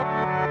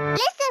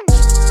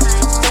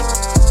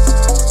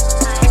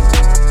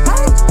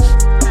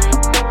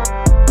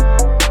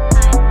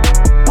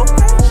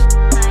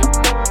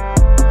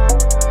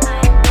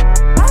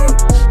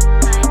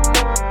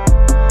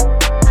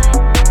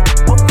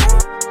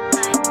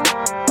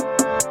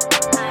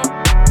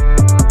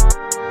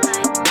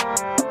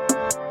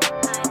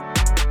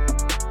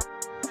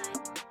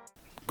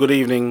good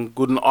evening,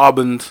 guten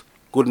Abend,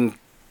 guten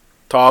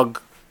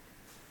Tag.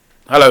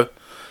 Hello,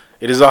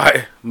 it is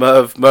I,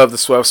 Merv the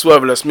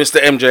Swerveless, Mr.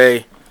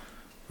 MJ,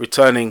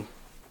 returning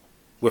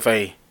with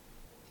a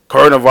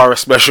coronavirus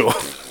special.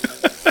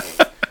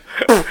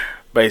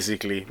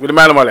 Basically, with the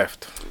man on my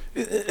left.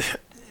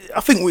 I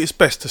think it's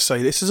best to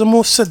say this is a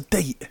more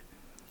sedate,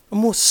 a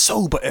more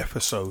sober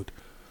episode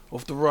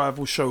of the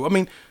Rival Show. I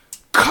mean,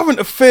 current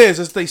affairs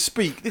as they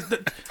speak.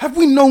 Have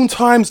we known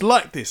times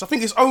like this? I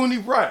think it's only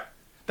right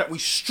that we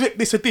strip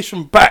this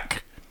edition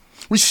back.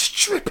 We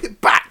strip it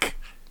back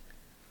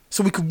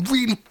so we can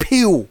really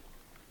peel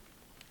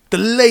the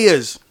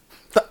layers,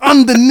 the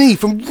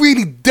underneath, and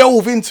really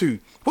delve into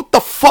what the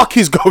fuck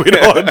is going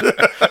on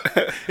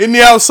in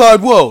the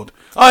outside world.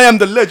 I am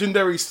the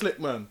legendary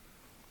Slickman.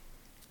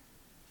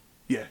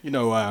 Yeah, you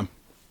know who I am.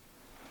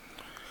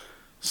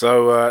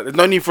 So there's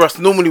no need for us.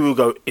 Normally we'll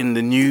go in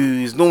the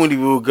news. Normally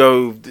we'll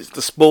go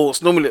the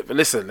sports. Normally, but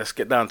listen, let's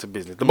get down to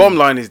business. The bottom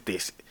line is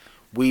this: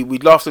 we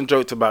laughed and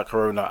joked about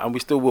Corona, and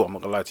we still will. I'm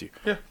not gonna lie to you.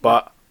 Yeah.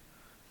 But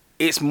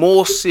it's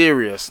more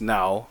serious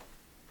now,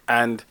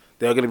 and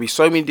there are going to be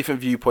so many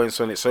different viewpoints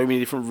on it, so many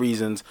different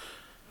reasons.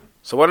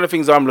 So one of the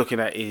things I'm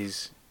looking at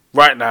is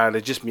right now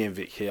there's just me and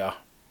Vic here.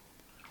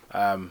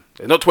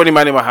 There's not 20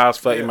 man in my house,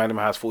 30 man in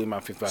my house, 40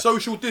 man, 50 man.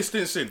 Social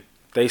distancing.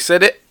 They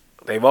said it.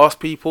 They've asked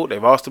people.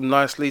 They've asked them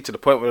nicely to the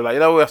point where they're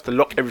like, we have to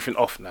lock everything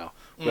off now.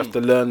 We have to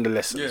learn the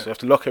lessons. Yeah. We have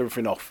to lock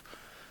everything off.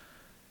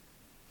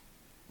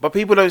 But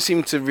people don't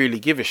seem to really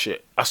give a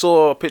shit. I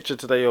saw a picture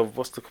today of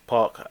what's the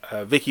park,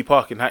 Vicky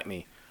Park in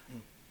Hackney.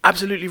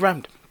 Absolutely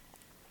rammed.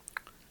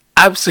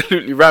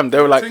 Absolutely rammed.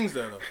 They were like, Things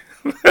there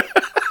though.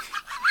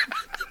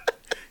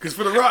 Because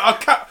for the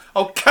right,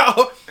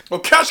 I'll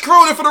catch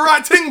Corona for the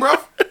right thing,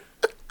 bruv.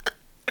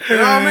 You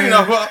know what I mean?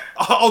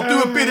 I'll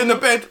do a bid in the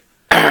bed.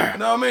 You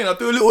know what I mean? I'll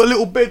do a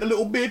little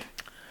bid.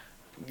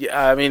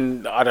 yeah, I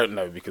mean, I don't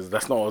know because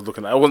that's not what I was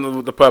looking at. I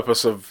wasn't the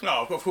purpose of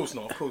No, of course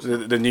not.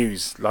 the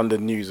news,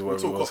 London News or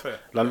whatever it We'll was. talk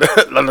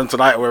off London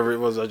Tonight or whatever it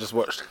was I just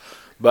watched.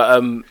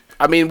 But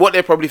I mean, what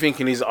they're probably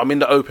thinking is I'm in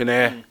the open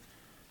air,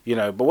 you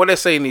know. But what they're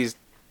saying is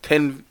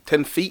 10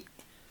 feet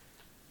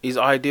is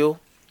ideal.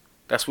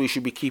 That's where you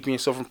should be keeping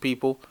yourself from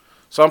people.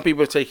 Some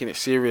people are taking it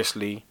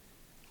seriously,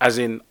 as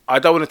in, I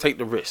don't want to take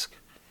the risk.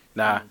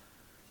 Now,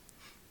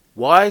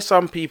 why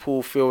some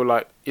people feel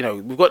like, you know,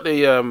 we've got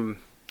the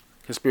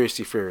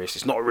conspiracy theorists.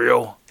 It's not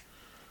real.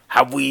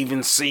 Have we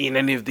even seen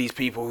any of these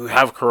people who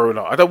have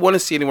corona? I don't want to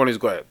see anyone who's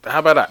got it. How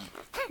about that?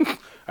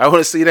 I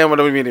want to see them. I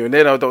don't mean anyone.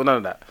 They don't none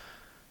of that.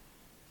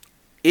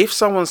 If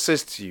someone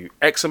says to you,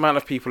 X amount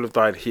of people have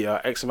died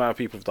here, X amount of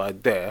people have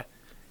died there,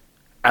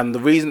 and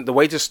the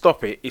way to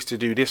stop it is to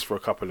do this for a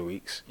couple of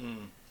weeks,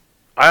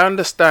 I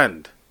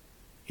understand.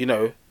 You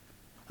know,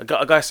 a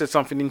guy said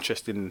something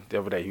interesting the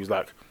other day. He was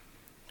like,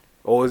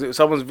 or is it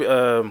someone's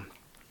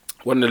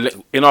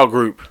in our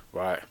group,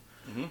 right?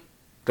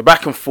 The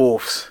back and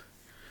forths,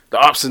 the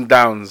ups and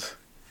downs.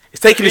 It's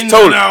taking its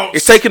toll.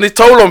 It's taking its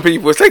toll on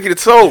people. It's taking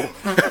its toll.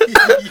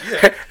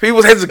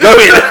 People's heads are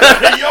going.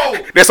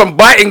 Yo, there's some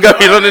biting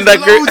going on in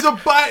that group. Loads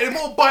of biting,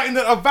 more biting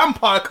than a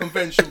vampire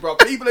convention, bro.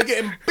 People are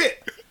getting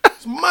bit.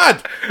 It's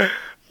mad.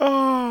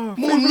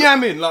 More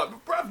yamming,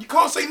 like, bro, you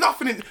can't say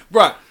nothing.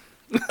 Right.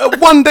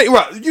 One day,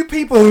 right, you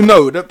people who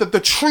know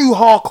the true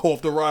hardcore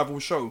of the Rival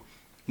Show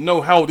know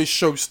how this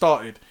show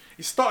started.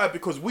 It started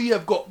because we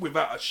have got,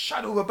 without a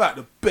shadow of a doubt,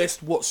 the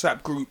best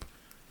WhatsApp group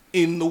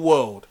in the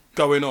world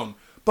going on.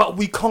 But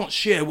we can't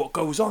share what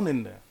goes on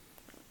in there.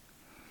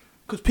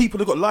 Because people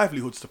have got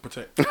livelihoods to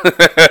protect.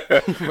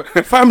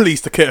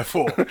 Families to care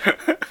for.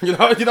 You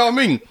know what I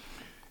mean?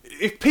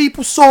 If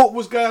people saw what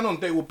was going on,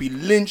 there would be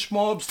lynch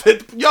mobs.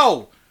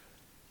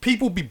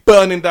 People would be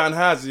burning down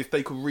houses if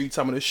they could read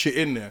some of the shit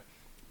in there.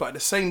 But at the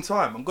same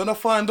time, I'm going to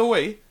find a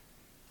way,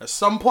 at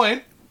some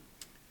point,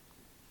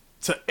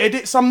 to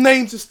edit some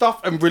names and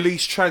stuff and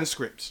release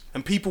transcripts.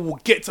 And people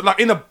will get to, like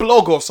in a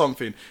blog or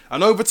something.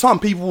 And over time,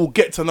 people will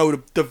get to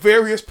know the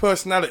various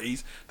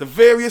personalities, the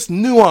various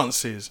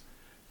nuances,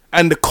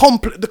 and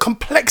the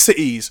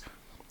complexities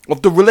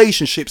of the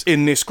relationships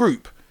in this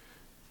group.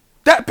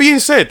 That being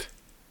said,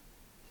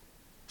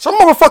 some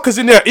motherfuckers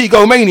in there are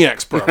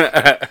egomaniacs,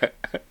 bruv.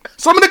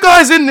 Some of the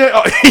guys in there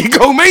are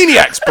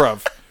egomaniacs,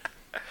 bruv.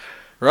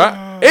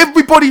 Right?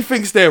 Everybody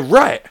thinks they're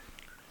right.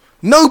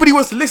 Nobody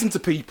wants to listen to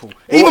people.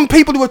 Even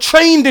people who are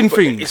trained in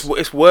things.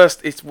 It's worse.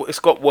 It's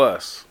got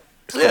worse.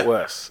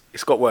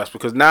 It's got worse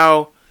because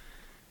now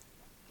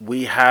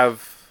we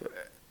have.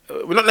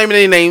 We're not naming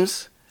any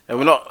names, and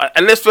we're not.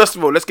 And let's first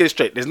of all let's get it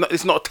straight.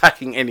 It's not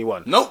attacking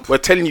anyone. Nope. We're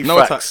telling you no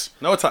facts. Attacks.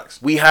 No attacks.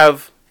 We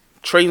have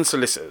trained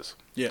solicitors.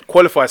 Yeah.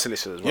 Qualified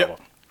solicitors. Yep.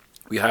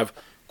 We have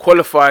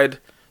qualified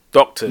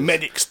doctors,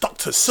 medics,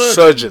 doctors,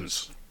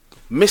 surgeons,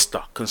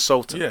 Mr.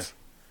 Consultants. Yeah.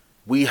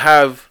 We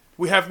have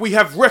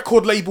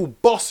record label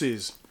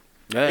bosses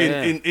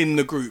in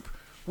the group.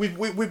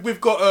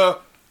 We've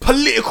got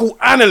political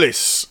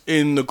analysts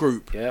in the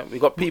group. Yeah,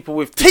 we've got people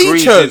with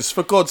degrees teachers,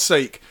 for God's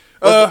sake.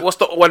 What's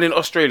the one in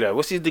Australia?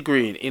 What's his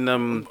degree in?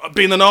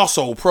 Being an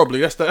arsehole,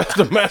 probably. That's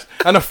the mess.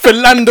 And a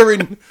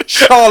philandering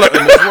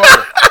charlatan as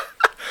well.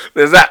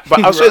 There's that,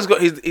 but I'm sure he's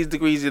got his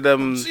degrees in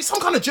It's some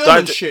kind of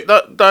German shit. I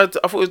thought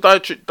it was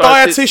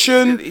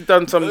dietitian. He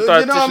done some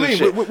dietitian you know what I mean?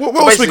 shit. What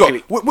else we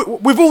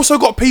got? We've also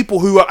got people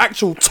who are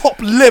actual top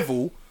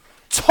level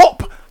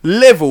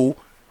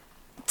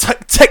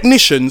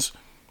technicians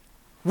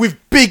with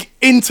big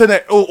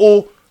internet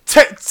or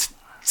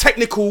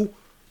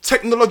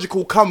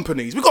technological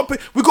companies. We've got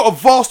a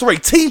vast array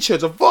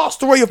teachers, a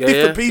vast array of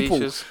different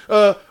people.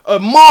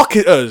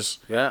 Marketers.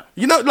 Yeah.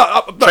 You know,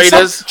 like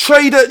traders.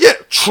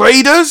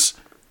 Traders.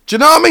 Do you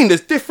know what I mean?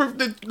 There's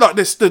different, like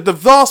this, the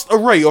vast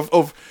array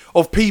of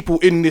people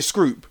in this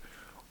group,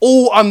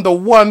 all under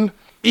one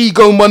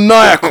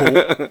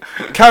egomaniacal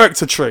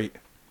character trait.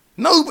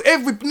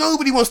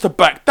 Nobody wants to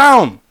back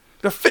down.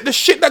 The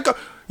shit that go.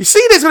 You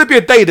see, there's gonna be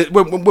a day that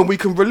when we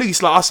can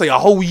release, like I say, a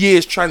whole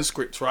year's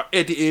transcripts, right?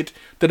 Edited,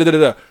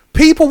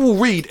 People will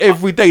read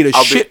every day the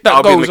shit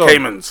that goes on.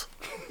 Caymans.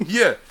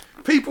 Yeah,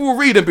 people will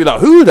read and be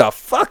like, "Who the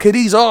fuck are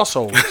these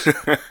arseholes?"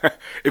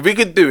 If we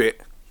could do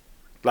it,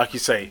 like you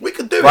say, we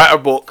could do it. Write a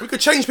book. We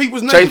could change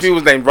people's names.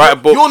 Write a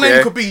book. Your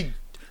name could be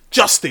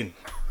Justin.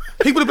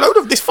 People would be like,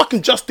 "Oh, this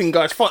fucking Justin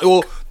guy's funny,"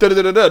 or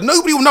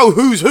Nobody will know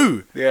who's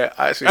who. Yeah,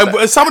 actually.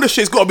 And some of the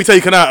shit's got to be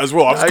taken out as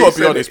well. I've just got to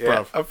be honest,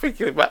 bruv. I'm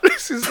thinking about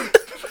this.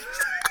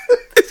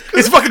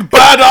 It's a fucking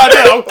bad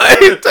idea.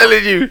 I'm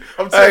telling you.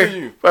 I'm telling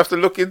you. We have to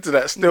look into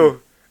that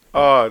still.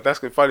 Oh, that's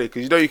funny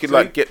because you can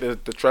like get the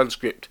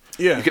transcript.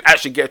 Yeah. You can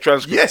actually get a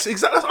transcript. Yes,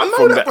 exactly. I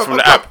know that from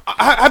the app.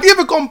 Have you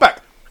ever gone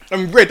back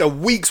and read a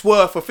week's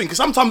worth of things? Because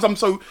sometimes I'm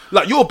so,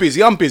 like, you're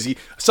busy, I'm busy,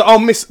 so I'll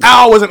miss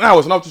hours and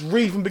hours and I'll just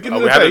read from beginning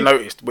of the day. We hadn't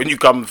noticed. When you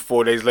come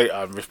 4 days later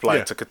and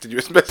reply to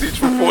continuous message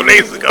from 4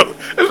 days ago,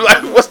 it's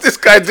like, what's this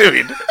guy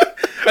doing?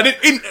 And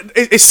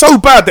it's so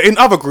bad that in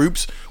other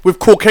groups with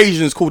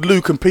Caucasians called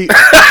Luke and Peter,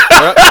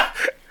 right?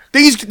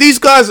 These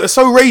guys are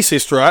so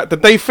racist, right,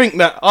 that they think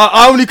that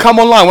I only come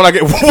online when I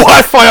get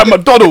Wi-Fi at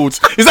McDonald's.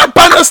 Is that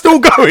banter still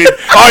going?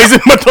 Oh, he's in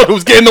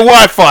McDonald's getting the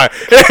Wi-Fi.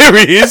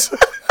 Here he is.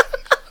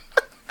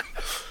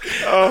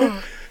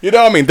 You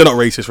know what I mean? They're not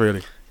racist,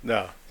 really.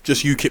 No.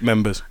 Just UKIP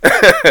members.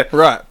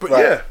 Right, but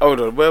yeah. Hold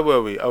on, where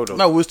were we? Hold on.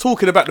 No, we was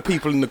talking about the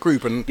people in the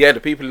group and... Yeah,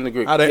 the people in the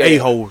group. How they're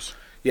a-holes.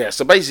 Yeah,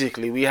 so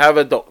basically we have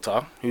a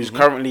doctor who's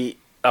currently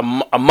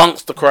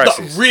amongst the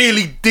crisis.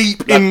 Really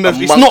deep in the...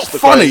 It's not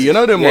funny, you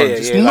know them ones?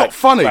 It's not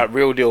funny. Like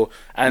real deal.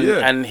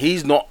 And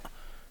he's not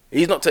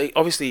taking...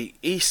 Obviously,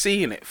 he's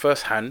seeing it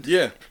firsthand.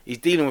 Yeah. He's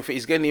dealing with it.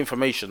 He's getting the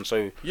information.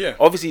 So yeah.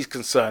 Obviously he's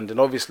concerned and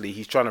obviously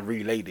he's trying to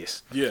relay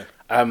this. Yeah.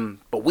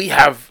 But we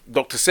have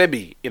Dr.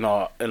 Sebi in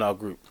our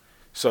group.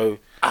 So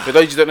for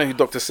those who don't know who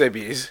Dr.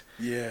 Sebi is...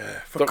 Yeah.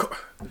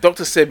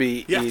 Dr.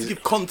 Sebi you have to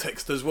give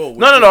context as well.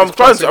 No, I'm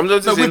trying to.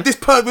 With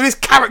this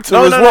character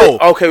as well.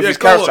 Okay, with his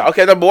character.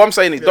 Okay, but what I'm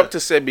saying is Dr.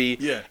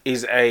 Sebi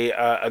is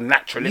a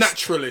naturalist.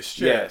 Naturalist,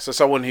 yeah. So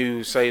someone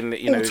who's saying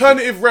that,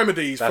 alternative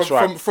remedies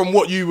from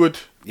what you would...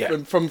 Yeah.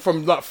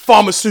 From like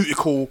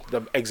pharmaceutical...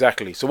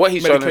 Exactly. So what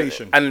he's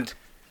medication. And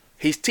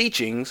his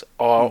teachings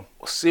are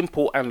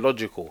simple and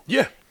logical.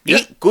 Yeah.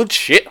 Eat good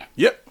shit.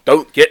 Yep.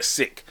 Don't get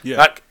sick. Yeah.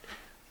 Like...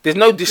 There's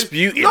no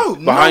disputing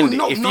behind it.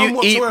 If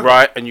you eat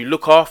right and you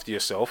look after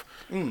yourself,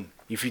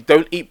 if you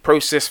don't eat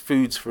processed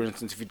foods, for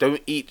instance, if you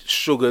don't eat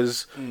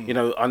sugars,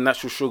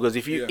 unnatural sugars,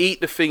 if you eat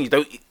the things,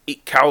 don't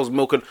eat cow's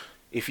milk, and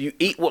if you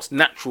eat what's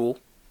natural,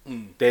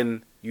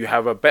 then you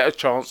have a better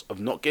chance of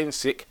not getting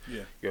sick.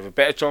 Yeah. You have a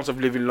better chance of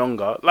living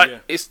longer.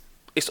 It's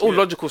all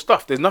logical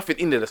stuff. There's nothing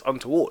in there that's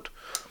untoward.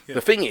 Yeah.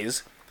 The thing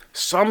is,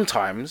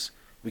 sometimes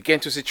we get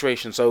into a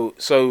situation.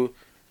 So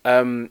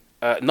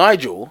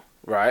Nigel,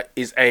 right,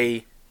 is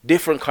a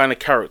different kind of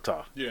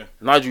character. Yeah.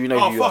 Nigel, you know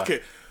who you are.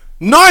 It.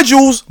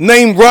 Nigel's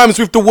name rhymes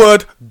with the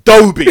word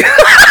Dobie.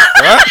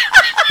 Right?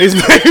 His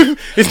name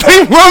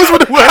rhymes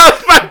with the word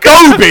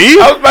Dobie.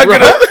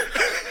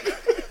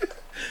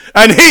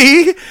 And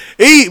he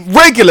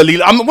regularly,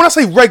 when I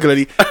say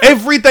regularly,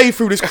 every day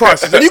through this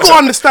crisis, and you got to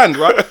understand,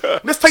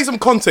 right? Let's take some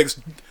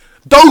context.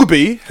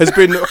 Dobie has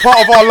been a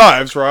part of our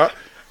lives, right,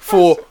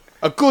 for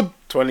a good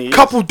 20 years.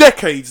 Couple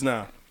decades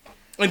now.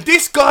 And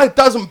this guy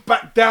doesn't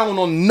back down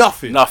on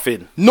nothing.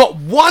 Nothing. Not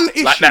one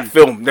issue. Like that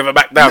film, Never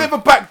Back Down. Never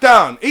back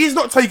down. He's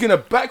not taking a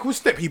backward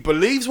step. He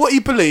believes what he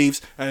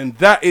believes, and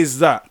that is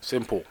that.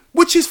 Simple.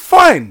 Which is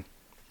fine.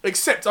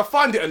 Except I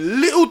find it a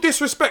little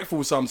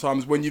disrespectful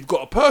sometimes when you've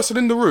got a person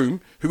in the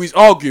room who he's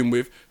arguing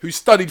with, who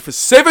studied for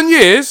 7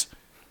 years,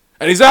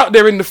 and is out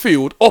there in the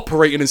field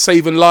operating and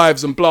saving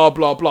lives and blah,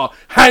 blah, blah.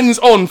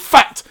 Hands-on,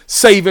 fact,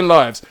 saving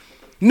lives.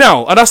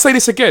 Now, and I say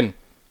this again,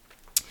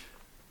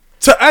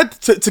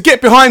 to get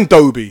behind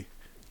Dobie,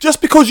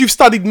 just because you've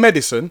studied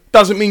medicine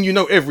doesn't mean you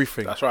know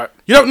everything. That's right.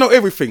 You don't know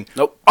everything.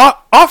 Nope.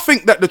 I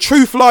think that the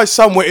truth lies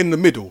somewhere in the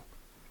middle,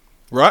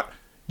 right?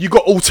 You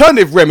got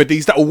alternative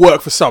remedies that will work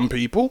for some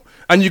people,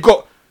 and you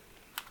got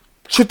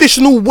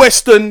traditional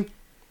Western,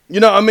 you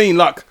know what I mean,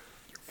 like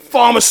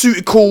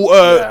pharmaceutical,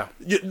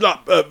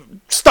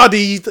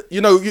 studied,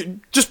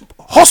 just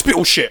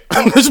hospital shit.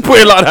 Just put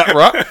it like that,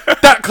 right?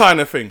 That kind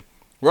of thing,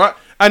 right?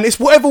 And it's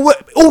whatever.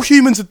 All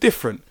humans are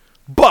different.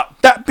 But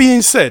that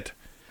being said,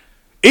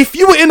 if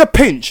you were in a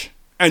pinch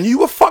and you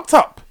were fucked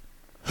up,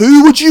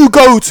 who would you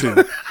go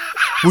to?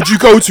 Would you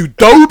go to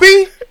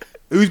Dobie,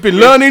 who's been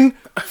learning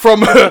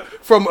from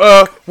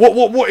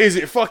what is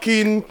it?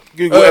 Fucking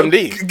Google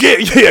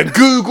MD.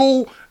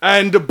 Google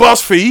and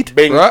BuzzFeed,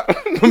 Bing. right?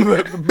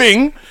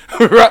 Bing,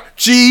 right?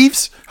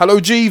 Jeeves, hello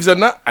Jeeves,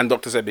 and that, And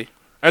Dr. Sebi.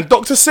 and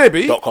Dr.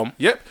 Sebi. .com.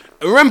 Yep.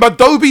 Remember,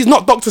 Dobie's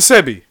not Dr.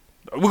 Sebi.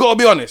 We gotta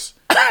be honest.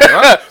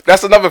 Right?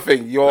 That's another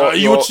thing.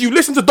 You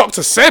listen to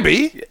Dr.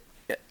 Sebi,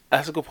 Yeah,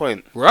 that's a good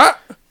point. right?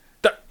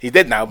 He's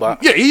dead now,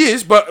 but Yeah, he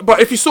is, but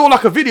if you saw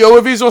like a video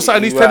of his or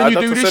something, he's Right, telling you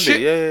Dr. do this Sebi,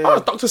 shit. yeah. Oh,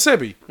 Dr.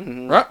 Sebi,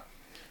 right?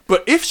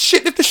 But if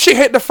the shit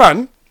hit the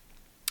fan,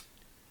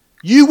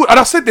 you would, and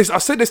I said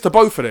this to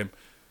both of them,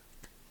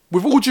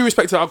 with all due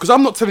respect to, because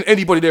I'm not telling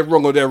anybody they're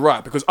wrong or they're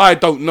right, because I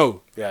don't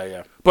know.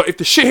 yeah. But if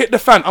the shit hit the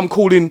fan, I'm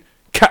calling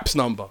Cap's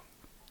number.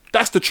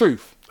 That's the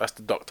truth. That's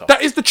the doctor.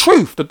 That is the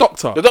truth. The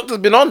doctor. The doctor's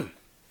been on.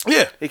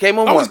 Yeah, He came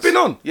on Oh, once. he's been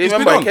on. Yeah, He's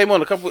remember been he came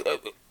on a couple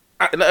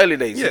in the early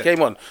days. Yeah. He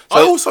came on. I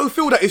So also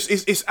feel that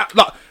it's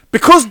like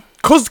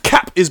because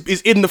Cap is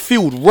in the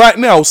field right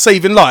now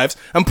saving lives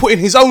and putting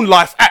his own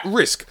life at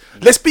risk.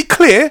 Let's be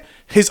clear,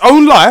 his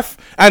own life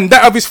and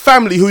that of his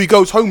family who he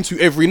goes home to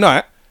every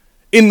night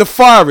in the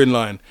firing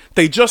line.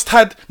 They just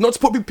had, not to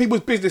put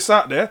people's business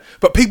out there,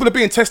 but people are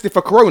being tested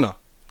for corona.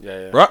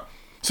 yeah. Right?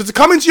 So to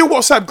come into your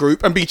WhatsApp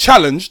group and be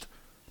challenged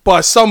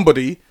by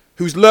somebody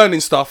who's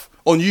learning stuff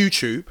on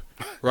YouTube,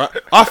 right?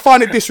 I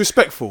find it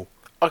disrespectful.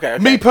 Okay.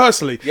 Me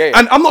personally. Yeah.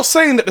 And I'm not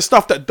saying that the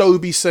stuff that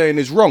Dobie's saying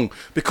is wrong,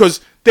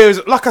 because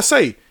there's, like I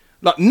say,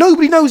 like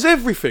nobody knows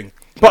everything.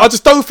 But I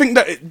just don't think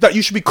that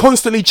you should be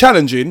constantly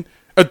challenging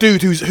a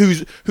dude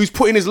who's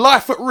putting his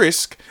life at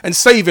risk and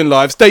saving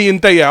lives day in,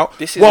 day out,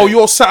 This is while a-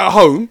 you're sat at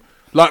home,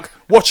 like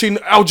watching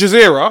Al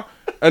Jazeera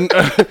and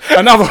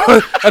and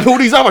all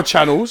these other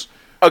channels.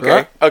 Okay.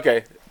 right?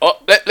 Okay.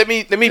 Let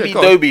me be go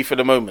on. Dobie for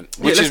the moment,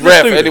 which let's- is let's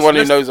rare do for this. anyone who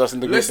Let's- knows us in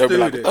the group. let's They'll be do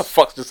like, this. "What the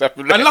fuck just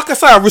happened?" And like I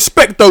say, I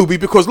respect Dobie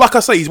because, like I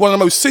say, he's one of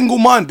the most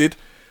single-minded,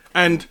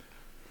 and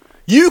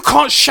you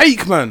can't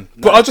shake, man.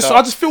 But I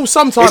just feel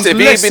sometimes Listen,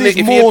 less if is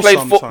he more. played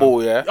sometimes.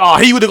 football, yeah,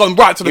 he would have gone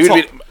right to the he top.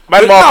 would be,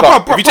 man, mark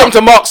up. If you tell him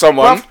to mark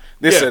someone, bruv,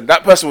 listen, yeah.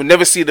 that person will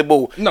never see the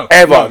ball No,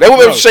 ever. no, they won't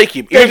be able no. to shake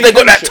him. Even if they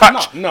got that Bullshit.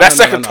 touch, No, that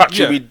second touch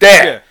will be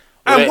there. Yeah.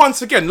 And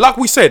once again, like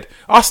we said,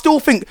 I still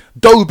think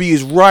Dobie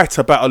is right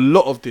about a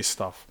lot of this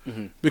stuff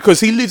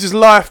because he lives his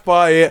life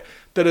by it.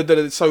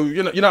 So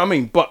you know what I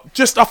mean. But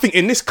just I think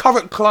in this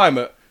current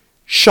climate,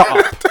 shut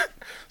up.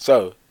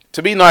 So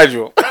to be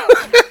Nigel,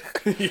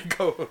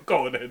 go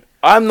on then.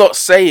 I'm not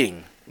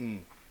saying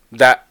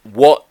that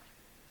what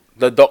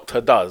the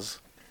doctor does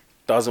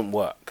doesn't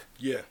work.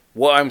 Yeah.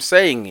 What I'm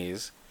saying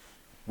is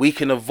we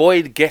can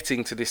avoid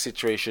getting to this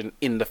situation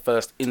in the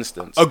first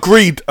instance.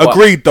 Agreed,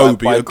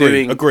 Dobie.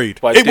 Agreed.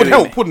 It would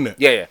help, wouldn't it?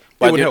 Yeah.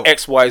 By It would doing help.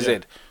 X, Y, Z. Yeah.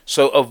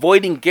 So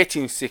avoiding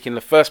getting sick in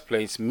the first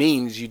place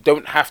means you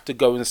don't have to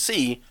go and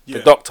see the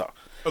Yeah. doctor.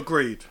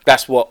 Agreed.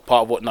 That's what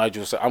part of what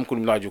Nigel said. I'm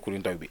calling Nigel,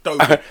 calling Dobie.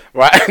 Dobie.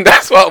 Right? And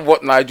that's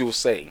what Nigel's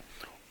saying.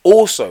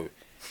 Also,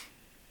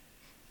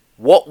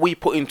 what we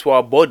put into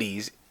our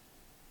bodies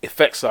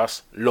affects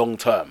us long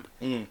term.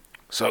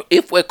 So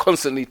if we're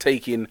constantly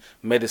taking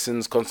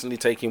medicines, constantly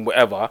taking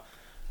whatever,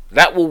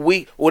 that will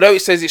although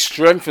it says it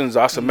strengthens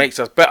us and makes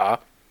us better,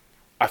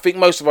 I think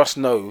most of us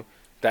know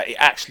that it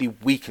actually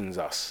weakens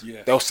us.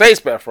 Yes. They'll say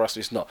it's better for us, but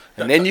it's not.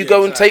 And then you yeah,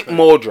 go and take exactly.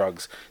 more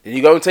drugs. Then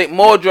you go and take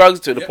more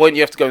drugs to the Yeah. point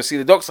you have to go and see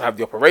the doctor, have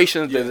the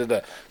operations, Yeah. da, da, da.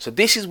 So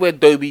this is where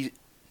Dobie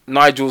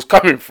Nigel's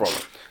coming from.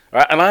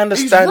 Right? And I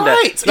understand that.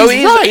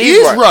 right. He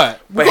is right.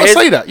 We've But got to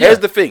say that, yeah. Here's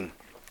the thing.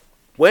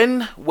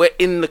 When we're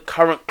in the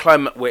current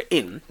climate we're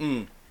in,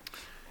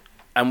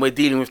 and we're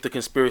dealing with the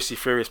conspiracy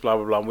theorists, blah,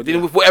 blah, blah, and we're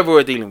dealing with whatever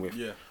we're dealing with,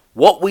 Yeah.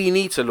 what we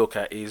need to look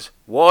at is,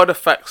 what are the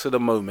facts of the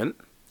moment?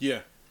 Yeah.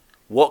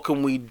 What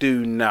can we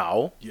do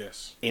now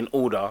Yes. in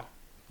order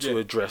to Yeah.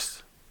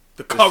 address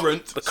The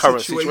current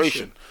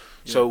situation?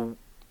 So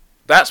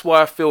that's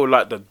why I feel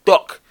like the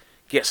doc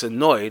gets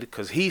annoyed,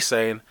 because he's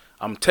saying,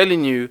 I'm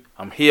telling you,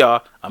 I'm here,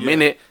 I'm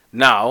in Yeah. it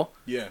now,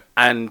 Yeah.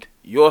 and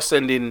you're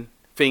sending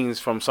things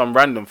from some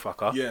random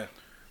fucker Yeah.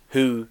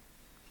 who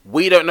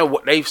we don't know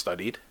what they've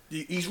studied.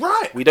 He's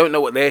right. We don't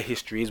know what their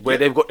history is, where Yep.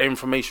 they've got their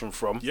information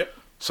from. Yep.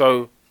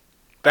 So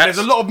that's,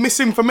 There's a lot of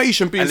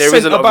misinformation being And there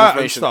is sent a lot of about and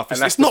information, stuff. and It's,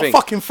 that's it's the not thing.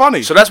 fucking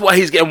funny. so that's why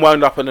he's getting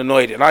wound up and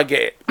annoyed, and I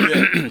get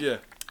it. yeah.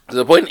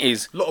 The point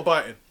is, A lot of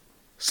biting.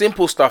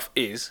 simple stuff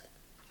is,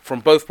 from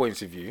both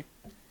points of view,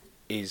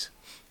 is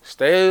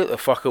stay the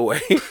fuck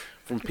away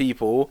from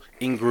people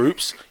in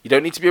groups. You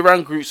don't need to be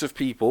around groups of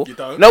people. You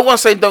don't. No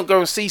one's saying don't go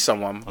and see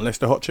someone. Unless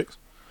they're hot chicks.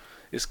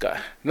 This guy.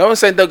 No one's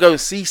saying don't go and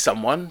see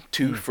someone.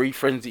 2, 3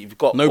 friends that you've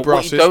got. No But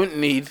what you brasses. don't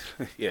need.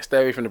 Yeah,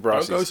 stay away from the Don't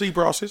brasses. go see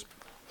brasses.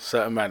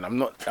 Certain man. I'm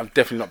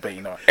definitely not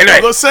baiting on. Anyway,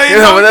 I'm not saying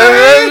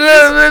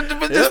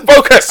just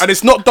focus. And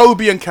it's not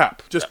Dobie and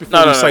Cap. Just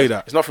before we say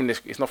that, it's not from this.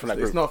 It's not from that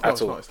group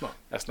at all. It's not.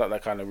 That's not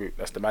that kind of group.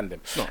 That's the man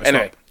them. It's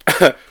Anyway,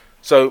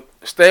 so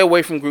stay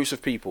away from groups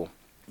of people.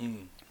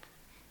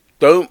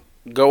 Don't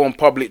go on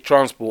public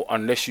transport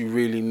unless you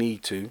really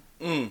need to.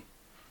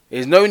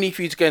 There's no need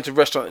for you to go into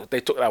restaurants. They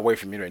took that away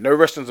from you. Anyway. No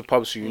restaurants or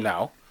pubs for you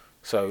now.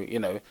 So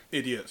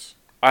idiots.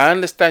 I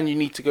understand you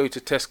need to go to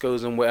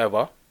Tesco's and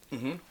whatever.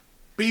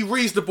 Be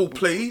reasonable,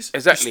 please.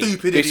 Exactly.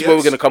 Stupid this idiots. is what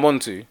we're going to come on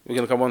to. We're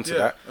going to come on to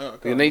that.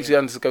 Okay, You need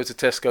to go to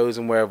Tesco's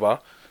and wherever.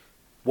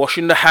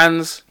 Washing the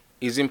hands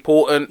is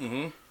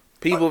important.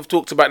 People have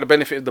talked about the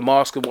benefit of the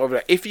mask and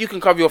whatever. If you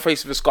can cover your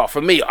face with a scarf,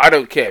 for me, I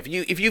don't care.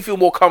 If you feel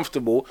more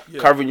comfortable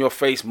covering your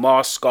face,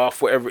 mask,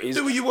 scarf, whatever it is,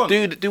 do what you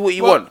want. Do what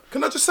you want.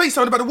 Can I just say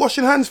something about the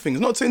washing hands things?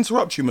 Not to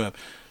interrupt you, man.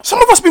 Some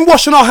of us have been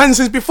washing our hands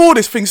since before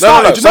this thing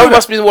started. No. Some of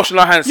us have been washing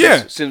our hands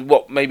since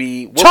what,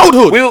 maybe...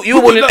 Childhood. You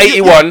were born in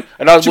 81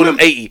 and I was born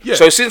in 80. Yeah.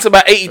 So since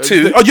about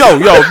 82... Yo,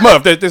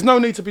 Merv, there's no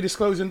need to be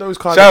disclosing those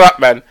kinds Shut up,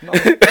 man. No,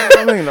 you know what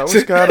I mean? Like,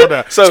 what's going on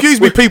there? So, excuse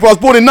me, people, I was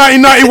born in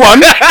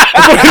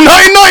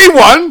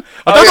 1991.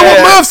 I don't know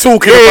what Merv's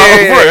talking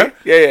about.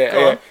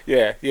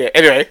 Yeah.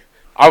 Anyway,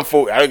 I'm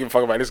 40. I don't give a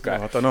fuck about this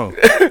guy. I don't know.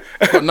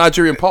 I've got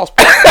Nigerian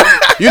passport.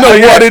 You know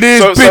what it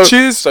is,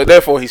 bitches. So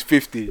therefore, he's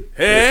 50.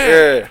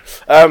 Yeah.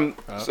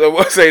 So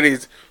what I'm saying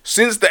is,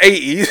 since the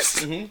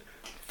 80s,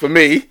 for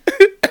me,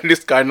 and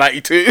this guy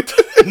 92.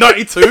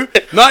 92.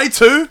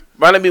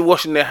 Man, have been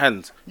washing their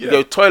hands. Yeah. You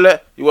go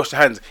toilet, you wash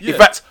your hands. Yeah. In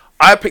fact,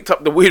 I picked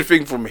up the weird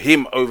thing from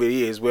him over the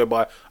years,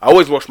 whereby I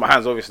always wash my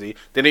hands, obviously.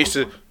 Then I used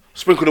to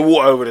sprinkle the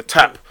water over the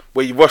tap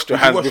where you washed your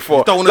hands before.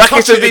 You don't like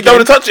he said, you don't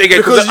want to touch it again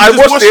because I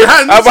washed it.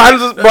 Hands. My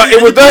hands, but it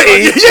was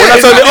dirty when I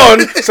turned it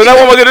on. So now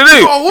what am I gonna do?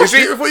 You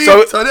see?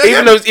 So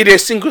even those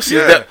idiosyncrasies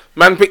that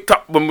man picked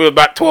up when we were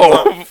about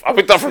 12, I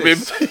picked up from him.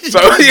 So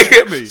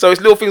it's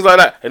little things like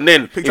that. And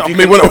then picked up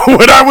me when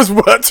I was 2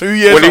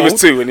 years old.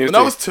 When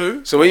I was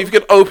two. So when you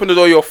can open the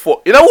door your foot,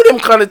 you know all them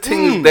kind of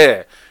things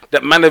there.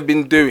 That man have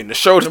been doing the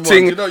shoulder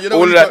thing,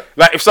 all of that.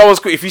 Like if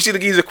someone's quick, if you see the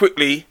geezer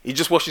quickly, he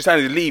just washed his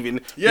hands, he's leaving.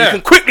 Yeah. You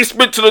can quickly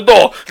sprint to the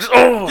door. Just,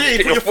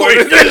 put your foot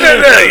in. And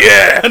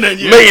then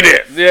made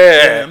it.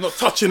 Yeah. I'm not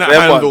touching that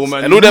handle,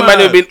 man. And all them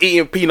man who've been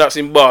eating peanuts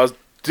in bars.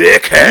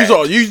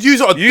 Dickhead.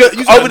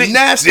 You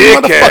nasty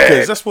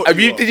motherfuckers. That's what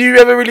did you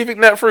ever really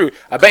think that through?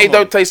 I bet it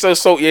don't taste so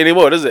salty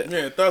anymore, does it?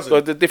 Yeah, it doesn't. So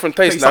it's a different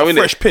taste tastes now, like innit?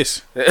 fresh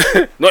piss.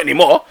 Not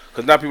anymore,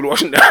 because now people are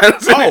washing their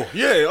hands. Oh,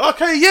 yeah,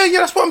 okay, yeah,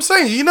 that's what I'm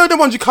saying. You know the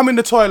ones you come in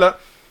the toilet,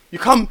 you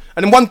come,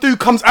 and then one dude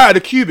comes out of the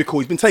cubicle,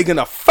 he's been taking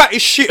the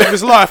fattest shit of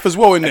his life as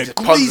well in there.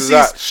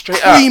 Greasiest,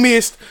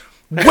 creamiest,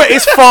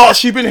 wettest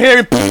farts you've been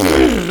hearing.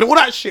 All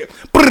that shit.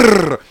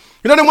 You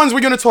know the ones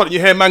where you're in the toilet, you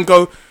hear man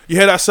go, you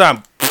hear that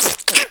sound.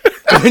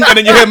 And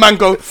then you hear man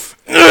go,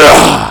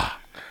 ugh.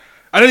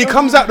 And then he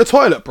comes out the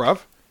toilet, bruv.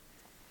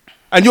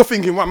 And you're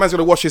thinking, right, man's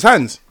gonna wash his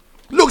hands.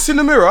 Looks in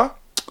the mirror,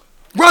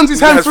 runs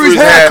his hand through his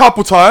hair a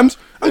couple times,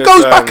 and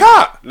goes back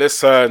out.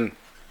 Listen.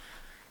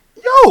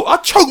 Yo, I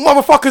choke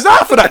motherfuckers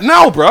out for that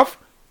now, bruv.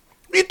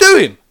 What are you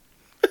doing?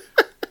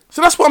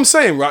 So that's what I'm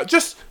saying, right?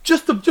 Just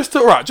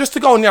to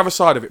go on the other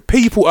side of it.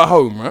 People at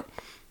home, right?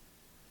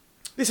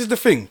 This is the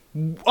thing.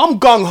 I'm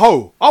gung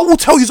ho. I will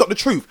tell you the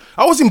truth.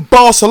 I was in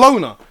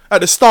Barcelona at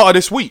the start of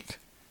this week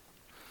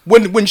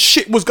when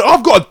shit was.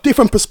 I've got a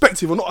different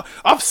perspective on.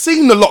 I've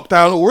seen the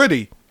lockdown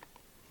already.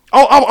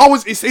 I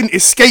was in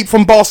Escape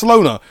from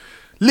Barcelona,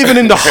 living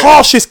in the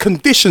harshest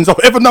conditions I've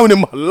ever known in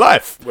my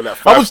life.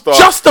 I was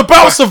just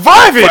about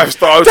surviving.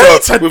 5-star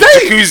hotel with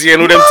jacuzzi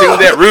and all them things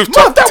there,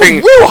 rooftop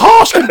things. That was real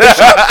harsh conditions.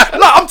 Like,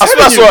 I'm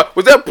telling you.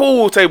 Was there a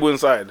pool table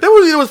inside? There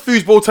was a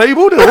foosball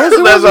table. There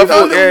was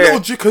little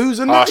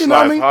jacuzzi and that. You know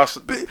what I mean?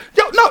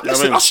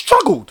 Listen, I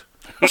struggled.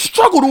 I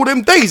struggled all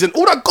them days, and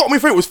all that got me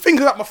through it was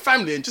thinking about my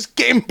family and just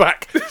getting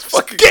back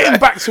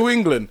to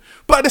England.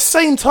 But at the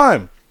same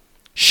time,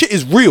 shit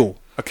is real.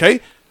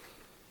 Okay.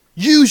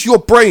 Use your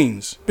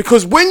brains,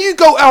 because when you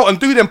go out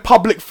and do them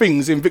public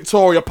things in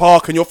Victoria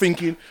Park and you're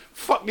thinking,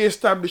 fuck the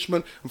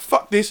establishment and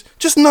fuck this,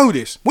 just know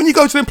this. When you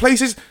go to them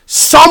places,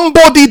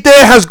 somebody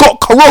there has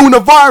got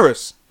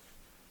coronavirus.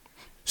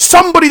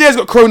 Somebody there's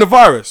got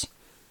coronavirus.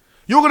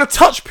 You're going to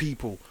touch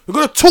people. You're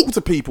going to talk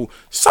to people.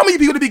 Some of you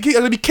people are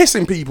going to be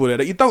kissing people there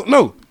that you don't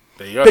know.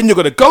 Then you're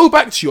going to go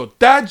back to your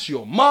dads,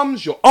 your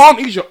mums, your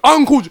aunties, your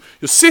uncles,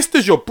 your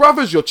sisters, your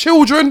brothers, your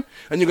children,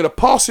 and you're going to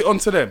pass it on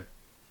to them.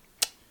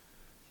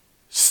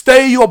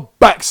 Stay your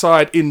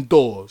backside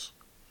indoors.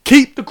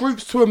 Keep the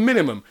groups to a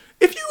minimum.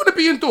 If you want to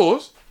be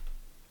indoors,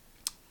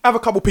 have a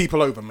couple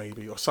people over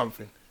maybe or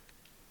something.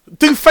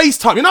 Do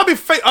FaceTime. You know,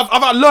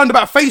 I've learned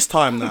about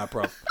FaceTime now,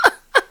 bro.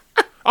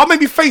 I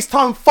maybe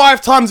FaceTime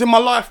 5 times in my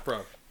life,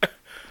 bro.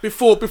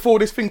 Before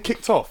this thing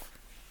kicked off.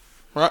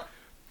 Right?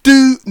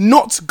 Do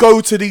not go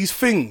to these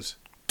things.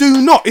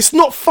 Do not. It's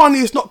not funny.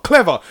 It's not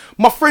clever.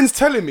 My friend's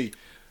telling me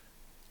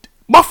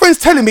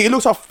it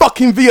looks like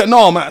fucking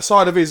Vietnam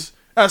outside of his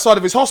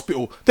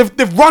hospital.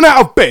 They've run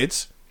out of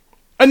beds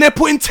and they're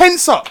putting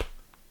tents up.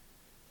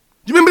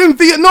 Do you remember them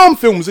Vietnam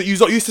films that you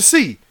lot used to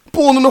see?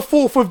 Born on the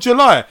 4th of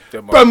July.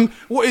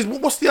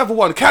 What's the other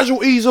one?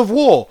 Casualties of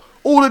War.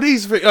 All of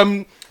these.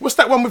 What's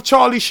that one with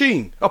Charlie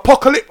Sheen?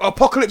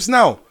 Apocalypse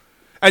Now.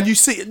 And you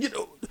see,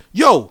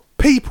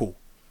 people.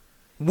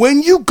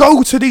 When you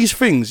go to these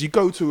things, you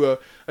go to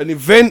an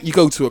event, you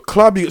go to a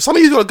club. Some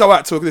of you got to go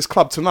out to this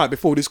club tonight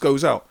before this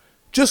goes out.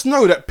 Just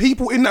know that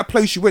people in that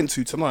place you went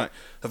to tonight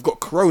have got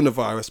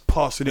coronavirus,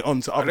 passing it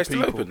on to other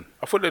people. Still open?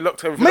 I thought they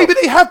locked everything Maybe up.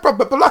 they have, bro,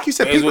 but like you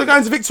said, people are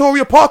going to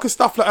Victoria Park and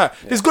stuff like that.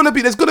 Yeah. There's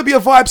gonna be a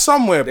vibe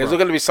somewhere, bro. There's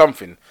gonna be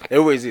something. There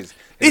always is.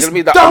 There's gonna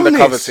be that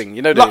undercover thing.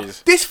 You know there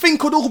is. This thing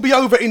could all be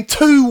over in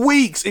 2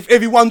 weeks if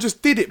everyone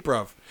just did it,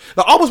 bruv.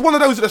 Like, I was one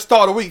of those at the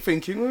start of the week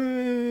thinking,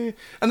 and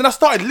then I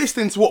started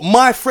listening to what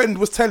my friend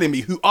was telling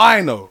me, who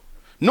I know.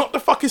 Not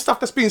the fucking stuff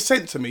that's being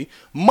sent to me.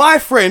 My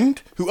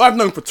friend, who I've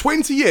known for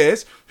 20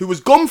 years, who has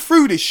gone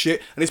through this shit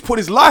and has put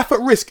his life at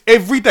risk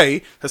every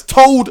day, has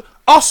told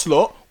us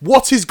lot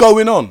what is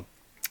going on.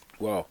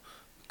 Well,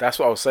 that's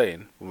what I was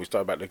saying when we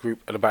started about the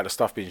group and about the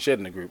stuff being shared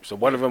in the group. So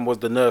one of them was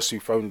the nurse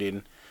who phoned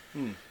in,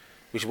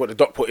 which is what the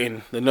doc put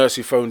in. The nurse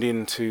who phoned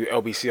in to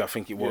LBC, I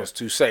think it was,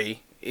 to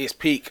say it's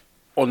peak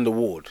on the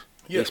ward.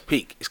 Yeah. It's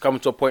peak. It's coming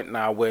to a point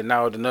now where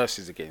now the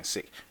nurses are getting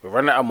sick. We're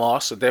running out of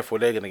masks, so therefore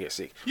they're going to get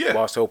sick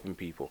whilst helping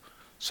people.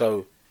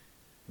 So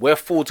we're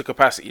full to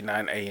capacity now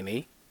in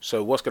A&E.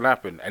 So what's going to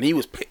happen? And he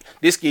was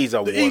this geezer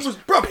I was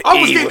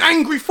getting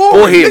angry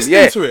for him.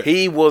 Listening to it.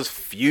 He was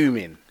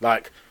fuming.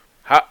 Like,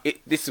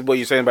 this is what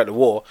you're saying about the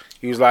war.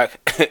 He was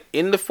like,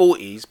 in the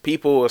 40s,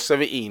 people were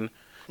 17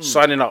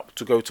 signing up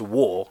to go to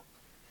war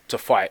to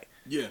fight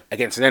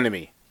against an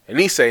enemy. And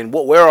he's saying,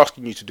 what we're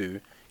asking you to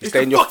do,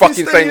 stay in your house,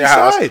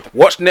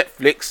 watch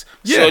Netflix,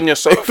 sit on your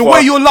sofa. The way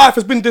your life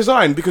has been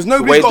designed, because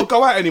nobody's got to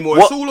go out anymore.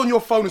 It's all on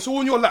your phone, it's all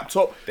on your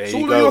laptop, it's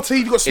all on your TV.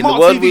 You've got smart TVs. In the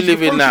world we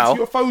live in now,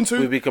 your phone too.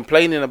 we'll be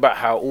complaining about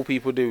how all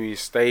people do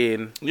is stay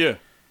in, you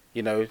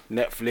know,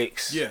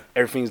 Netflix,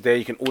 everything's there.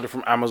 You can order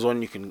from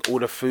Amazon, you can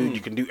order food,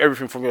 you can do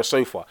everything from your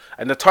sofa.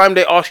 And the time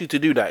they ask you to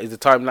do that is the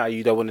time now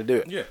you don't want to do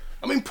it. Yeah.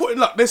 I mean,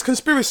 there's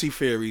conspiracy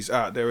theories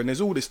out there and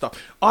there's all this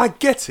stuff. I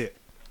get it.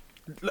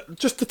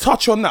 Just to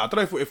touch on that, I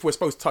don't know if we're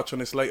supposed to touch on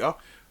this later,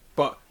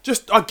 but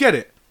I get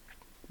it.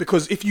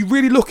 Because if you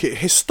really look at it,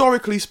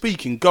 historically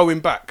speaking, going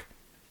back,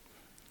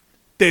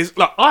 there's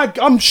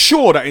I'm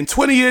sure that in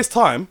 20 years'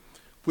 time,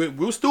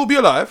 we'll still be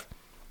alive.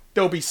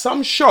 There'll be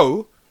some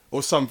show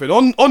or something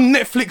on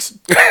Netflix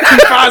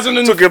 2000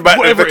 and talking about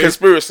whatever the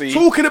conspiracy,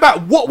 talking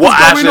about what was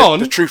going on,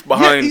 the truth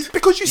behind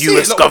because you see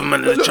US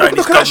government and the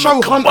Chinese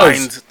government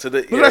combined to the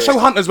look at that show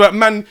Hunters, about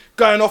man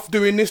going off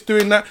doing this,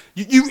 doing that.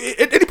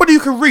 Anybody who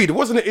can read,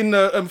 wasn't it in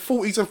the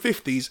 40s and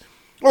 50s?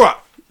 All right,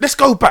 let's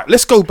go back.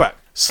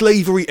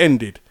 Slavery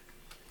ended,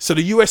 so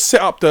the US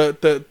set up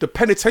the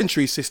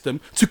penitentiary system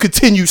to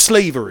continue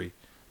slavery,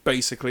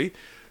 basically.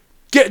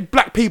 Get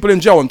black people in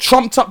jail on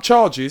trumped up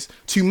charges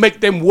to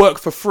make them work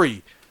for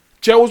free.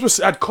 Jails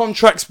had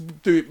contracts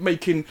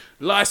making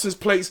license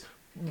plates,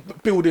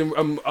 building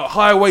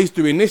highways,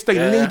 doing this. They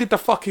needed the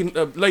fucking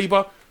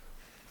labour.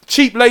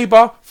 Cheap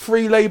labour,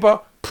 free labour,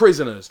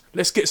 prisoners.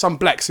 Let's get some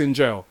blacks in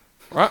jail,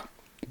 right?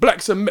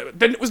 Blacks and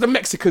then it was the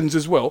Mexicans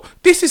as well.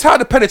 This is how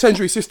the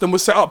penitentiary system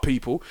was set up,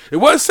 people. It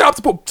wasn't set up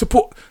to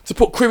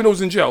put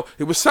criminals in jail.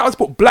 It was set up to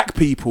put black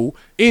people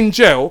in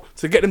jail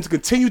to get them to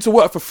continue to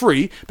work for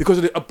free because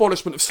of the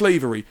abolishment of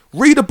slavery.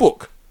 Read a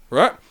book,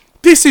 right?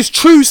 This is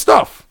true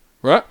stuff,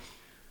 right?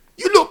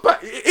 You look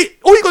back,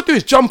 all you got to do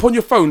is jump on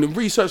your phone and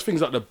research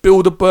things like the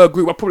Bilderberg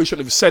Group. I probably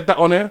shouldn't have said that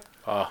on air.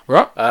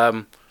 Right?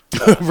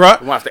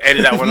 Right? We might have to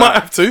edit that one might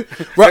have to.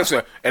 Right?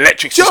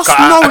 Electric just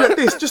know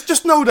that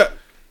just know that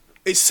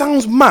it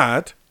sounds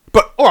mad,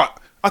 but all right,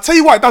 I'll tell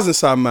you why it doesn't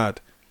sound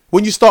mad.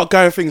 When you start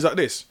going things like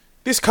this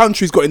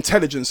country's got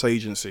intelligence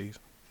agencies.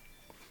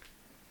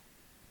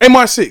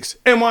 MI6,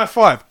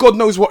 MI5, God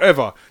knows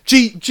whatever.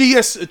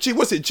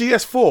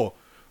 GS4.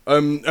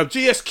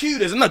 GSQ,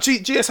 there's no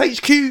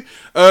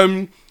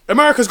GSHQ.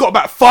 America's got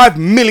about 5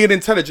 million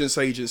intelligence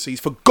agencies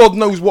for God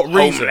knows what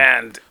reason.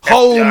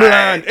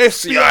 Homeland,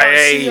 FBI,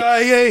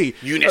 CIA,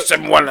 Unit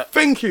 71.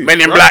 Thank you. Men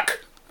in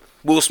Black,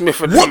 Will Smith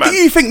and what do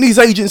you think these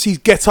agencies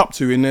get up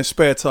to in their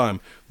spare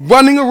time?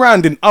 Running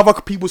around in other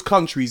people's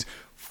countries,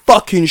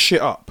 fucking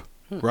shit up,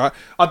 right?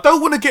 I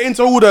don't want to get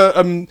into all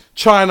the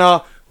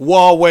China,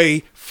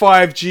 Huawei,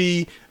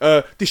 5G,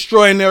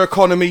 destroying their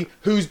economy.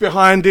 Who's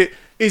behind it?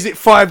 Is it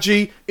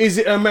 5G? Is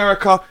it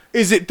America?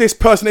 Is it this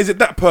person? Is it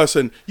that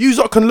person? You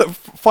can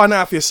find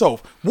out for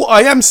yourself. What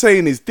I am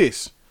saying is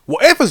this.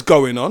 Whatever's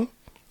going on,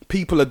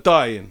 people are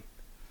dying.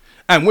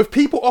 And with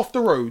people off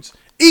the roads,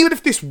 even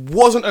if this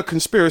wasn't a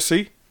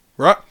conspiracy,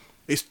 right?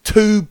 It's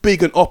too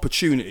big an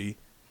opportunity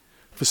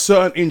for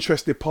certain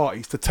interested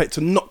parties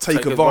to not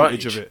take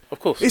advantage of it. Of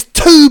course. It's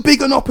too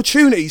big an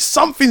opportunity.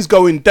 Something's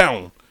going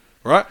down,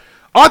 right?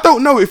 I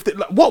don't know if...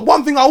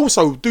 one thing I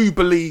also do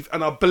believe,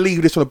 and I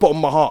believe this from the bottom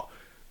of my heart,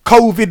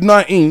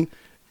 COVID-19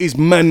 is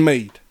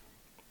man-made.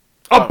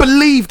 I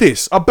believe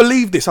this. Too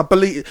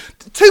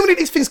many of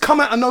these things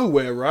come out of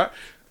nowhere, right?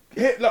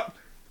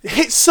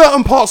 Hit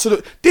certain parts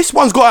of this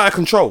one's got out of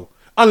control.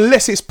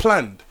 unless it's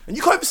planned. And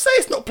you can't even say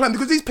it's not planned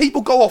because these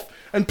people go off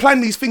and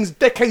plan these things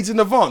decades in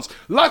advance.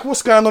 Like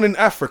what's going on in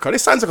Africa.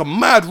 This sounds like a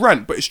mad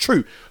rant, but it's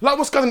true. Like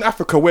what's going on in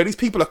Africa where these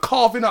people are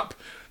carving up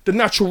the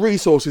natural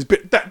resources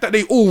that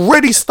they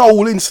already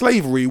stole in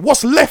slavery.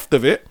 What's left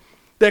of it,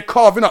 they're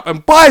carving up.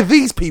 And by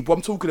these people,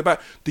 I'm talking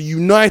about the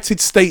United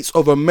States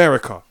of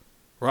America.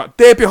 Right?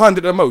 They're behind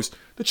it the most.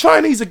 The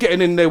Chinese are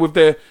getting in there with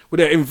their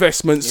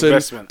investments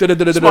and Smart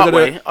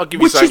way. I'll give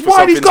you which is something for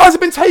why these something. guys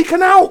have been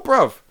taken out,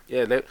 bruv.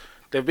 Yeah,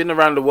 they've been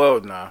around the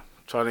world now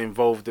trying to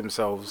involve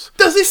themselves.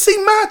 Does this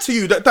seem mad to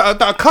you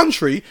that a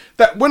country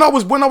that when I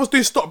was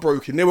doing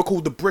stockbroking, they were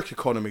called the BRIC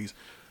economies,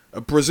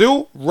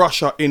 Brazil,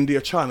 Russia, India,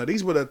 China.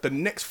 These were the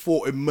next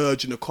 4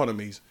 emerging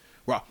economies,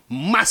 right?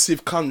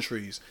 Massive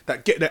countries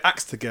that get their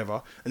acts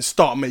together and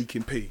start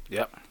making P.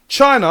 Yep.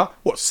 China,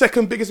 what,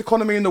 second biggest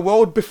economy in the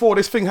world before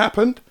this thing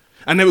happened,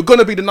 and they were going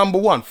to be the number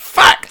 1.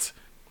 Fact.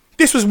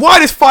 This was why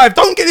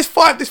don't get this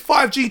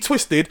 5G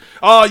twisted.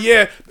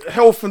 Yeah,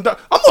 health and that.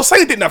 I'm not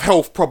saying they didn't have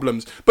health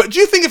problems, but do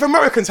you think if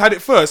Americans had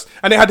it first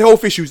and they had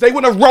health issues, they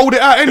would have rolled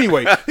it out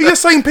anyway? These are the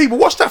same people.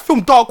 Watch that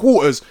film Dark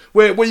Waters,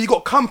 where you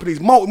got companies,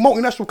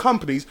 multinational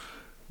companies,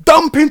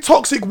 dumping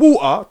toxic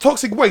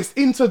waste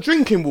into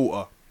drinking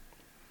water.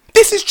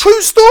 This is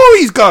true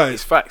stories, guys.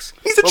 It's facts.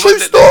 These are true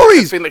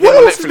stories. What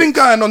else has been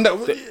going on?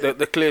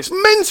 The clearest,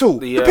 it's mental.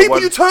 The people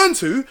you turn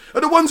to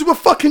are the ones who are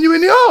fucking you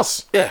in the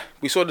ass. Yeah,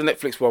 we saw the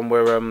Netflix one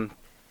where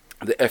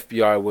the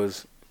FBI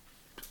was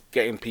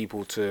getting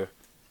people to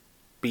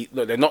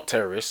look, they're not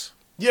terrorists.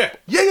 Yeah.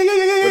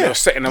 They were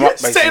setting them up,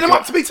 basically. Setting them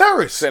up to be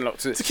terrorists. Setting up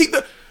to keep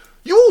the...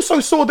 You also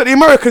saw that the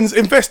Americans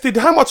invested,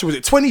 how much was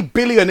it? 20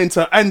 billion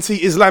into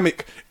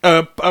anti-Islamic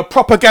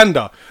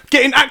propaganda.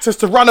 Getting actors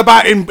to run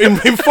about in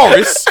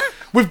forests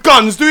with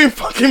guns, doing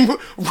fucking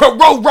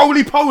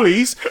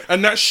roly-polies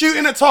and that,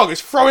 shooting at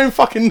targets, throwing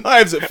fucking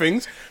knives at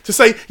things to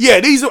say, yeah,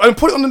 these are, and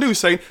put it on the news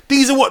saying,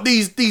 these are what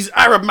these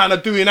Arab men are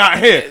doing out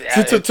here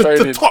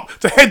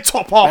to head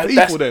top our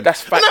people then. That's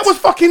fact.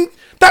 And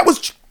that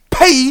was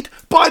paid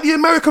by the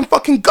American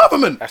fucking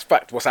government. That's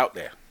fact. What's out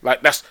there?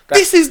 Like that's not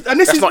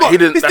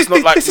hidden. That's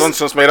not like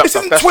nonsense made up this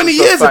stuff. Isn't 20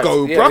 years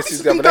ago, bro. This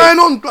has been going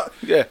on.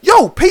 Yeah.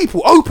 Yo,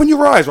 people, open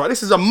your eyes, right?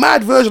 This is a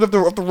mad version of the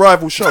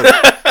rival show.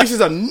 This is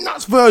a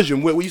nuts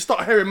version where you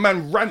start hearing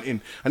man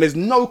ranting and there's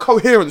no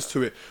coherence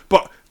to it.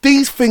 But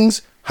these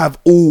things have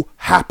all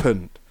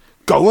happened.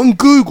 Go and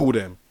Google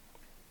them.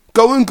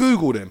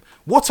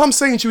 What I'm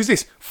saying to you is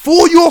this: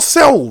 for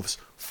yourselves,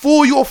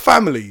 for your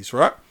families,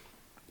 right?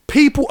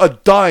 People are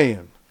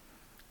dying,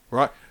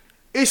 right?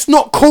 It's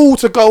not cool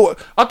to go.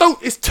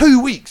 It's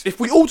 2 weeks. If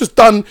we all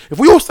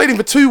stayed in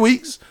for 2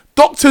 weeks,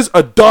 doctors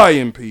are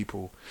dying,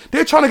 people.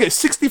 They're trying to get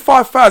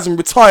 65,000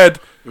 retired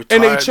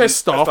NHS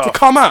staff to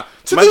come out.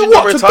 To do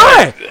what? To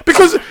die.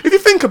 Because if you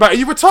think about it,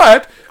 you're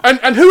retired,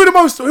 and who are the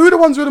ones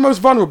who are the most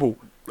vulnerable?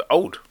 The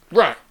old.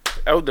 Right.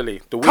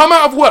 Elderly. The weak. Come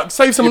out of work,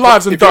 save some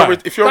lives and die.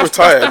 If you're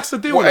retired, that's the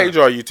deal. What age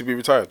are you to be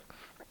retired?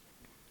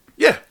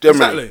 Yeah,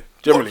 Generally.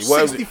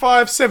 What,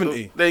 65,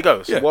 70. There you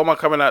go. So Yeah. what am I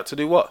coming out to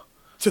do? What?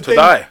 To then-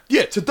 die.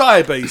 Yeah, to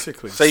die,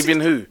 basically.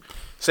 Saving who?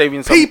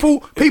 Saving some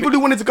People who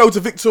wanted to go to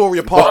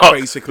Victoria Park, Fuck.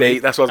 basically.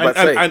 That's what I was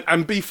about to say.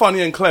 And be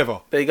funny and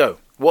clever. There you go.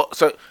 What?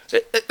 So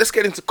let's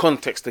get into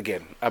context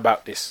again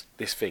about this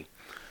thing.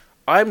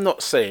 I'm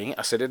not saying,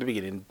 I said at the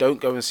beginning, don't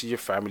go and see your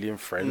family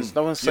and friends.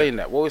 No one's saying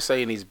that. What we're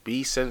saying is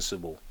be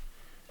sensible.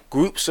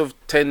 Groups of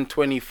 10,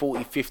 20,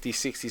 40, 50,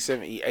 60,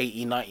 70,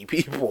 80, 90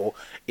 people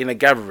in a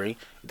gathering,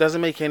 it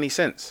doesn't make any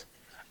sense.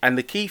 And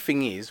the key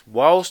thing is,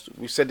 whilst,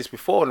 we've said this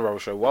before on the Rebel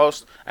Show,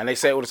 and they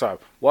say it all the time,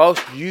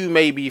 whilst you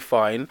may be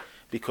fine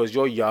because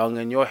you're young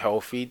and you're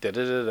healthy,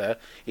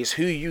 it's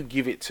who you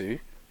give it to.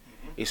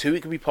 It's who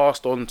it can be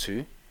passed on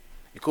to.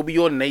 It could be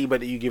your neighbour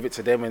that you give it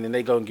to them and then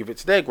they go and give it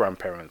to their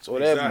grandparents or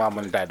their mum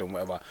and dad and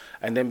whatever.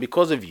 And then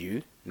because of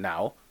you,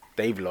 now,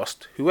 they've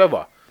lost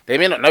whoever. They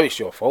may not know it's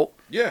your fault.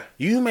 Yeah.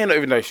 You may not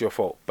even know it's your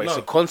fault, but it's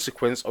No. a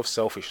consequence of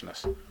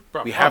selfishness.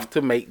 Bro, we have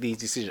to make these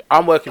decisions.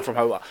 I'm working from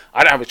home.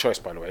 I don't have a choice,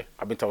 by the way.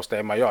 I've been told to stay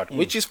in my yard,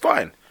 which is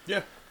fine.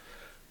 Yeah.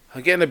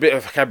 I'm getting a bit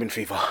of cabin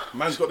fever.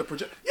 Man's got the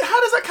project. Yeah,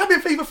 how does that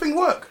cabin fever thing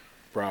work?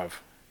 Bruv. Are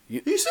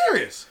you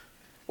serious?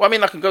 Well, I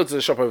mean, I can go to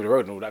the shop over the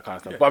road and all that kind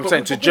of stuff. Yeah, but I'm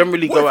saying to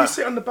generally what go if you out.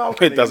 sit on the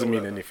balcony It doesn't or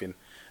mean whatever? anything.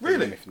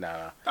 Really?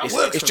 Nah. That It's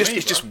works for just me,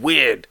 it's bro. just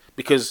weird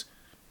because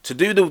to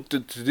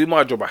do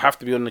my job, I have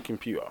to be on the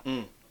computer.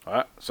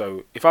 Alright?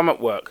 So if I'm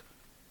at work,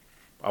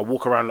 I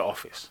walk around the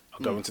office. I'll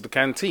go into the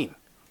canteen.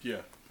 Yeah.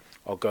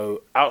 I'll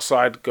go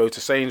outside, go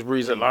to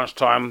Sainsbury's at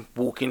lunchtime,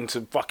 walk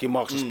into fucking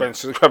Marks and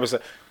Spencer, grab a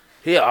set.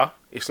 Here,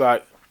 it's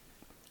like,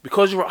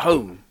 because you're at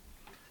home,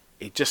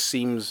 it just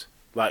seems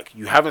like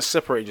you haven't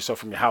separated yourself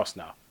from your house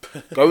now.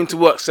 Going to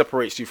work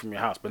separates you from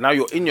your house, but now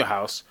you're in your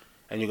house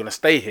and you're going to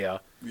stay here.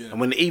 Yeah. And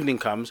when the evening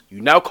comes,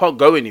 you now can't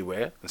go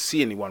anywhere and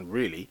see anyone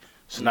really.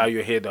 So now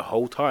you're here the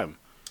whole time.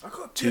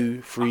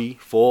 2, 3,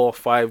 4,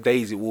 5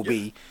 days it will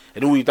be.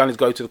 And all you've done is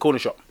go to the corner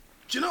shop.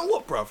 Do you know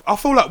what, bruv? I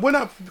feel like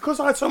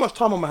because I had so much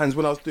time on my hands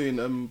when I was doing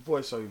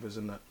voiceovers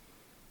and that,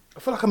 I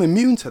feel like I'm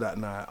immune to that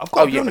now. I've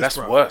got Oh to be yeah, but honest,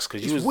 that's bruv. worse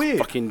because It's you was weird.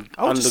 fucking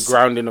I was just-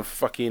 underground in a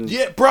fucking Yeah,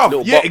 little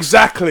bruv. Yeah, box.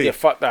 exactly. Yeah,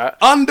 fuck that.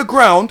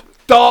 Underground,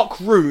 dark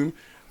room,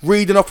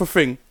 reading off a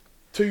thing,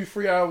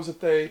 2-3 hours a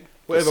day,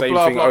 whatever. same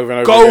Blah thing blah. over and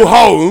over Go again.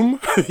 home.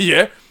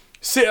 Yeah.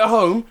 Sit at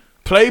home.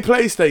 Play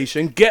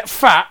PlayStation. Get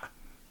fat.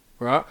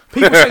 Right.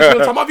 People say to me all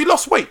the time, "Have you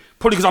lost weight?"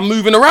 Probably because I'm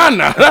moving around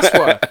now. That's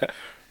why.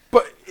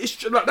 But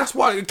it's like that's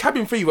why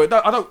cabin fever.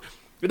 I don't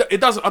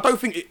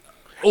think it.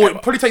 Or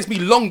it probably takes me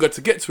longer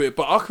to get to it,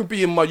 but I could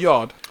be in my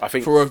yard I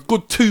think- for a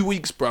good 2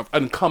 weeks, bruv,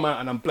 and come out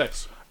and I'm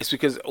blessed. It's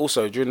because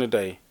also during the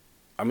day,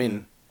 I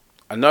know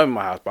I'm in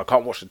my house, but I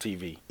can't watch the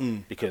TV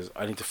because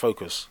I need to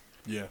focus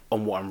Yeah.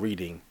 on what I'm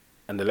reading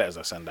and the letters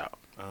I send out.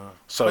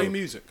 So Play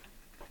music.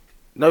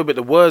 no, but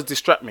the words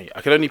distract me.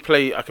 I can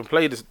play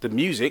the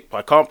music, but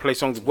I can't play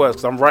songs with words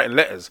because I'm writing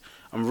letters.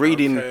 I'm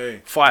reading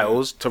Okay.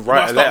 files to I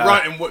write a start letter.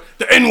 writing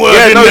the N word.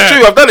 Yeah, in no, there. it's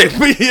true. I've done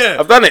it. Yeah.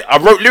 I've done it. I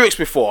wrote lyrics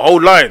before, a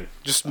whole line.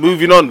 Just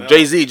moving on.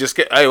 Jay-Z, just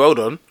get. Hey, hold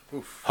on.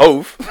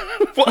 Hove.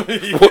 Why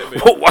is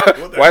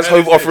hell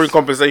Hove is offering this?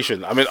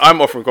 compensation? I mean,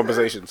 I'm offering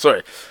compensation.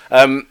 Sorry.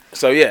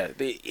 So yeah,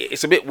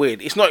 it's a bit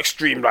weird. It's not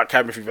extreme like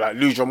cabin fever, like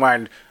lose your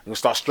mind and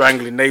start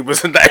strangling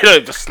neighbours and that. You know,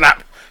 just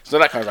snap. So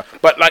that kind of stuff.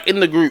 But like in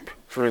the group,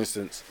 for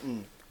instance,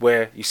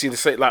 where you see the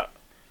same like.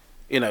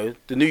 You know,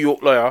 the New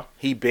York lawyer,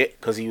 he bit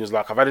because he was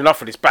like, I've had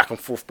enough of this back and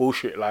forth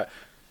bullshit. Like,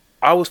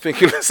 I was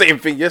thinking the same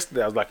thing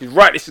yesterday. I was like, he's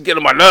right, this is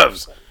getting on my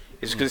nerves.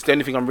 It's because it's the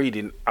only thing I'm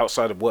reading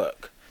outside of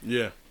work,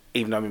 Yeah.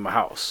 even though I'm in my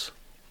house.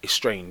 It's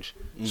strange.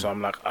 So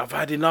I'm like, I've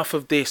had enough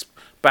of this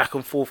back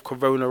and forth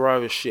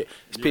coronavirus shit.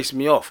 It's pissing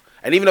me off.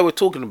 And even though we're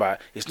talking about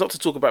it, it's not to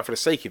talk about it for the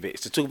sake of it.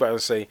 It's to talk about it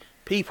and say,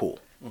 people,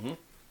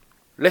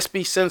 let's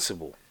be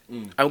sensible.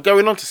 And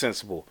going on to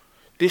sensible,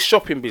 this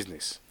shopping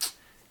business,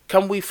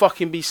 can we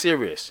fucking be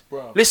serious?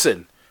 Bro.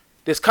 Listen,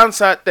 there's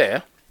cunts out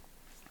there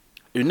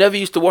who never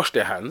used to wash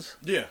their hands.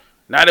 Yeah.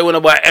 Now they want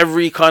to buy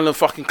every kind of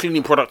fucking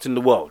cleaning product in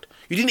the world.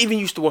 You didn't even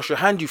used to wash your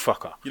hand, you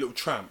fucker. You little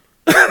tramp.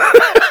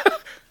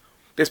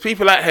 There's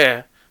people out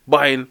here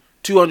buying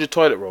 200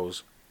 toilet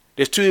rolls.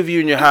 There's 2 of you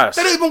in your house.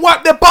 They don't even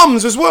wipe their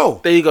bums as well.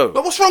 There you go.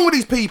 Like, what's wrong with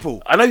these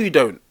people? I know you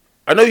don't.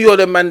 I know you're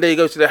the man that you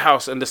go to their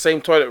house and the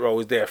same toilet roll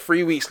is there.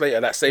 3 weeks later,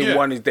 that same Yeah.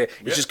 one is there.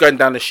 It's just going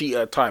down the sheet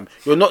at a time.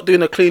 You're not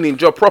doing a cleaning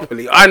job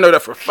properly. I know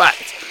that for a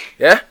fact.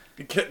 Yeah?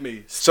 You get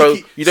me? So,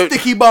 you don't-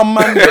 Sticky bum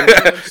man.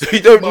 You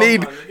don't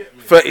need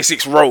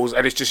 36 rolls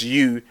and it's just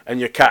you and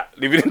your cat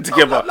living in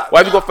together. Why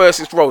have you got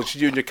 36 rolls? It's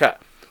you and your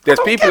cat. There's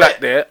don't people get out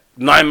it. there,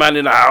 9 man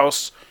in a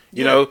house,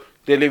 you know,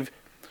 they live,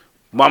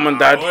 mum and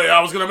dad, Wait,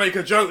 I was going to make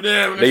a joke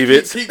there. leave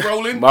it. Keep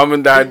rolling. Mum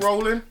and dad, Keep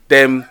rolling.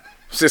 them,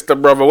 sister,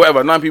 brother,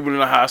 whatever, 9 people in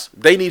the house,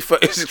 they need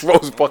 36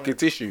 rolls of fucking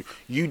tissue.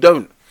 You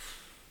don't.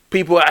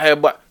 People out here,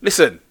 but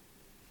listen,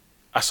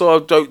 I saw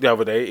a joke the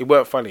other day, it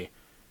weren't funny.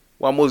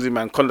 One Muslim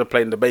man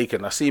contemplating the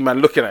bacon. I see man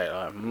looking at it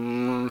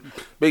like,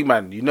 big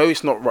man, you know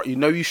it's not right. You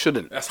know you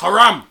shouldn't. That's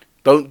haram.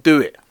 Don't do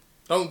it.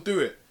 Don't do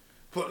it.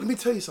 But let me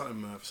tell you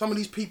something, man. Some of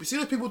these people, see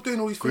those people doing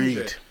all these things Greed.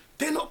 there?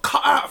 They're not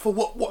cut out for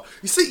what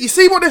you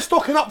see what they're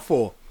stocking up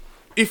for.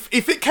 If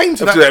it came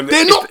to that, them,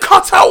 they're if- not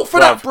cut out for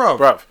that, bruv.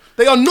 bruv.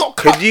 They are not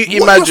cut. Could you what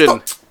you're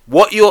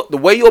imagine the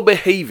way you're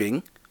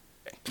behaving?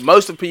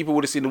 Most of the people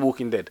would have seen The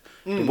Walking Dead.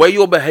 The way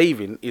you're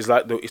behaving is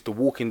like it's the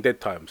Walking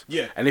Dead times.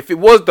 Yeah. And if it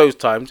was those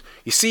times,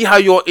 you see how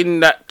you're in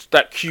that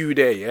queue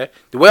there, yeah?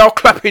 The way I'll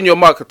clap in your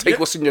mug and take Yep.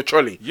 what's in your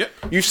trolley. Yep.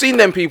 You've seen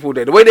them people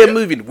there. The way they're Yep.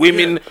 moving.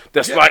 Women Yep.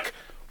 that's Yep. like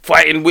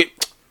fighting with...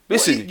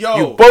 Listen, Yo.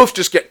 you both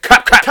just get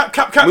cap. Move cap,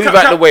 out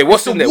cap. the way.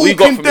 What's It's in The there? What you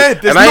got Walking for Dead.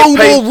 me? There's I ain't no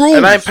paying, more rules.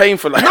 And I ain't paying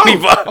for like No.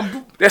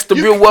 either. That's the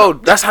real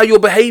world. That's how you're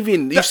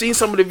behaving. You've seen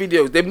some of the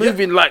videos. They're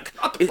moving like...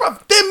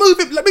 Bruv, they're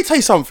moving. Let me tell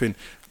you something.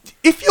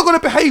 If you're gonna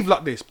behave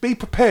like this, be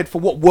prepared for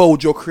what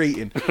world you're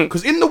creating.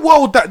 Because in the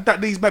world that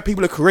these bad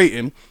people are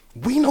creating,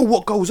 we know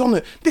what goes on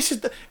there. This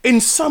is in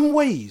some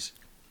ways,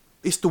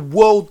 it's the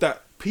world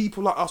that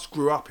people like us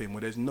grew up in,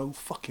 where there's no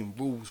fucking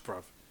rules,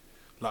 bruv.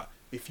 Like,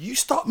 if you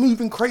start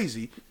moving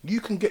crazy, you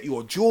can get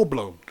your jaw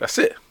blown. That's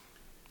it.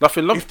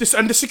 Nothing long. If this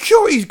and the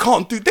security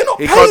can't do, they're not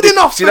He paid can't do,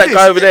 enough. see for that this.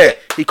 guy over there?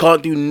 He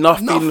can't do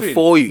nothing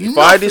for you. If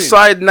I Nothing.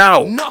 decide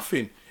now,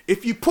 Nothing.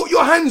 If you put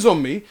your hands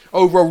on me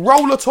over a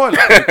roll of toilet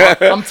paper,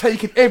 I'm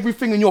taking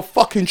everything in your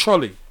fucking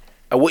trolley.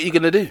 and what are you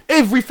gonna do?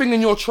 Everything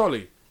in your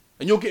trolley.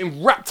 And you're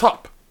getting wrapped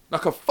up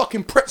like a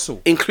fucking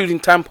pretzel.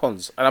 Including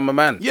tampons, and I'm a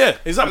man. Yeah,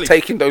 exactly. I'm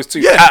taking those two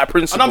Yeah. out of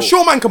principle. And I'm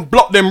sure man can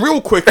block them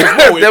real quick as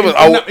well There was-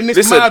 I'll- in this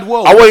listen, mad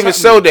world. I won't even What's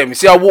sell happening? them. You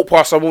see, I walk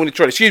past someone in the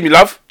trolley. Excuse me,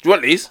 love. Do you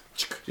want these?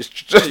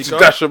 Just you go.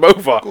 dash them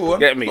over. Go on.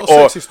 Get me? Not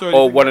Or sexist or or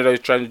anything. one of those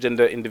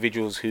transgender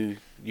individuals who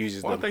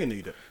uses Why them. they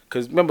need it?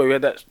 Because remember we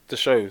had the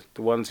show,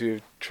 the ones who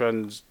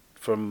trans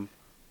from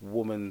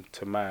woman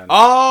to man.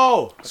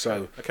 Oh!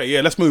 So Okay,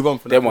 yeah, let's move on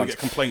from Them that. We ones. get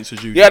complaints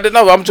as usual. yeah,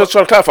 no, I'm just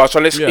trying to clarify. So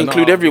let's Yeah,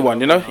 include no, everyone.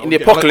 no, You know, no, in the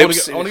I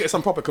apocalypse. want to get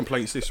some proper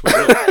complaints this week.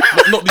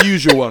 not the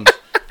usual ones.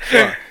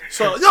 Right.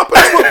 So, yeah,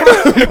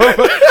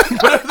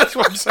 but that's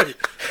what I'm saying.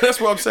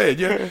 That's what I'm saying,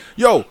 yeah.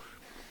 Yo,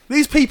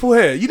 these people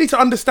here, you need to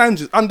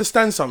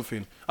understand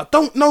something. I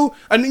don't know,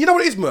 and you know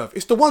what it is, Murph?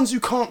 It's the ones who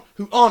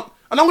aren't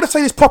and I'm going to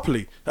say this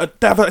properly,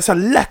 it's a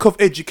lack of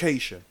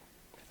education.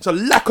 It's a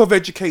lack of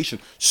education.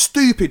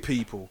 Stupid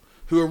people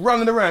who are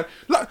running around.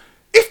 Like,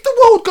 if the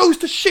world goes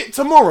to shit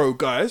tomorrow,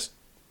 guys,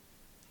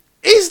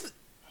 is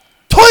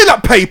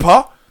toilet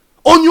paper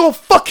on your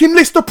fucking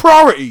list of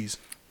priorities?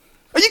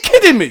 Are you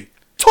kidding me?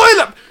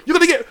 You're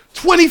going to get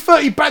 20,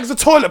 30 bags of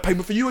toilet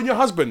paper for you and your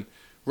husband,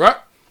 right?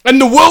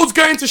 And the world's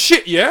going to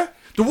shit, yeah?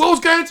 The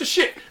world's going to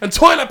shit, and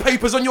toilet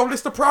paper's on your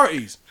list of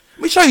priorities.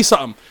 Let me show you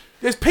something.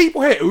 There's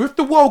people here who, if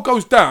the world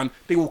goes down,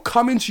 they will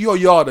come into your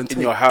yard and take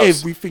your house.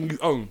 Everything you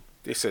own.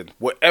 Listen,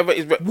 whatever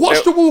is...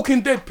 Watch The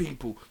Walking Dead,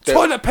 people.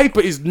 Toilet paper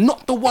is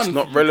not the one. It's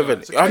not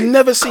relevant. Guys, I've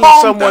never seen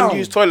someone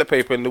use toilet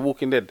paper in The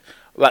Walking Dead.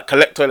 Like,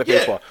 collect toilet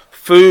paper.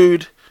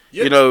 Food,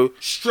 you know...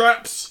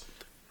 Straps.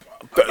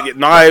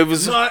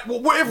 Knives.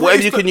 Whatever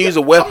you can use,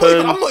 a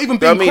weapon. I'm not even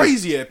being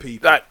crazy here,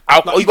 people. Like,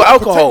 you got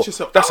alcohol.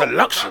 That's a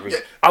luxury.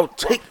 I'll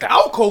take that.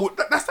 Alcohol,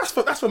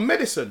 that's for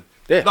medicine.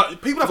 Yeah.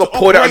 Like, people have to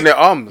pour that on their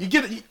arm. You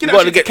got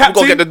to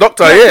get the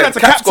doctor. Yeah,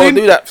 Cap's got to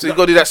do that. So you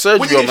got to do that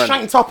surgery, man. When you get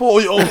shanked up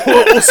or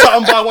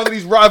something by one of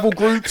these rival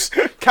groups,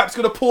 Cap's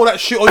gonna pour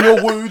that shit on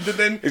your wound, and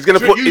then he's gonna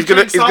put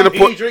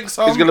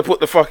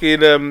the fucking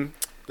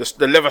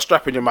the leather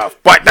strap in your mouth.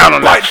 Bite down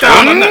on that.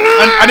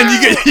 And then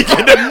you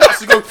get them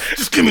nuts. You go,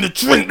 just give me the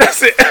drink.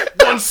 That's it.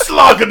 One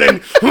slug, and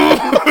then.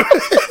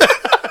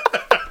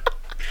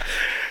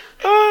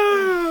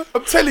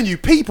 I'm telling you,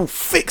 people,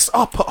 fix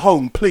up at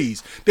home,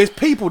 please. There's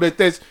people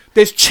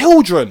there's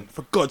children,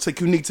 for God's sake,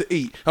 who need to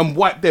eat and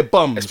wipe their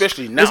bums.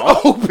 Especially now.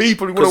 There's old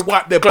people who want to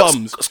wipe their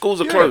bums. Schools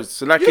are closed,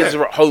 so now kids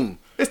are at home.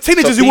 There's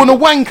teenagers who want to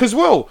wank as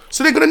well,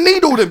 so they're gonna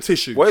need all them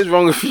tissues. What is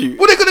wrong with you?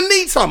 Well, they're gonna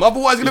need some,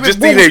 otherwise they're gonna be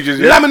teenagers,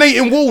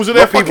 laminating walls of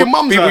their fucking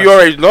mums. People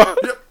your age, no?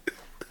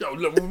 Yo,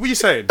 look, what are you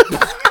saying?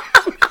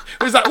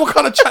 Where's that? What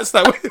kind of chat's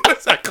that?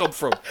 Where's that come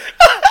from?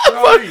 You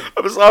know what I mean?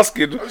 I'm just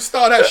asking. Don't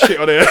start that shit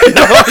on here. You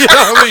know what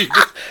I mean?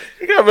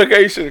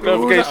 Clarification.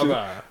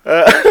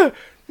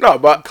 No,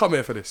 but come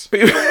here for this.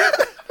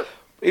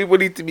 People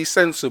need to be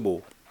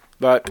sensible.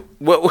 Like,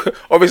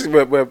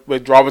 obviously, we're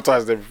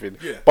dramatising everything.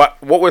 Yeah. But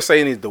what we're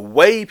saying is the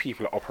way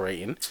people are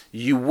operating,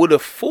 you would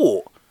have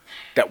thought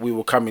that we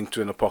will come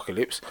into an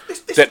apocalypse,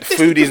 that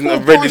food isn't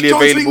readily available.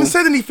 Hasn't even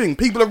said anything.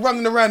 People are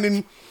running around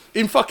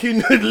in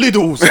fucking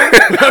Lidl's,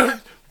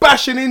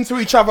 bashing into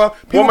each other.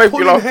 People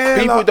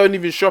don't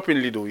even shop in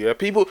Lidl. Yeah,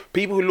 people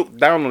who look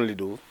down on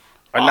Lidl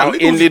are now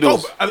in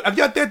Lidl's. Have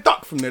you had their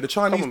duck from there? The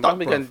Chinese duck. I've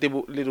been going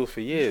Lidl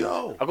for years.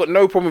 Yo. I've got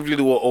no problem with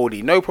Lidl or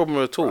Aldi. No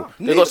problem at all.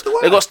 They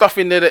got stuff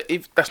in there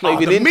that's not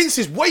even the in. mince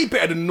is way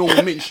better than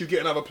normal mince you get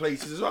in other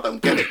places. I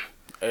don't get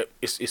it.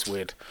 It's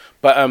weird,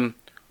 but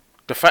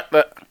the fact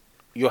that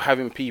you're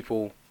having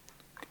people,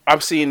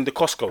 I'm seeing the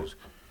Costco's.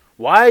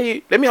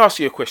 Why? Let me ask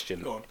you a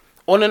question. Go on.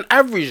 On an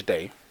average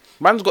day,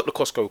 man's got the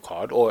Costco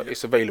card or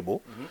it's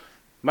available. Mm-hmm.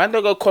 Man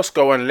don't go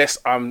Costco unless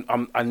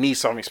I need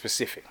something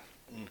specific.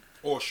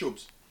 Or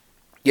Shubs.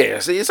 Yeah,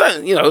 so it's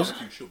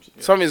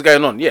something's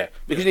going on. Yeah,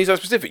 because you need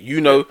something specific.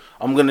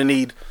 I'm gonna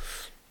need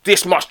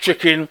this much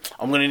chicken.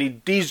 I'm gonna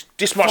need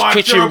this much 5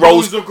 kitchen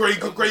rolls. Of Grey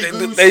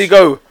Goose. There you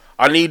go.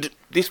 I need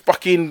this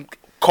fucking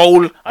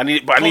coal. I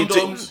need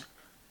Condoms.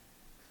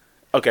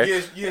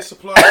 Okay. Yeah,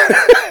 supply.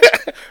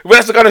 Well,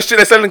 that's the kind of shit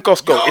they sell in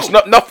Costco. No. It's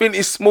nothing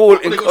is small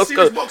in they got Costco.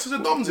 serious boxes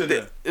of doms in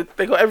there.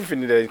 They got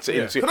everything in there.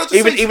 Yeah.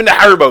 Even the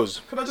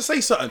Haribos. Can I just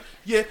say something?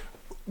 Yeah.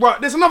 Right.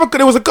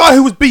 There was a guy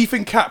who was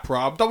beefing Cap.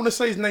 Right. I don't want to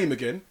say his name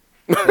again.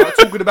 Right,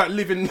 talking about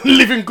living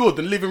good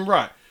and living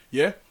right.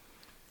 Yeah.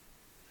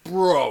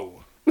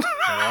 Bro.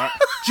 Alright.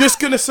 Just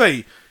gonna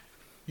say,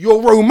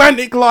 your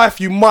romantic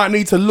life, you might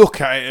need to look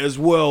at it as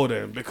well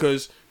then,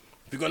 because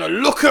if you're gonna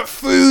look at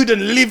food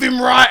and living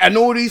right and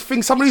all these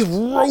things, some of these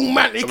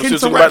romantic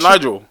interactions. About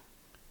Nigel.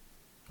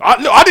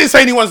 I didn't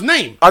say anyone's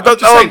name. I'm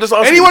just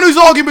asking. Anyone who's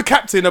arguing with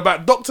Captain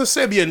about Dr.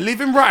 Sebi and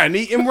living right and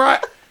eating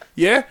right,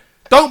 yeah,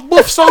 don't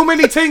buff so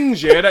many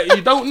things, yeah, that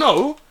you don't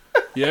know,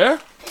 yeah.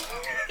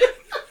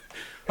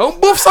 Don't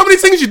buff so many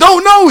things you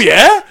don't know,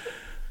 yeah,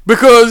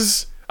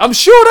 because I'm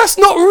sure that's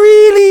not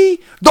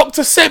really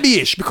Dr.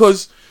 Sebi-ish,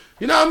 because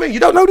you know what I mean. You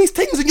don't know these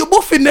things and you're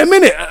buffing them,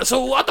 innit?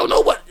 So I don't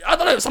know.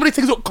 Some of these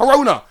things got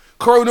corona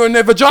in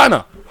their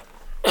vagina.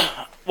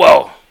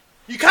 Well.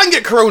 You can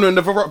get corona in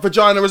the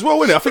vagina as well,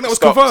 innit? I think that was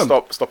confirmed.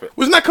 Stop it.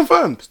 Wasn't that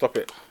confirmed? Stop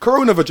it.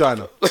 Corona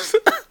vagina.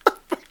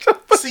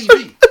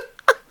 CV.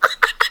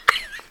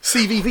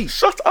 CVV.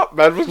 Shut up,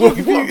 man. What's wrong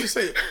with you? Just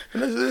say it.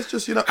 It's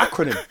just,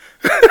 acronym.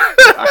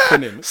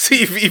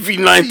 CVV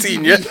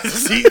 19, yeah?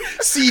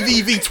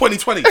 CVV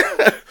 2020.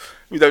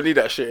 We don't need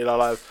that shit in our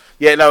lives.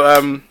 Yeah,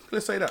 no,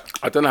 let's say that.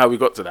 I don't know how we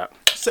got to that.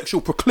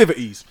 Sexual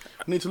proclivities.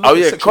 I need to look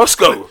at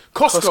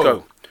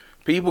Costco.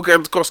 People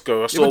going to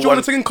Costco. I saw you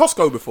want to in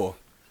Costco before?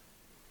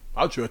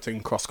 I drew a thing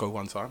in Costco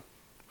one time.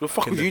 What the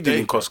fuck were you doing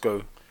in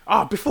Costco?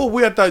 Before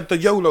we had the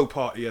YOLO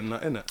party and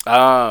that,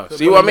 innit?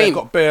 See what I mean?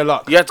 Got bare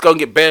luck. You had to go and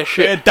get bare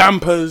shit. Bare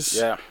dampers.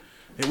 Yeah.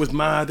 It was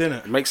mad,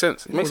 innit? It makes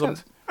sense. It makes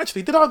sense.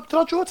 Actually, did I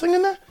draw a thing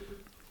in there?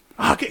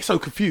 I get so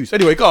confused.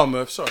 Anyway, go on,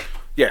 Murph. Sorry.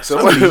 Yeah,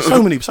 so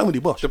many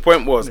bosh. The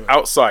point was,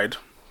 outside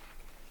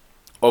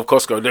of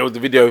Costco, there was the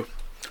video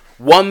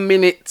 1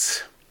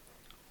 minute,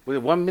 was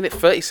it 1 minute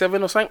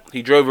 37 or something?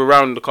 He drove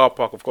around the car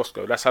park of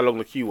Costco. That's how long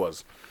the queue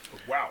was.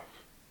 Wow.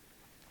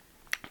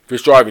 If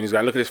he's driving, he's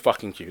going, look at this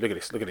fucking queue. Look at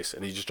this, look at this.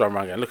 And he's just driving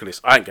around going, look at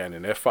this. I ain't going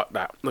in there. Fuck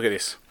that. Look at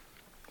this.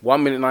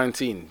 1 minute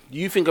 19.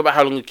 You think about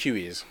how long the queue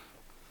is.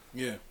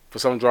 Yeah. For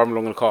someone driving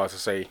along in a car to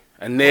say,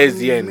 and there's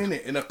the end. 1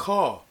 minute in a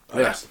car.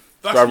 Yeah. That's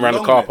driving around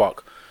the car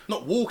park.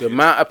 Not The walking.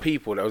 amount of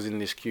people that was in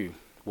this queue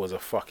was a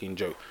fucking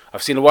joke.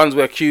 I've seen the ones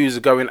where queues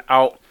are going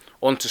out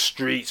onto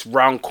streets,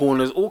 round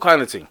corners, all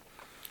kind of thing.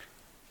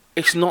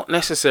 It's not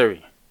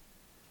necessary.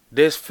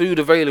 There's food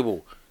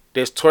available.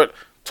 There's toilet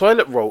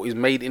roll is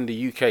made in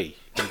the UK.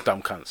 You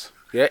dumb cunts.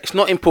 Yeah, it's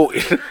not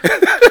imported.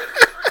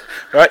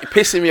 Right,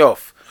 pissing me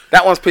off.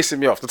 That one's pissing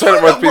me off. The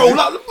toilet roll's roll, pissing me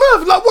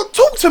like, like what?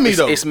 Talk to me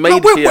though. It's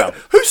made like, here.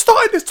 Who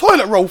started this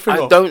toilet roll thing?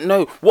 I don't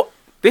know. What?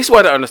 This is what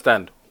I don't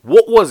understand.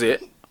 What was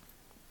it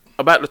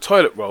about the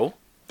toilet roll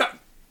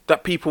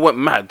that people went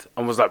mad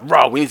and was like,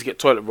 "Rah, we need to get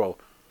toilet roll."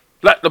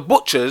 Like the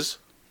butchers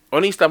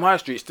on East Ham High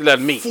Street still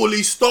had meat.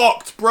 Fully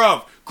stocked,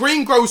 bruv.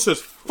 Greengrocers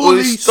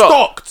fully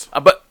stocked.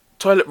 But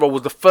toilet roll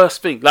was the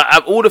first thing. Like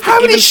all the How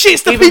many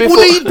shits do people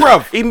need,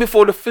 bruv? Even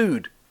before the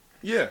food,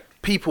 Yeah.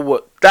 people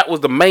were. That was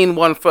the main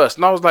one first,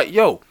 and I was like,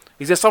 "Yo,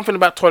 is there something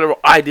about toilet roll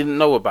I didn't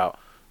know about?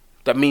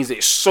 That means that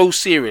it's so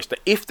serious that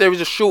if there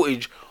is a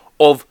shortage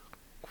of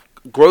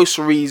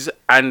groceries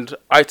and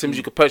items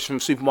you could purchase from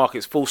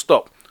supermarkets, full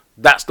stop,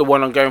 that's the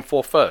one I'm going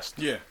for first.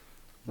 Yeah.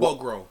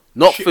 Bog roll.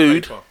 Not Shit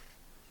food. paper.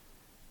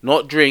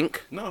 Not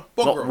drink. No,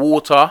 bog Not roll.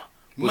 water.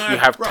 Which Mad, we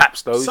have bruv.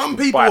 taps though. Some you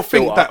can people buy a will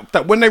think filter.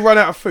 that when they run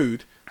out of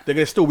food, they're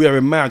going to still be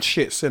having mad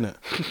shits, innit?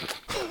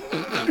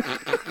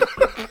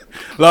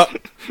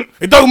 Like,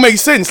 it don't make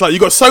sense. Like, you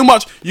got so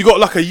much, you got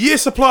like a year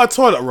supply of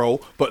toilet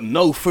roll, but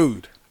no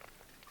food.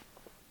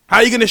 How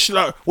are you going to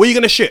like, where are you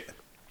going to shit?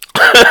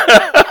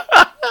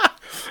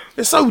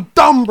 It's so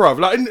dumb, bruv.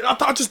 Like,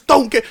 I just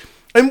don't get.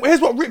 And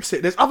here's what rips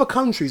it. There's other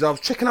countries. I was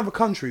checking other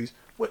countries.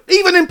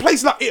 Even in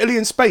places like Italy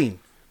and Spain,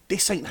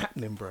 this ain't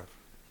happening, bruv.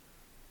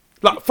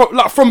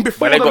 From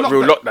before But they the got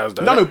real lockdowns,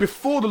 though, No, innit?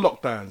 before the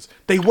lockdowns,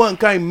 they weren't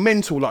going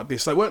mental like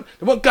this. They weren't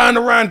going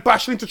around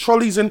bashing into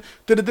trolleys and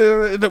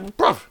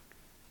bruv.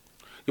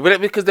 Yeah,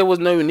 but because there was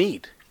no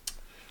need.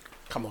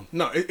 Come on.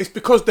 No, it's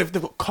because they've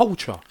got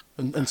culture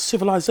and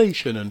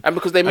civilization and And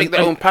because they make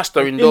their own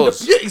pasta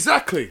indoors. yeah,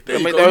 exactly.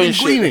 They make their own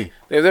shit.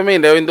 You know what I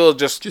mean? They're indoors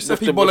just Just with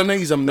happy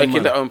bolognese and them, making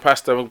man. their own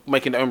pasta and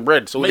making their own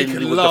bread. So all they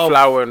Making need was the love.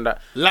 flour and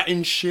that.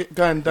 Latin shit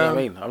going You know down. what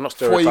I mean? I'm not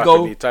Before you stereotyping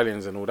go- the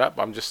Italians and all that,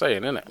 but I'm just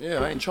saying, innit?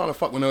 Yeah, I ain't trying to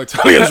fuck with no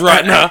Italians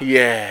right now.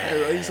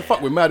 Yeah. I used to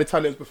fuck with mad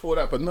Italians before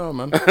that, but no,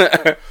 man.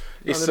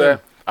 It's None of them.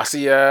 I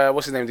see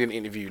what's his name doing an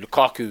interview?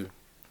 Lukaku.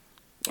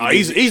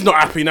 He's not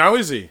happy now,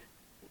 is he?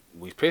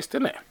 He's pissed,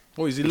 isn't it?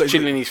 What is he? He's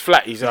chilling in his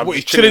flat. He's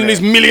chilling in his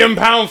there. £1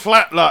 million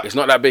flat, like. It's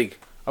not that big.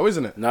 Oh,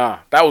 isn't it? Nah,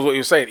 that was what he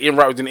was saying. Ian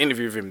Wright was in an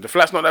interview with him. The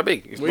flat's not that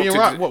big. It's Well, not Ian too-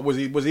 Wright, what was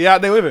he? Was he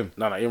out there with him?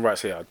 No, Ian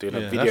Wright's here doing a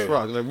Yeah, video. that's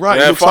right. Right,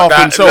 Yeah, he looks fuck after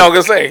that. himself. No, I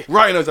was gonna say.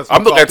 Right, knows that's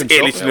I'm not going to after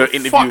Italy himself. to do an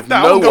interview Fuck with that.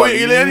 I no wouldn't go one. to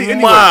Italy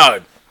anyway.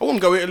 Mad. I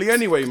wouldn't go to Italy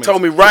anyway, man. Tell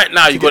me right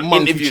now you get got an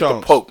monkey interview with the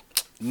chance. Pope.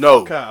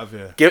 No. Fuck out of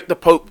here. Get the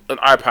Pope an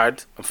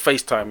iPad and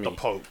FaceTime me. The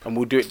Pope. And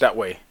we'll do it that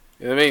way.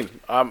 You know what I mean?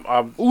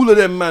 I'm All of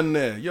them man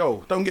there,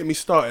 yo, don't get me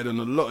started on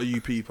a lot of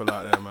you people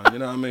out there, man. You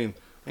know what I mean?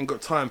 Ain't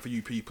got time for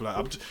you people.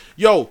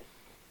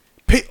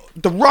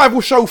 The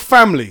Rival Show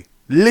family,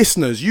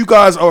 listeners, you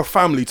guys are a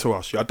family to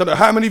us. Yeah? I don't know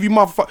how many of you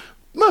motherfuckers.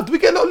 Man, do we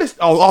get a lot of listeners?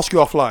 I'll ask you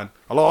offline.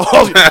 I'll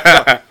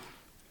ask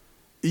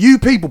you. You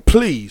people,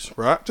 please,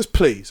 right? Just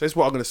please. That's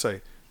what I'm going to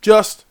say.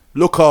 Just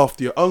look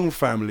after your own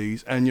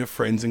families and your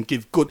friends and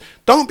give good.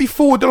 Don't be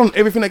forwarded on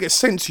everything that gets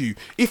sent to you.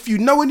 If you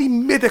know any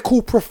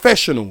medical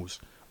professionals,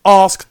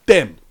 ask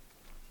them.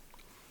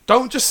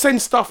 Don't just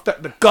send stuff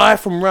that the guy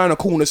from round the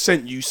corner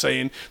sent you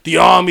saying the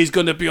army's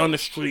going to be on the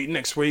street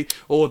next week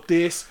or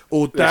this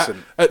or that.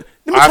 Listen, Let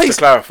me I have tell you to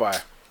clarify.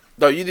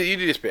 No, you do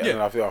this bit. Yeah.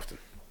 And I feel often.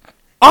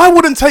 I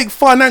wouldn't take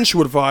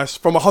financial advice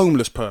from a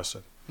homeless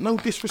person. No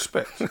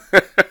disrespect.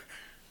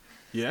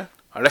 Yeah?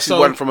 Unless So- it's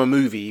one from a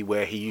movie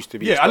where he used to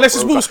be. a Yeah, unless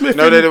it's Will stockbroker. Smith.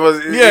 No, there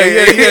was.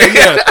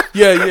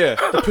 Yeah.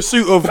 The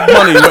Pursuit of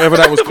Money, whatever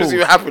that was called.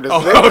 Pursuit of Happiness.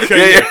 Oh,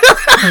 okay.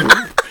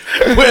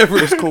 Yeah. Whatever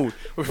it's called.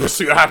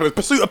 Pursuit of Happiness.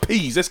 Pursuit of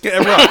Peas. Let's get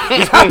it right.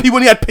 He's happy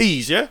when he had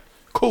peas, yeah?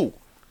 Cool.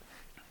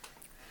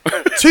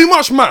 Too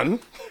much, man.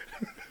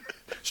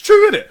 It's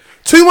true, isn't it?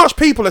 Too much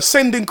people are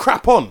sending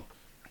crap on,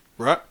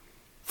 right?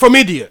 From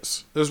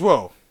idiots as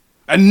well.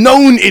 And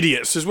known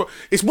idiots as well.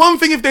 It's one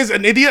thing if there's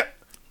an idiot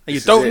and you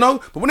This is don't it. know,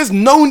 but when there's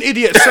known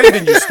idiots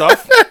sending you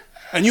stuff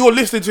and you're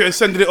listening to it and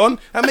sending it on,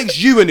 that makes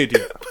you an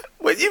idiot.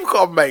 Well, you've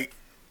got a mate.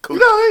 You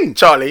know what I mean?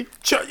 Charlie.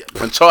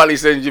 When Charlie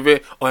sends you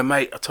bit, oh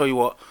mate, I tell you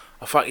what,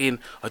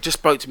 I just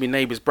spoke to my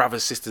neighbour's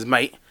brother's sister's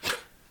mate,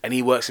 and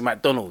he works in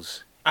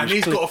McDonald's. And He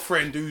was he's got a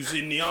friend who's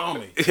in the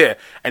army. yeah,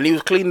 and he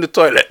was cleaning the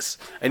toilets,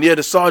 and he heard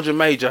the sergeant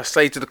major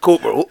say to the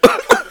corporal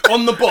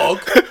On the bog.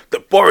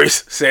 that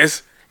Boris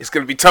says it's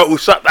going to be total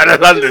shutdown in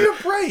London. me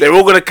a break. They're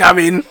all going to come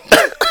in,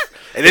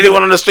 and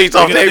anyone on the streets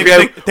after 8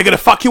 p.m. They're going to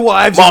fuck your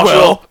wives as Marshall,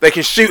 well. they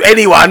can shoot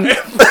anyone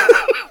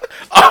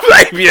stuff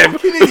like ABM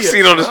Fucking we've idiots,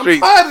 seen on the man.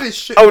 streets. I'm tired of this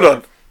shit. Hold bro.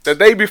 on. The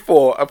day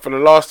before, and for the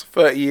last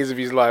 30 years of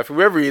his life,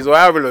 whoever he is, or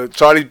however long,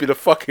 Charlie's been a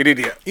fucking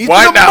idiot. He's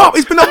Why been a now? muppet.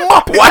 He's been a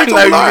muppet. Why his now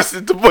whole you life.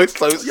 listen to voice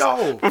notes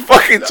Yo. from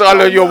fucking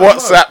Charlie on your No.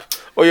 WhatsApp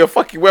or your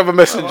fucking weather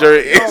messenger?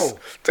 It Yo. is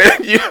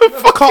telling you.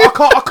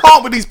 I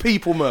can't with these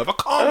people, Merv. I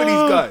can't with these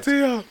Oh, guys.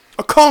 dear.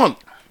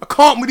 I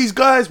can't with these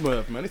guys,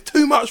 Merv, man. It's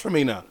too much for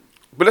me now.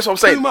 But that's what I'm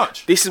saying. Too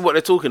much. This is what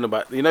they're talking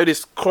about. You know,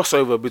 this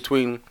crossover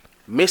between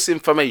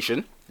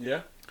misinformation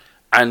Yeah.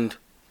 and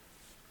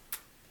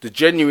the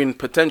genuine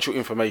potential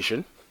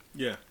information,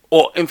 Yeah.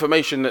 or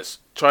information that's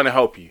trying to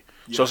help you.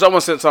 So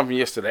someone sent something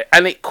yesterday,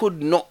 and it could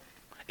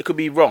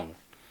be wrong,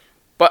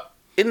 but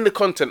in the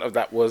content of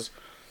that was,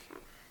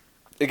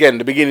 again,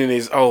 the beginning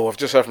is, oh, I've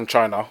just heard from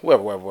China,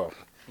 whatever.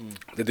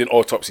 They're doing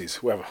autopsies,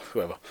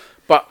 whatever.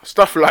 But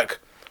stuff like,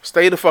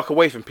 stay the fuck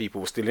away from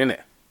people was still in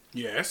it.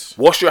 Yes.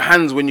 Wash your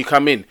hands when you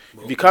come in.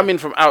 If you come in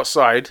from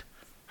outside,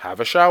 have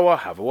a shower,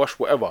 have a wash,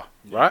 whatever,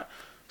 right?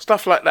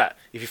 Stuff like that.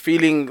 If you're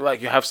feeling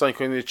like you have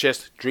something in your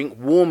chest, drink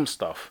warm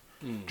stuff.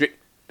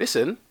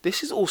 Listen,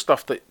 this is all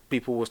stuff that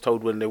people was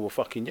told when they were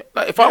fucking young.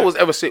 Like, if I was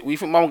ever sick, you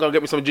think mum gonna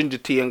get me some ginger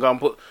tea and go and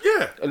put...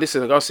 Yeah. And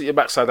listen, go and sit your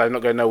backside, I'm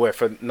not going nowhere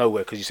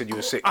because you said you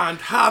were sick. And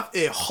have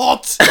a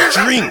hot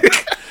drink.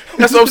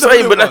 That's what I'm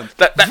saying, but One.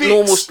 that Vicks.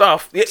 normal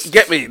stuff,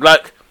 get me?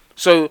 Like,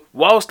 so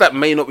whilst that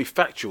may not be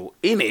factual,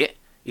 in it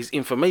is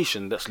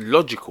information that's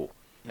logical.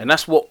 And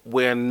that's what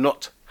we're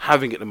not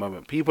having at the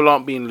moment. People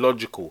aren't being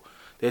logical.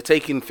 They're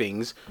taking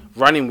things,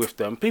 running with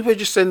them. People are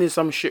just sending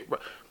some shit.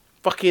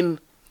 Fucking...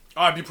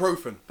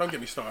 Ibuprofen. Don't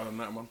get me started on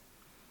that one.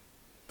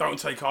 Don't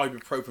take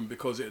ibuprofen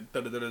because it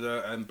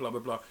and blah blah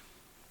blah.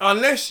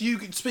 Unless you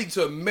can speak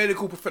to a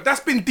medical professional.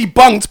 That's been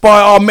debunked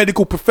by our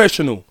medical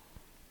professional.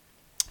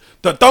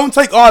 That don't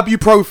take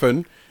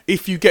ibuprofen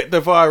if you get the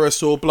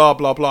virus or blah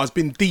blah blah. It's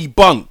been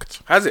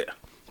debunked. Has it?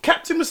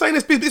 Captain was saying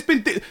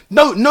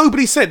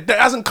nobody said that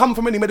hasn't come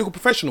from any medical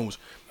professionals.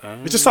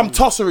 It's just some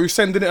tosser who's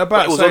sending it about.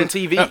 But it was saying, on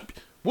TV.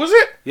 Was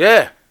it?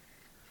 Yeah.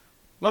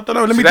 I don't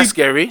know. Let See, me. that's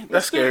scary. That's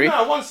Let's do it scary.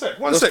 now. One sec.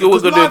 Let's Because go, we're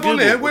gonna live do a on Google.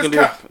 there. Where's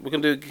Cap? We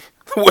can do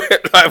live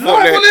Live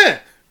on there. on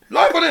air.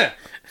 Live on air.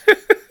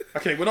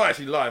 Okay, we're not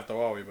actually live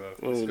though, are we, bro? It's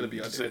going to be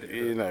Just, edited.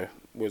 you know,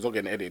 we're not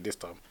getting edited this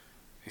time.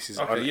 This is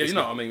Okay, yeah, you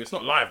know what I mean. It's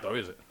not live though,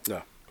 is it?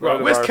 No. Right,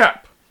 where's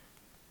Cap?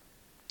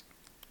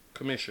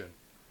 Commission.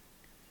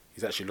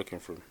 He's actually looking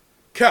for him.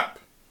 Cap.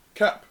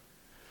 Can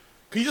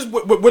you just...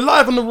 We're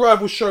live on the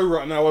Rival show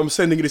right now. I'm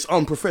sending you this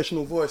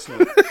unprofessional voice now.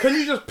 Can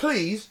you just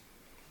please...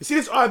 You see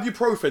this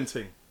ibuprofen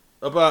thing?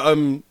 About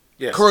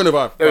Yes.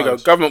 coronavirus? There we go.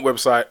 Government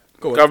website.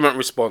 Go on. Government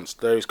response.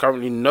 There is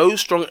currently no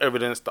strong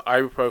evidence that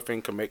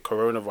ibuprofen can make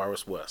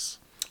coronavirus worse.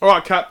 All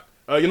right, Cap.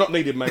 You're not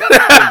needed, mate.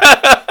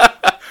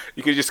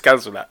 You could just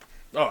cancel that.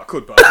 Oh, I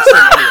could, but I'm just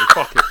saying it anyway.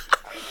 Fuck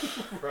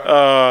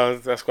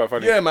it. That's quite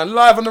funny. Yeah, man.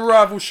 Live on the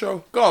Rival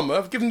show. Go on,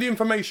 Merv. Give them the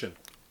information.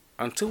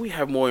 Until we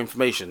have more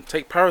information,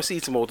 take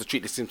paracetamol to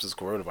treat the symptoms of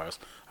coronavirus,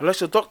 unless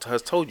your doctor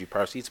has told you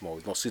paracetamol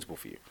is not suitable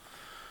for you.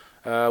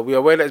 We are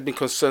aware that there's been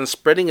concern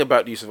spreading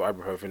about the use of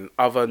ibuprofen and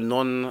other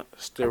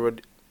non-steroid...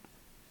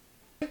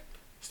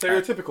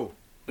 Stereotypical.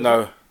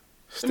 No.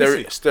 Let me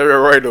see.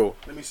 Steroidal.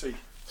 Let me see.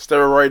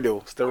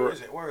 Steroidal.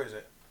 Where is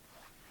it?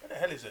 Where the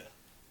hell is it?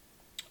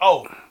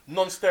 Oh,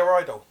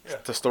 non-steroidal. Yeah.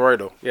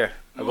 Steroidal. Yeah.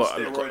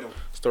 Non-steroidal.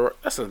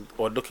 That's an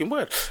odd-looking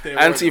word. Steroidal.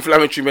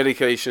 Anti-inflammatory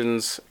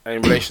medications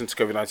in relation to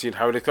COVID-19.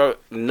 However, they got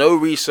no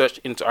research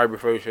into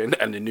ibuprofen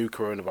and the new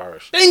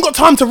coronavirus. They ain't got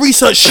time to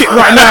research shit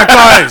right now,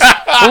 guys.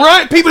 All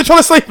right, people are trying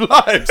to save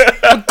lives.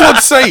 For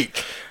God's sake.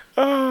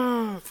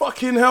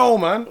 Fucking hell,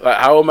 man. Like,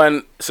 how,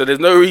 man? So there's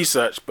no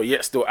research, but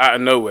yet still out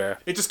of nowhere.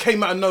 It just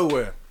came out of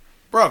nowhere,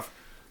 bruv.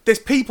 There's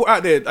people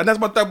out there, and as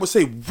my dad would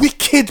say,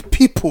 wicked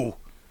people,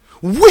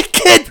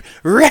 wicked,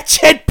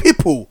 wretched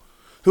people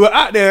who are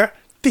out there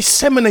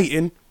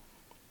disseminating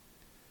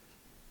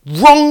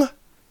wrong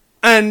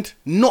and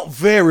not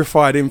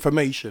verified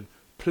information.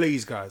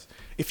 Please, guys,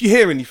 if you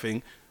hear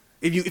anything,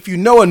 if you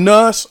know a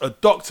nurse, a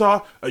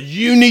doctor, a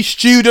uni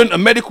student, a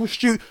medical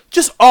student,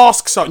 just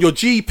ask something. Your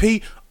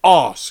GP,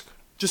 ask.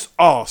 Just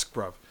ask,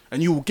 bruv,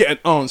 and you will get an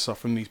answer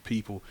from these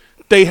people.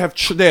 They are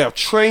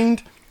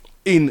trained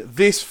in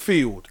this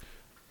field,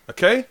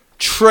 okay?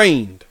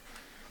 Trained.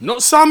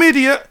 Not some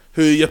idiot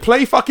who you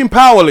play fucking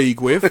Power League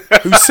with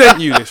who sent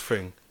you this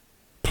thing.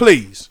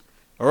 Please,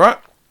 all right?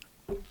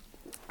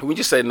 Can we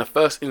just say in the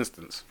first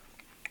instance,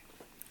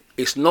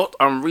 it's not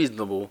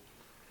unreasonable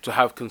to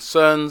have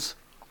concerns,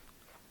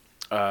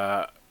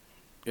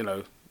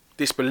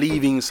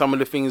 disbelieving some of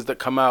the things that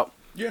come out,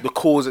 the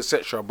cause,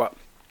 etc. But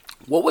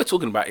what we're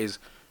talking about is,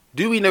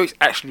 do we know it's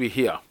actually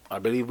here? I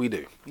believe we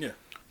do. Yeah.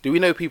 Do we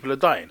know people are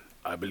dying?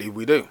 I believe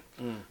we do.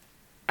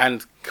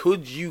 And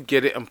could you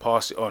get it and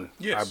pass it on?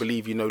 Yes. I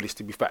believe you know this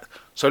to be fact.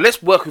 So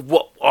let's work with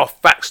what are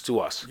facts to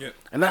us. Yeah.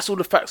 And that's all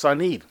the facts I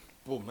need.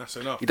 Boom, that's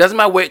enough. It doesn't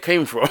matter where it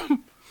came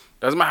from.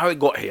 Doesn't matter how it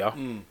got here.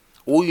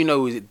 All you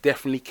know is it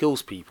definitely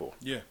kills people.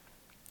 Yeah.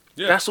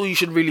 Yeah. That's all you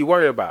should really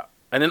worry about.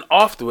 And then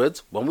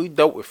afterwards, when we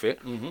dealt with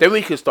it, Mm-hmm. then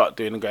we can start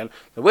doing and going,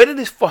 "Now, where did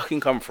this fucking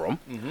come from?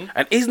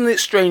 And isn't it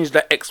strange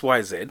that X,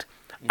 Y, Z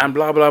and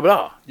blah, blah,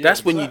 blah."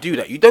 That's when you do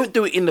that. You don't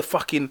do it in the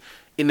fucking,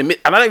 in the mid.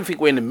 And I don't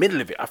think we're in the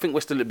middle of it. I think we're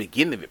still at the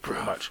beginning of it,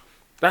 pretty much.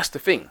 That's the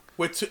thing.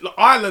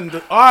 Ireland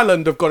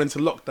have gone into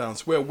lockdown,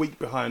 so we're a week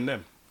behind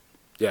them.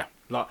 Yeah.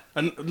 Like,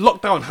 and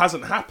lockdown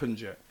hasn't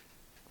happened yet.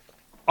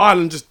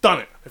 Ireland just done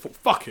it. They thought,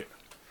 fuck it.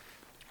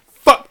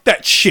 Fuck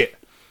that shit.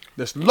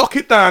 Let's lock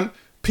it down.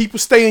 People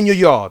stay in your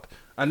yard.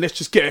 And let's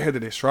just get ahead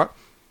of this, right?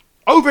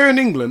 Over here in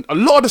England, a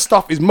lot of the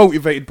stuff is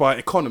motivated by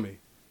economy.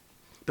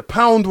 The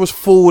pound was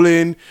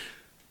falling.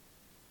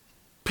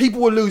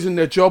 People were losing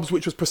their jobs,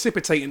 which was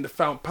precipitating the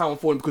pound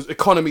falling because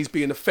economy's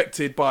being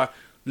affected by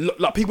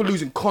like people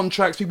losing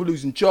contracts, people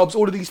losing jobs,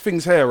 all of these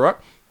things here, right?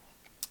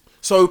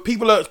 So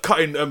people are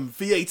cutting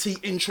VAT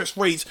interest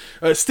rates,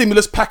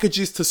 stimulus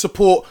packages to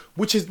support,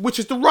 which is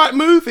the right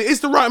move. It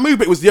is the right move,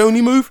 but it was the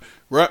only move,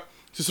 right?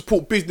 To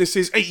support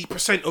businesses.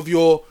 80% of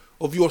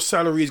your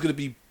salary is going to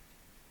be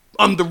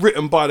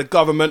underwritten by the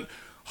government.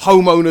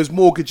 Homeowners'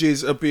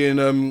 mortgages are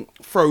being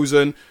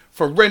frozen.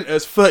 For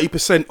renters,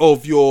 30%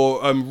 of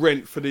your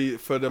rent for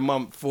the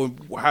month, for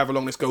however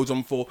long this goes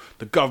on for,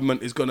 the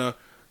government is going to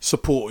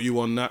support you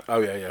on that.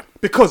 Oh, yeah.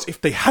 Because if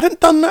they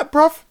hadn't done that,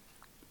 bruv,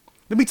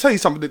 let me tell you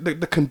something,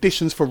 the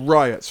conditions for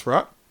riots,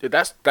 right?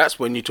 Yeah, that's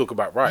when you talk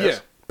about riots.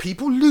 Yeah.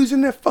 People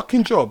losing their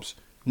fucking jobs.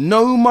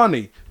 No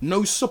money.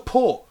 No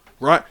support,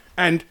 right?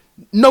 And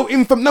no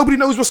info. Nobody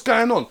knows what's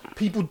going on.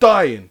 People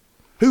dying.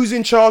 Who's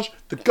in charge?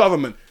 The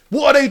government.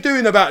 What are they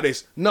doing about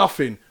this?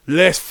 Nothing.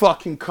 Let's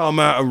fucking come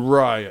out and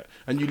riot.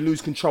 And you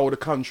lose control of the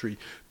country.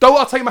 Though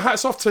I'll take my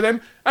hats off to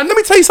them. And let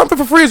me tell you something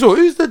for free as well.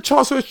 Who's the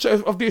Chancellor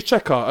of the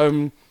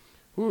Exchequer?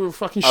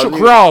 Fucking Shook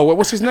Rao.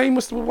 What's his name?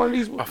 What's the one of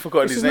these? I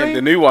forgot his name.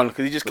 The new one,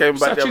 because he just came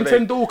back the Sachin other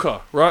day.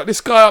 Tendulkar, right?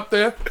 This guy up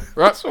there,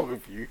 right? What's wrong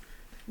with you?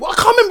 Well, I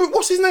can't remember.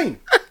 What's his name?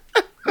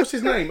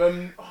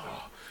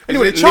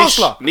 Anyway, the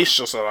Chancellor. Nish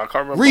or something, I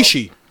can't remember.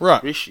 Rishi,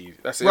 right. Rishi,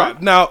 that's it.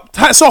 Right, now,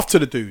 hats off to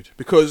the dude,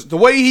 because the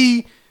way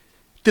he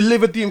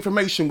delivered the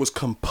information was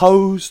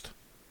composed,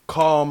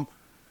 calm,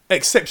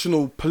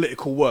 exceptional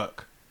political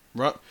work,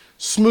 right?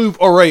 Smooth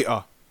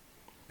orator.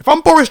 If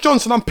I'm Boris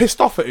Johnson, I'm pissed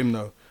off at him,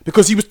 though,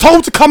 because he was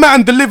told to come out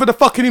and deliver the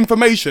fucking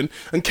information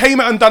and came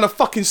out and done a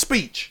fucking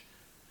speech.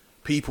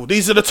 People,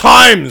 these are the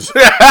times.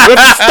 We have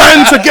to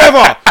stand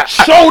together,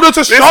 shoulder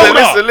to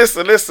shoulder.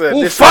 Listen.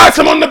 We'll fight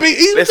him on the beat.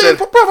 Listen,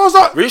 I was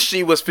like,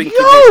 Rishi was thinking,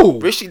 yo,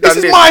 Rishi done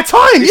this is my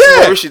time,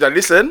 yeah. Rishi done.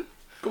 Listen,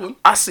 go on.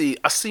 I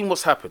seen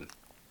what's happened.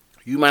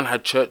 You man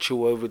had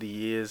Churchill over the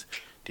years.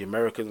 The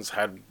Americans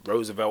had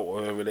Roosevelt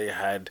over. They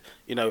had,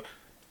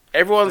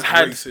 everyone's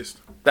had racist.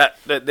 that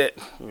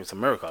it's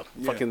America.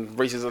 Fucking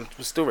racism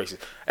was still racist.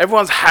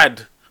 Everyone's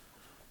had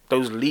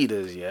those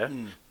leaders, yeah.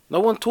 No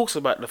one talks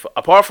about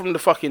apart from the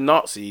fucking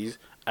Nazis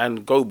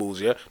and Goebbels,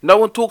 yeah. No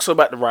one talks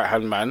about the right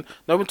hand man.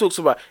 No one talks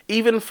about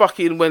even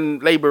fucking when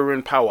Labour were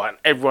in power and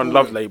everyone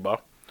loved Labour.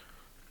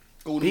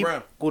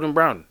 Gordon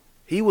Brown.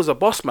 He was a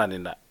boss man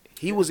in that.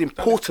 He was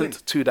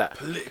important to that.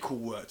 Political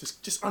work,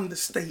 just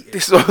understated.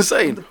 This is what I'm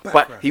saying.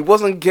 But he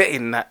wasn't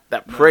getting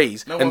that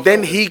praise. No and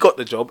then he got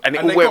the job and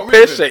it all went rid of him.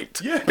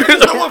 pear-shaped. Yeah. This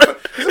is what I'm saying.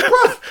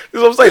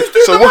 Who's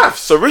doing the maths?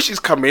 So Rishi's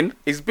come in,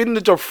 he's been in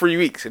the job 3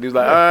 weeks and he's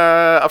like,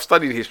 I've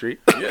studied history.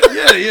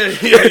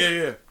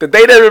 Yeah. The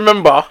day they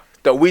remember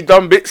that we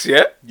done bits,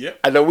 Yeah.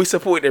 and that we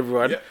supported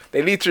everyone, Yeah.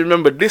 they need to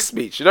remember this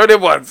speech. You know them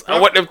ones? I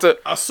want them to...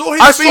 I saw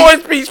his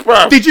speech,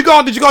 bro. Did you go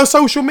on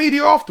social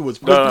media afterwards?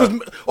 Because, No.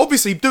 because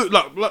obviously,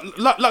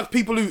 like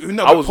people who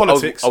know about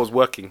politics. I was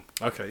working.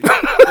 Okay.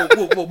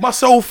 well,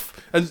 myself,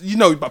 and you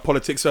know about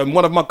politics,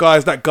 one of my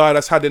guys, that guy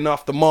that's had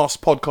enough, the Mars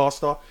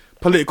podcaster,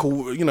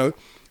 political,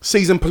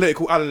 seasoned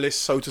political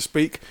analyst, so to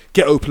speak,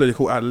 ghetto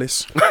political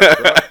analyst.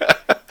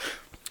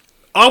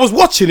 I was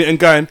watching it and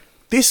going,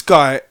 this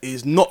guy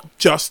is not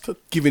just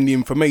giving the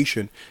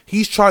information.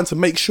 He's trying to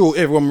make sure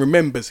everyone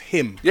remembers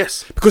him.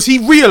 Yes. Because he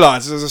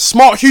realises, as a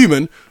smart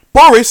human,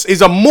 Boris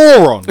is a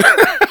moron.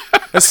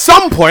 At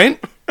some point,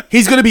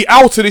 he's going to be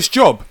out of this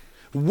job.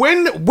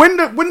 When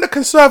the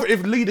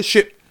Conservative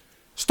leadership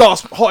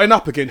starts hotting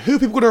up again, who are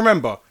people going to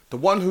remember? The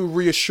one who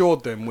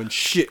reassured them when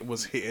shit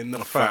was hitting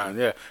the fan.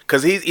 Yeah.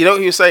 Because you know what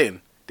he was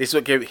saying? This is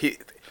what gave...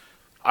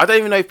 I don't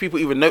even know if people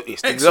even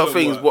noticed. These are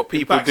things what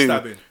people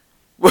do.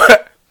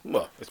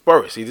 Well, it's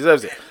Boris. He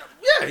deserves it.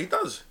 Yeah, he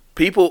does.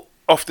 People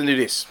often do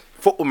this.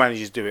 Football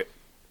managers do it.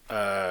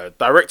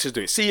 Directors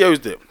do it. CEOs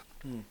do it.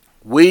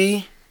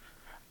 We,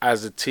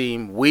 as a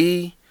team,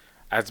 we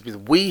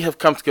have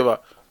come together.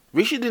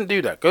 Rishi didn't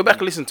do that. Go back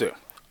and listen to it.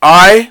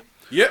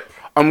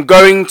 I'm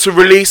going to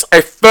release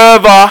a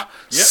further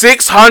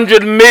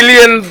 600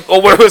 million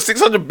or whatever,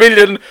 600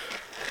 billion,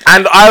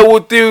 and I will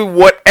do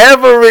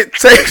whatever it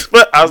takes.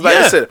 But I was like,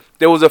 listen,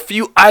 there was a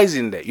few I's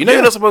in there. You're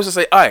not supposed to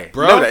say I.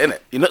 Bro. You know that, innit?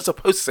 You're not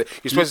supposed to say.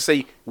 You're supposed to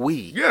say we.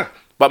 Yeah.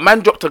 But man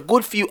dropped a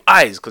good few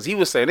I's because he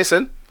was saying,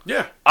 listen,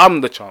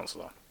 I'm the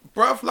Chancellor.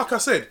 Bruv, like I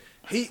said,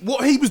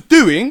 what he was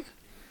doing,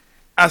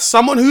 as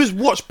someone who has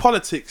watched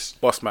politics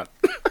Boss man.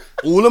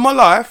 all of my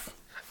life,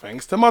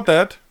 thanks to my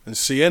dad, and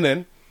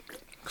CNN.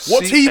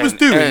 What he was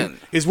doing CNN.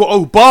 is what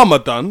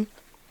Obama done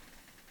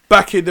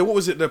back in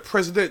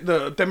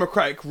the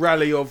Democratic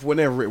rally of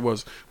whenever it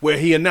was, where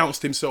he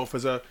announced himself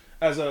as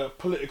a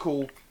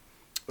political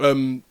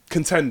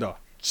contender.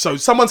 So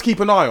someone's keep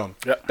an eye on.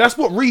 Yep. That's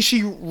what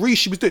Rishi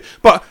was doing.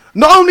 But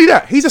not only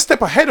that, he's a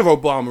step ahead of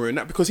Obama in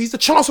that because he's the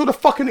Chancellor of the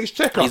fucking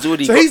Exchequer. He's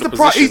already so got he's the the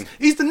position.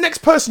 he's the next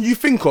person you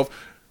think of.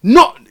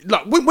 Not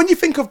like when you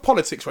think of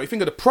politics, right? You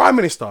think of the Prime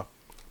Minister,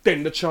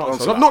 then the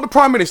Chancellor, not the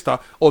Prime Minister,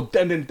 or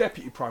then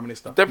Deputy Prime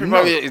Minister. Deputy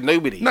Prime Minister is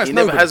nobody. No, it's He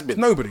nobody. never has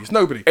been. It's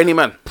nobody. Any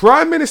man.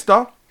 Prime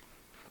Minister,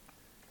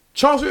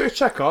 Chancellor of the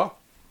Exchequer,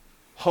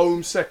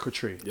 Home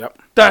Secretary. Yep.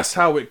 That's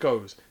how it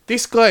goes.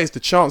 This guy is the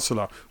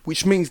Chancellor,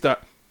 which means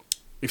that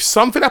if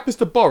something happens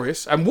to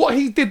Boris, and what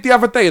he did the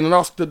other day in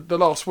the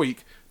last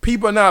week,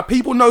 people know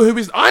who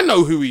he is. I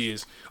know who he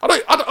is. I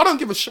don't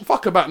give a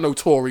fuck about no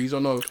Tories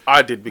or no.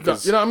 I did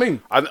because You know what I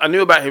mean? I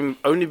knew about him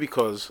only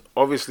because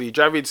obviously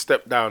Javid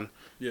stepped down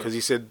because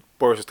he said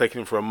Boris was taking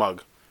him for a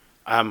mug.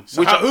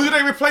 So who do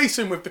they replace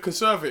him with? The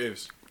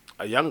Conservatives.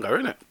 A younger,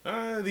 isn't it?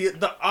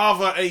 The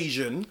other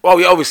Asian. Well,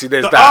 yeah, obviously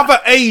there's The that. other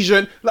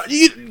Asian, like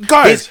you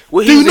guys,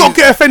 He's do not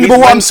get offended by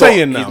his what I'm mentor.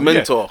 saying now. His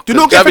mentor. Do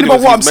not get offended by Javid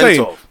was what I'm his saying.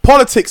 mentor.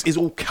 Politics is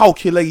all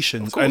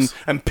calculations course.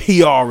 and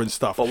PR and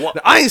stuff. But what-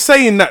 Now, I ain't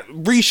saying that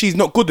Rishi's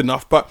not good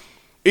enough, but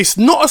it's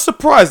not a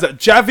surprise that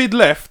Javid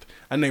left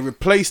and they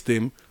replaced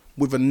him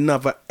with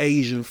another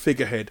Asian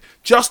figurehead.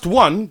 Just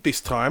one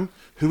this time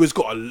who has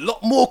got a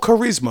lot more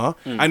charisma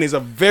and is a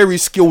very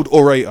skilled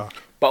orator.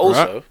 But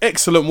also-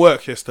 excellent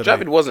work yesterday.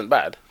 Javid wasn't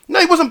bad. No,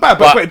 he wasn't bad,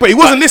 but he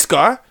wasn't this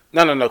guy.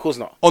 No, of course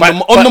not. On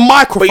the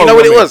microphone, But you know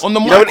what I it mean, was? on the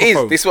you know what it is?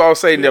 microphone. This is what I was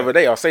saying the other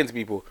day. I was saying to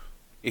people,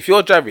 if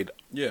you're Javid,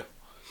 Yeah.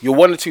 you're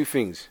one of two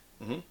things.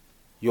 Mm-hmm.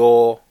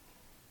 You're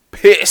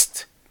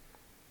pissed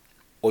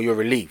or you're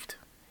relieved.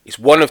 It's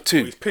one of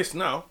two. He's pissed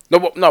now.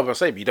 No, I'm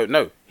saying, but you don't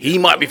know. He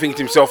might be thinking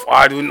to himself,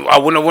 I wouldn't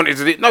have wanted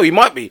to do it. No, he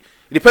might be.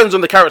 It depends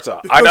on the character.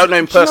 I don't know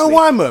him personally. Do you know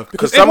why, Merv?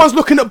 Because some- everyone's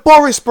looking at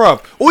Boris,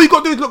 bruv. All you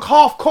got to do is look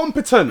half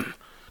competent.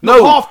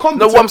 No, half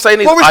competent. what I'm saying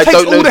is, Boris I takes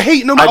don't know. all the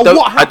heat no I matter don't,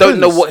 what I happens. don't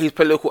know what his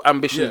political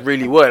ambitions Yeah.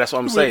 really were. That's what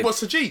I'm saying.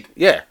 What's Sajid?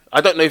 Yeah,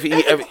 I don't know if he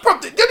ever.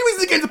 Bruv, the only reason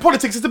he gets into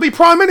politics is to be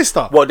Prime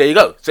Minister. Well, there you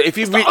go. So if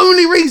you the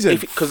only reason.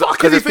 because Fuck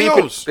there's everything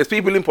people, else. there's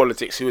people in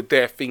politics who are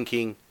there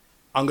thinking,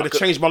 I'm going to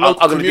change my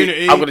local I'm gonna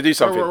community. I'm going to do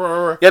something.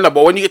 Right. Yeah, no,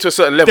 but when you get to a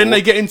certain level, Then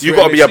they get into you've it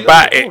got to and be they see,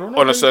 about oh, it hold on,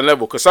 on a certain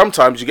level. Because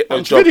sometimes you get those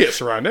Bunch of jobs.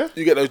 idiots around there.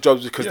 You get those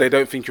jobs because they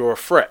don't think you're a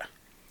threat.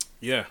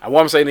 Yeah. And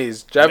what I'm saying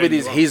is, Javid you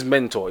is are. his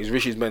mentor. He's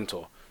Rishi's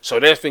mentor. So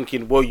they're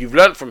thinking, well, you've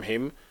learnt from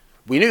him.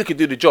 We knew he could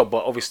do the job,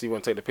 but obviously he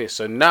won't take the piss.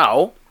 So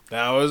now,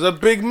 That was a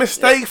big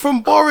mistake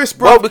from Boris,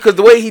 bro. well, because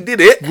the way he did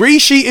it,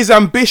 Rishi is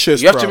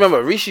ambitious, you have bruv. to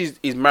remember, Rishi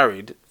is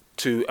married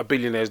to a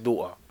billionaire's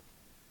daughter.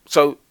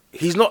 So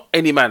he's not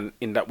any man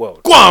in that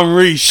world. Go on,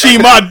 Rishi,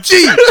 my G.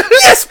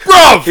 Yes,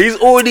 bruv. He's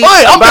already Oi,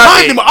 I'm about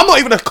behind it. him. I'm not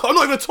even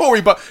a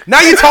Tory, but now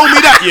you told me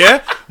that,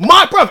 yeah.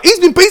 My bruv,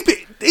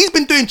 he's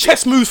been doing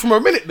chess moves for a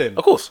minute then.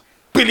 Of course.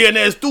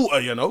 Billionaire's daughter,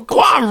 you know. Go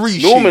on,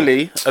 Rishi.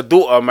 Normally, a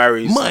daughter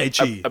marries My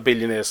G. a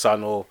billionaire's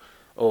son or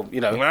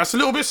you know. Well, that's a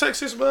little bit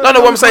sexist, man. No,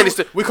 what I'm saying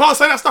is we can't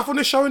say that stuff on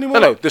this show anymore.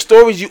 No, the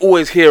stories you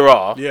always hear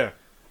are, Yeah,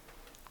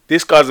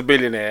 this guy's a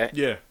billionaire,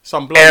 yeah.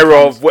 Some blonde heir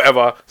comes- of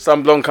whatever,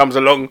 some blonde comes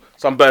along,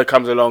 some bird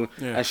comes along,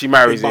 Yeah. and she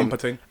marries Big him, bumper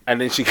thing. and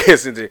then she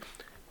gets into it.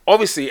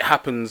 Obviously, it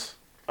happens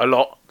a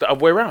lot the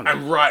other way around,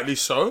 and rightly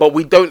so. but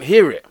we don't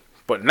hear it.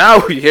 But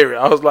now we hear it.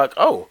 I was like,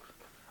 oh,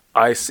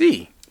 I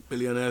see.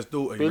 Billionaire's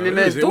daughter.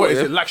 Billionaire's you know? What is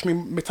daughter, it? Lakshmi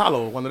Mittal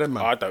or one of them,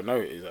 man? I don't know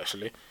it is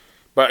actually,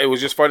 but it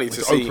was just funny to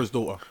It's see Oprah's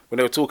daughter. when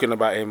they were talking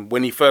about him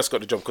when he first got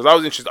the job, because I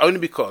was interested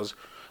only because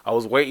I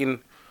was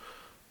waiting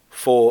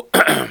for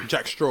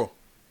Jack Straw.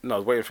 no, I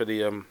was waiting for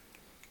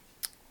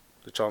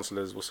the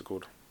chancellor's, what's it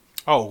called?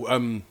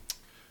 Oh,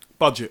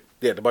 budget.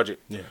 Yeah, the budget.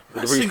 Yeah, With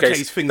that the briefcase.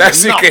 suitcase thing. That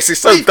is enough. suitcase is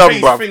so Briefcase dumb,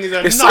 bruv. thing is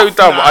It's enough so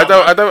dumb. now,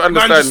 I don't Man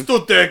just understand.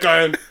 stood there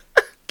going,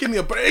 "Give me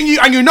a."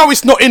 And you know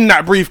it's not in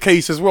that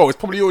briefcase as well. It's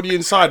probably already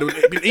inside.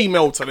 It's been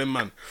emailed to them,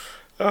 man.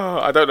 Oh,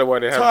 I don't know why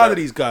they have Tired that. of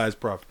these guys,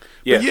 bruv.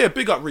 Yeah. But yeah,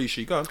 big up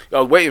Rishi. Go on. I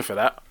was waiting for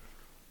that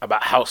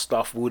about house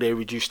stuff. Will they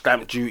reduce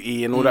stamp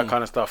duty and all that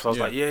kind of stuff? So I was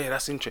Yeah. like, yeah,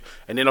 that's interesting.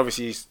 And then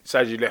obviously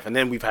Sajid left, and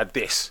then we've had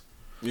this.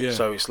 Yeah.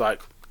 So it's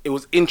like it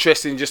was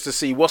interesting just to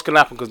see what's gonna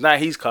happen because now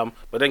he's come,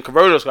 but then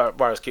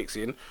coronavirus kicks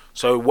in.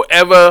 So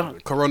whatever.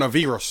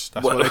 Coronavirus.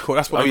 That's what, What- they call.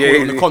 That's what Oh, they yeah, call it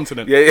yeah, on the yeah.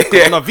 continent. Yeah.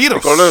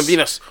 Coronavirus.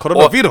 Coronavirus.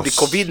 Coronavirus. Or the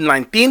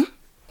COVID-19.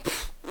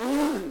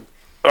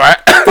 All right.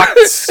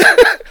 Facts.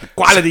 The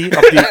quality of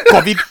the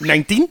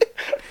COVID-19.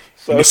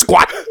 In the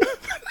squad.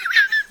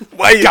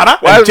 Why is Cara,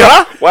 why is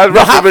Cara,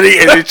 Rafa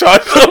Benitez in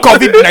charge of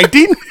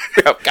COVID-19.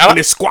 Cara? In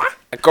the squad.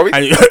 And COVID?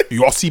 And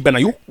you all see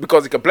Benayoun.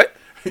 Because he can play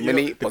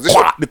many The,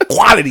 positions. the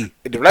quality.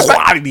 The The left back.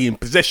 quality in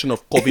possession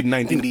of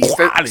COVID-19. In the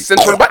quality.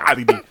 central back.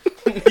 Quality.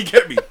 You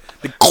get me?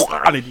 The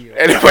quality.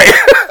 Anyway,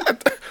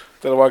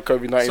 don't know why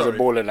COVID-19 is a Sorry.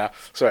 baller now.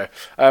 Sorry,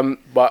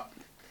 but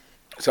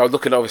so I was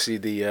looking at obviously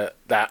the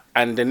that,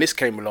 and then this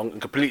came along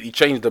and completely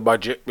changed the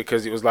budget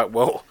because it was like,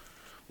 well,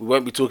 we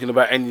won't be talking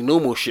about any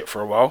normal shit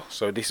for a while,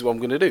 so this is what I'm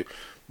gonna do.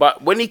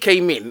 But when he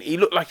came in, he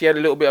looked like he had a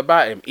little bit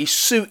about him. His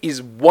suit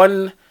is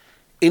 1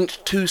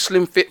 inch too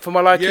slim fit for my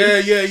liking. Yeah.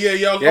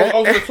 I was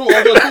going to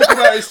talk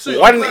about his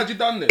suit. I'm glad you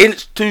done this. 1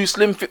 inch too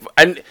slim fit.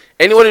 And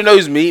anyone who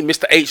knows me,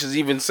 Mr. H has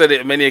even said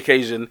it on many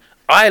occasions,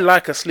 I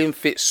like a slim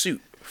fit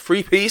suit.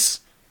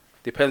 3-piece,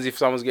 depends if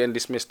someone's getting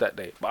dismissed that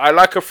day. But I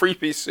like a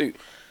 3-piece suit.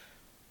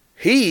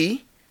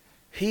 He,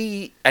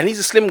 and he's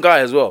a slim guy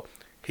as well.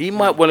 He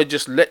might want to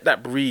just let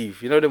that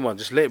breathe. You know them one?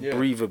 Just let it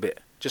breathe a bit.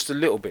 Just a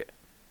little bit.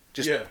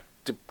 Just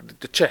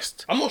the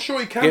chest. I'm not sure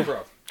he can,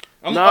 bruv.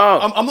 I'm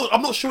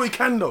not sure he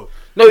can though.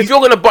 No, if you're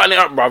gonna button it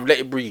up, bruv, let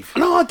it breathe.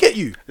 No, I get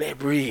you. Let it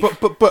breathe.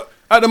 But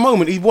at the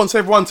moment, he wants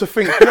everyone to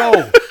think, yo.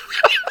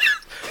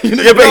 You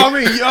know what I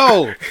mean?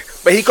 Yo.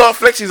 But he can't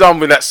flex his arm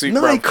with that suit,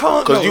 No, bruv. he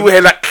can't. Because you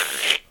hear that.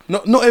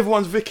 Not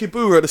everyone's Vicky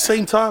Boo at the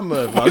same time,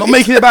 man. I'm not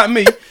making it about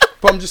me,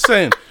 but I'm just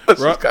saying.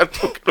 Right?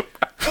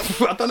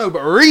 I don't know,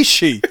 but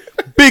Rishi,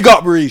 big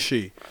up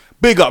Rishi,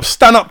 big up,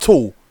 stand up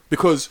tall,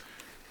 because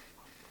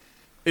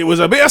it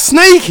was a bit of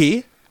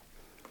snaky,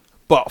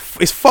 but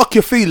it's fuck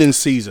your feelings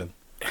season,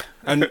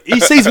 and he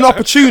sees an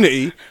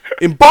opportunity.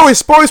 In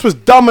Boris was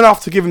dumb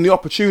enough to give him the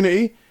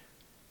opportunity,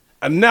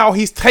 and now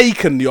he's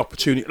taken the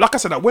opportunity. Like I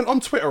said, I went on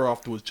Twitter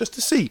afterwards just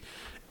to see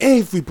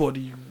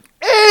everybody.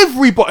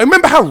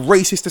 Remember how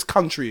racist this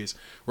country is,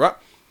 right?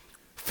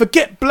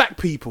 Forget black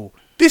people.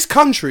 This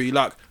country,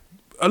 like,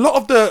 a lot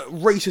of the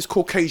racist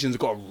Caucasians have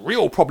got a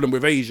real problem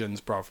with Asians,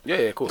 bruv. Yeah,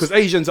 of course. Because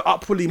Asians are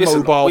upwardly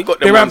mobile.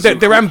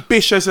 They're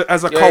ambitious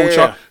as a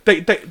culture.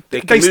 Yeah.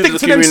 They stick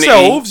to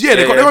themselves. Yeah,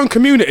 they've got their own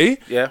community.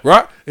 Yeah.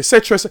 Right?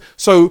 Etc.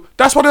 So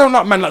that's why they don't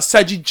like man like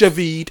Sajid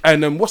Javid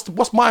and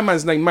what's my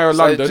man's name? Mayor of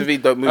London. Sajid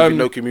Javid don't move in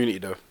no community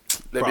though.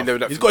 Let me know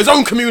that. He's got his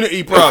own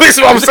community, bruv. This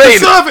is what I'm saying.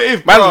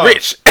 Conservative, man's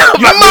rich.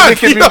 You mad?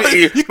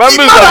 Community. Man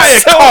moves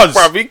like cuz.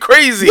 Bruv, he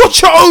crazy.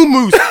 Watch your own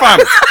moves, fam.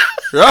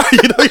 Right?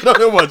 You know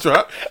the ones,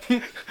 right?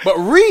 But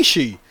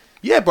Rishi,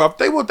 yeah, bruv,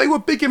 they were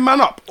bigging man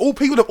up. All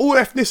people of all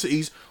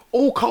ethnicities,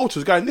 all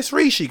cultures going, this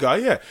Rishi guy,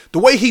 yeah. The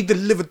way he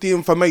delivered the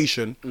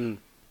information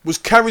was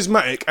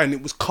charismatic and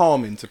it was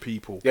calming to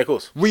people. Yeah, of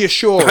course.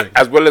 Reassuring.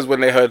 As well as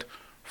when they heard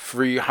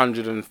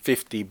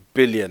 350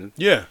 billion.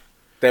 Yeah.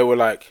 They were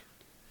like...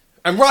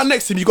 And right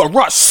next to him, you got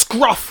Rat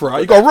Scruff, right?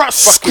 You got Rat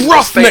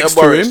Scruff next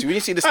to him. You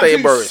see the state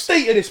of Boris. The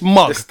state of this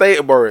mug. The state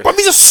of Boris. But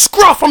he's a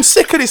scruff. I'm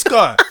sick of this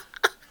guy.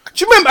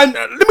 Do you remember? And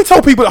let me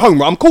tell people at home,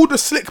 right? I'm called the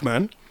slick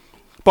man,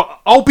 but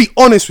I'll be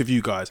honest with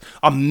you guys.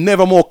 I'm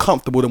never more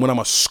comfortable than when I'm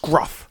a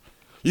scruff.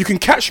 You can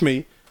catch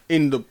me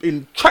in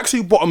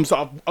tracksuit bottoms that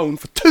I've owned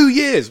for 2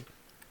 years.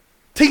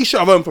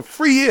 T-shirt I've owned for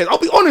 3 years. I'll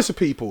be honest with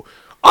people.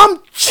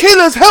 I'm chill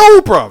as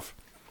hell, bruv.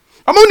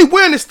 I'm only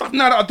wearing this stuff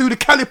now that I do the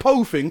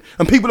calipo thing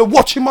and people are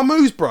watching my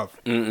moves, bruv.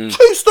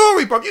 True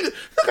story, bruv. Look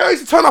how I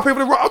used to turn up over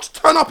the right. I'll just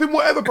turn up in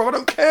whatever, bruv. I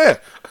don't care.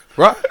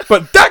 Right?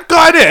 But that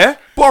guy there,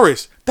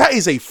 Boris, that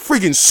is a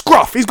friggin'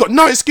 scruff. He's got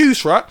no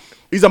excuse, right?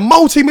 He's a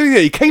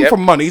multi-millionaire. He came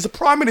from money. He's a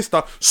prime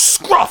minister.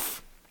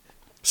 Scruff.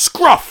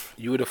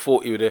 You would have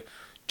thought he would have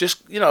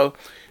just,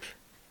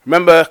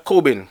 remember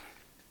Corbyn?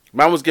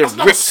 Man was getting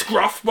ripped.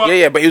 Scruff, but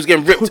yeah, but he was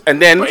getting ripped.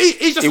 And then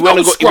he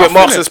went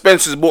Marks and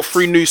Spencer's, bought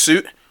 3 new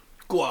suit.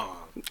 Go on.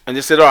 And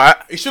just said, all right.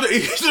 He should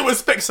have went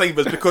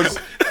Specsavers because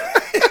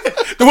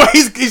the way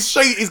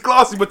his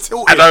glasses were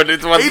tilted. I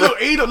know,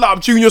 he looked like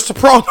Junior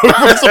Soprano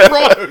from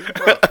Soprano.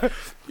 Bro.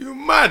 You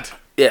mad?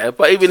 Yeah,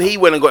 but even he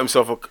went and got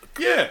himself a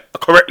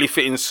correctly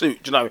fitting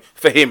suit, do you know,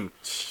 for him,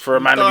 for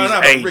a man of his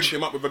age. Rigged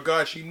him up with a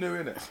guy she knew,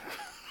 innit?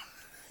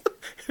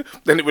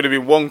 Then it would have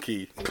been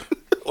wonky.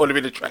 Or it would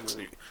have been a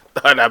tracksuit.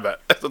 Diane Abbott.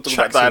 Let's not talk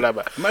about Diane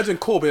Abbott. Imagine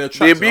Corbyn in a tracksuit.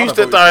 The abuse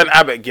that Diane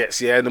Abbott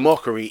gets, and the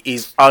mockery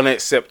is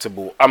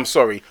unacceptable. I'm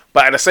sorry.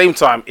 But at the same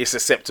time, it's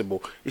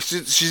acceptable. It's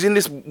just, she's in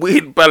this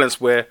weird balance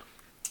where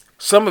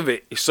some of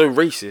it is so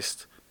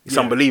racist, it's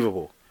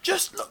unbelievable.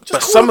 Just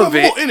but some of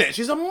it, innit?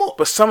 She's a mutt.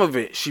 But some of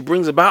it, she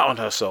brings about on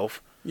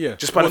herself. Yeah.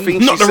 Just by the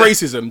things not she the said.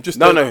 racism, just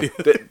the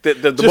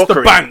just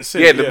mockery. The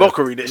bants, the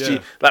mockery that she,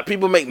 like,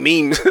 people make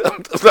memes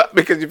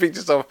because you think to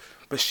yourself,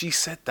 but she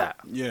said that.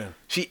 Yeah.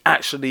 She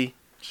actually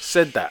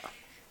said that.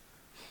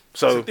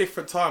 So it's a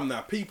different time now.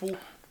 People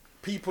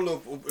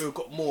have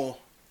got more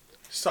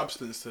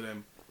substance to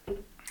them.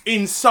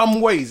 In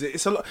some ways,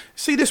 it's a lot.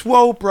 See, this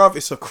world, bruv,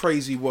 it's a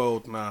crazy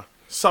world now.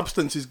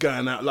 Substance is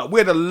going out. Like,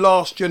 we're the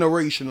last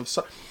generation of.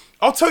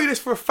 I'll tell you this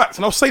for a fact,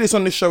 and I'll say this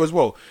on this show as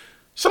well.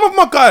 Some of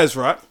my guys,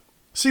 right?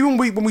 See, when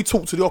we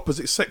talk to the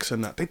opposite sex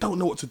and that, they don't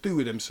know what to do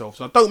with themselves.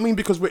 I don't mean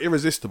because we're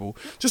irresistible.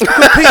 Just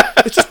because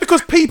it's just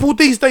because people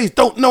these days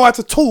don't know how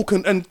to talk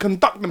and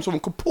conduct themselves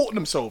and comport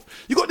themselves.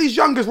 You got these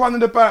youngers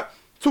running about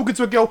talking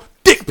to a girl,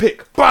 dick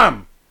pic,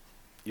 bam.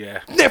 Yeah.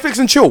 Netflix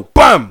and chill,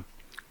 bam.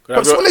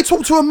 But when they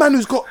talk to a man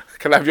who's got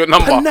can I have your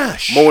number?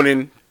 Panache.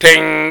 Morning,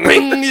 ting,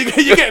 bing.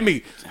 You get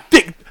me?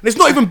 Dick. And it's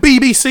not even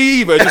BBC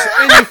either. Just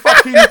any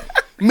fucking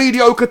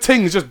mediocre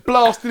things just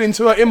blasting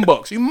into her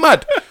inbox. You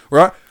mad,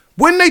 right?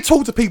 When they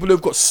talk to people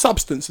who've got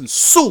substance and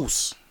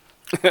sauce,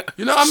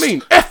 you know what I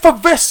mean?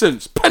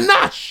 Effervescence,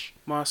 panache.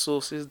 My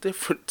sauce is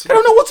different. They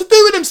don't know what to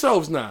do with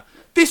themselves now.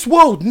 This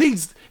world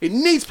needs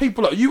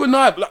people like you and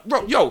I. Like,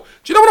 bro, yo,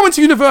 do you know when I went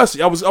to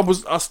university?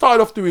 I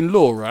started off doing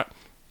law, right?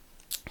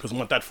 Because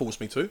my dad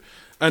forced me to.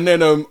 And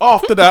then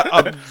after that,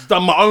 I've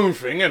done my own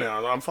thing,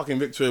 innit? I'm fucking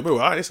Victoria Bill,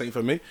 right? This ain't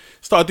for me.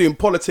 Started doing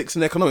politics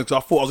and economics. I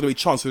thought I was going to be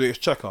Chancellor of the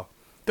Exchequer.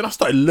 Then I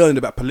started learning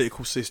about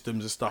political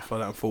systems and stuff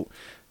like that and thought,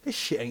 this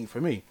shit ain't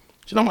for me.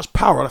 Do you know how much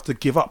power I'd have to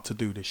give up to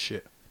do this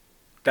shit?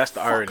 That's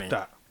the irony.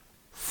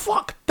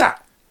 Fuck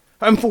that.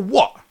 And for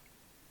what?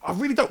 I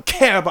really don't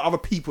care about other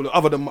people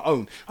other than my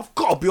own. I've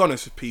got to be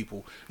honest with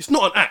people. It's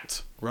not an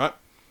act, right?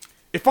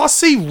 If I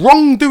see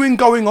wrongdoing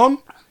going on,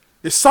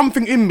 there's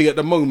something in me at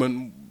the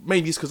moment,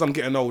 maybe it's because I'm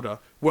getting older,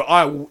 where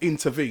I will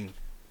intervene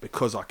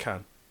because I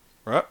can,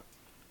 right?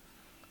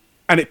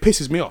 And it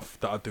pisses me off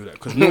that I do that.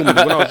 Because normally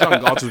when I was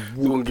younger, I just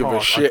walk give a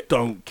past. shit. I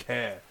don't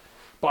care.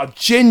 But I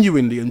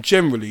genuinely and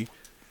generally,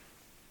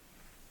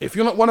 if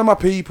you're not one of my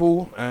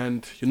people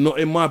and you're not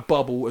in my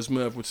bubble, as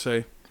Merv would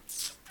say,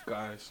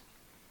 guys,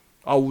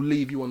 I will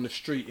leave you on the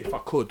street if I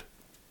could.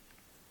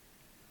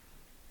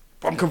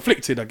 But I'm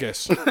conflicted, I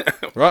guess.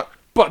 Right?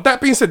 But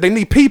that being said, they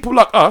need people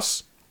like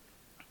us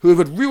who have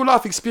had real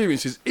life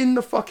experiences in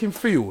the fucking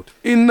field,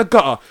 in the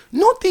gutter.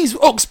 Not these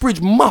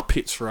Oxbridge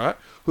muppets, right?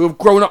 Who have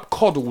grown up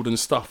coddled and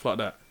stuff like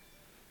that.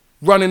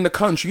 Running the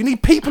country. You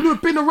need people who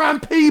have been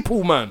around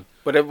people, man.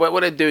 But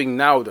what they're doing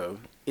now, though,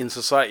 in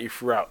society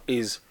throughout,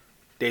 is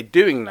they're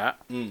doing that,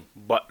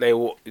 but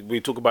we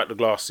talk about the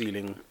glass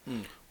ceiling.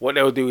 What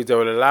they'll do is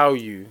they'll allow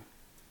you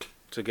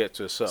to get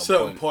to a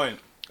certain point.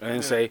 And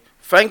then say,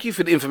 thank you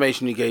for the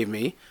information you gave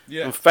me,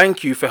 and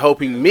thank you for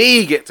helping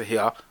me get to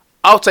here.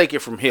 I'll take it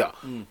from here.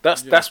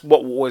 That's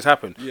what will always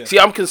happen. See,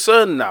 I'm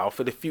concerned now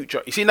for the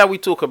future. You see, now we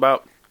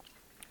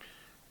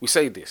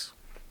say this,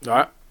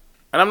 right?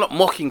 And I'm not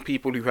mocking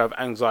people who have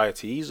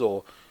anxieties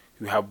or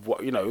who have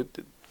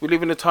we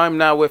live in a time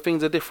now where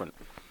things are different.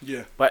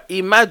 Yeah. But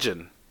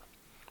imagine,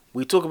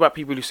 we talk about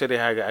people who say they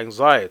have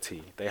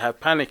anxiety, they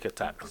have panic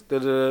attacks,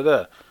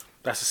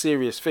 That's a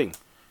serious thing.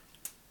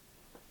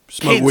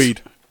 Smoke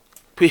weed.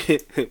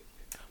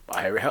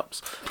 I hear it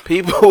helps.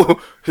 People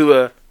who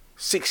are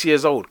 6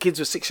 years old, kids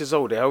who are 6 years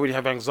old, they already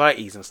have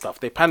anxieties and stuff.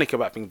 They panic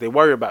about things, they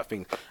worry about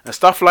things. And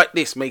stuff like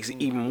this makes it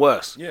even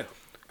worse. Yeah.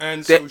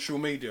 And social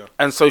media.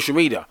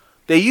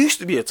 There used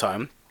to be a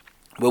time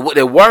where what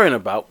they're worrying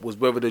about was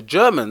whether the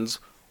Germans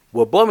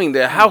were bombing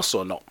their house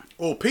or not.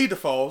 Or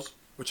paedophiles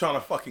were trying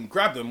to fucking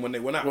grab them when they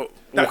went out.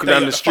 Walking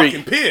down the street.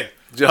 Fucking pier.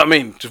 Do you know what I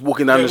mean? Just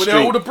walking down the street.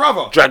 With their older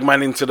brother. Drag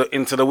man into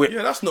the whip.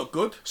 Yeah, that's not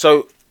good.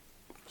 So...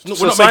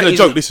 we're not making a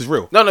joke, this is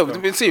real. No,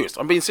 I'm being serious.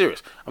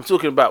 I'm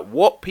talking about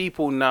what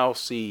people now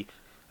see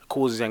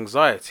causes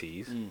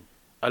anxieties.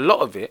 A lot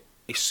of it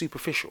is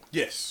superficial.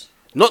 Yes.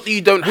 Not that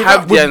you don't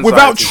have the anxieties.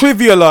 Without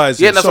trivialising.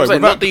 Yeah, that's what I'm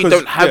saying. Not that you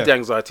don't have the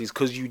anxieties,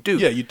 because you do.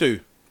 Yeah, you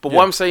do. But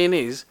what I'm saying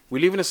is, we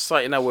live in a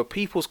society now where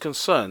people's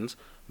concerns,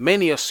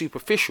 many are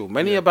superficial.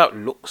 Many about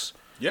looks.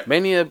 Yeah.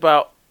 Many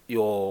about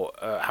your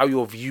how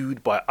you're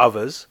viewed by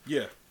others.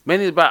 Yeah.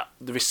 Many about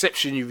the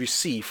reception you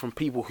receive from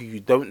people who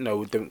you don't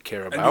know, don't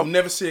care about. And you'll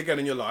never see again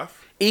in your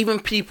life. Even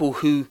people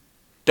who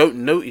don't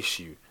notice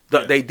you,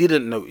 that they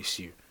didn't notice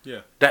you.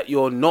 Yeah. That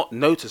you're not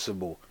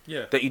noticeable.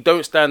 Yeah. That you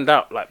don't stand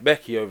out like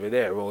Becky over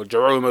there or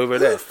Jerome over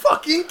there. Who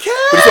fucking cares?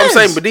 But that's what I'm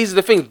saying. But these are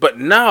the things. But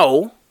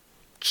now,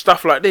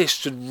 stuff like this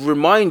should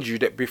remind you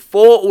that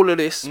before all of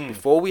this,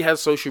 before we had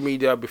social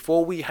media,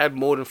 before we had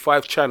more than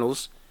 5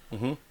 channels,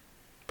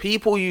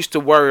 people used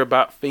to worry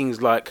about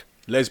things like...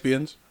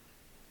 lesbians.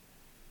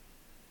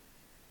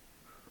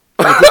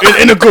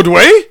 In a good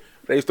way.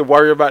 They used to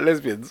worry about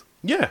lesbians.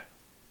 Yeah.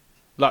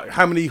 Like,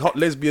 how many hot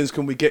lesbians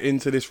can we get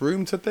into this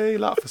room today?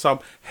 Like, for some,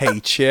 hey,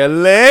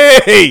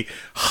 Chile,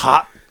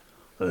 hot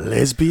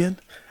lesbian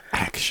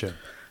action.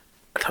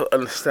 I don't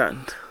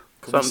understand.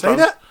 Can we say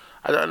that?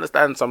 I don't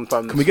understand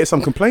sometimes. Can we get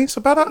some complaints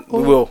about that?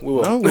 Or? We will.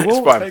 No, we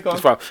will.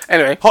 It's fine.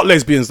 Anyway. Hot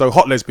lesbians, though.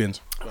 Hot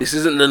lesbians. This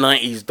isn't the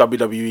 90s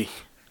WWE.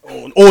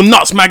 Or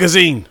Nuts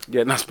Magazine.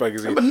 Yeah, Nuts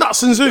Magazine. Remember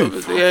Nuts and Zoo?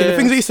 The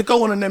things that used to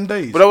go on in them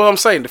days. But what I'm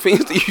saying, the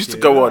things that used to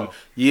go on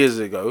years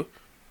ago,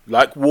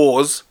 like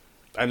wars.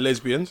 And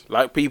lesbians.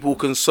 Like people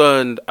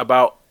concerned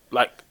about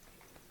like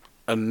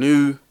a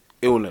new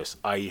illness,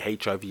 i.e.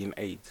 HIV and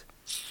AIDS.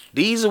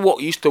 These are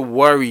what used to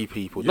worry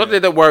people. Not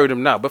that they worry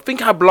them now, but think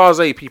how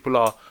blasé people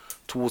are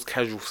towards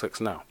casual sex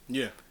now.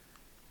 Yeah.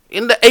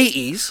 In the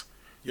 80s,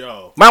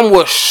 man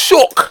was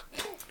shook.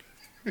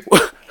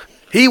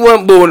 He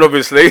weren't born,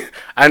 obviously,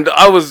 and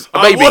I was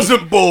a baby. I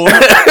wasn't born.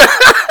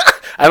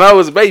 And I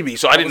was a baby,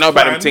 so I didn't know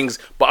about them things.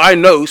 But I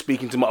know,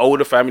 speaking to my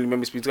older family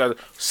members,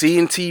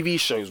 seeing TV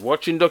shows,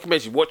 watching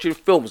documentaries, watching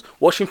films,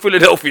 watching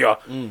Philadelphia,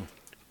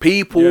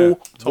 people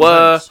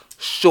were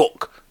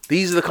shook.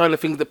 These are the kind of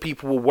things that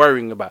people were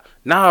worrying about.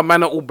 Now,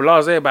 man, are all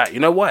blasé about it. You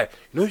know why?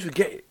 You know, if you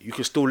get it, you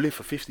can still live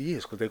for 50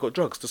 years because they've got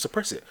drugs to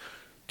suppress it.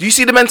 Do you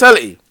see the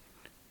mentality?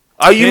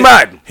 Are you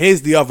mad?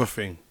 Here's the other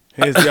thing.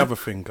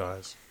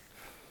 Guys.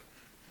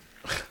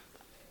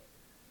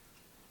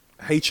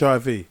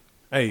 HIV,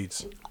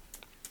 AIDS,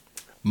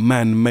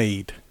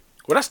 man-made.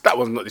 Well, that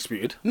one's not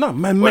disputed. No,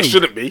 man-made. Well, it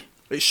shouldn't be.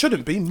 It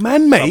shouldn't be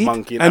man-made. A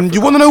monkey in And Africa.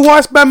 you want to know why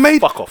it's man-made?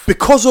 Fuck off.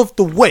 Because of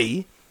the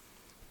way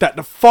that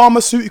the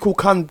pharmaceutical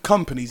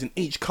companies in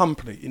each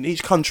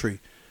country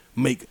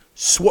make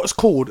what's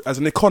called, as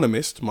an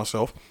economist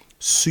myself,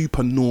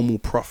 supernormal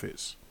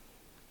profits.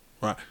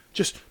 Right?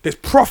 Just there's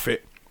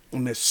profit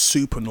and there's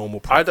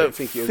supernormal profit. I don't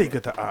think you figure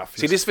that out.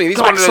 See, this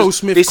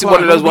is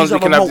one of those ones we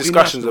can have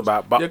discussions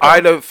about. But Yeah, I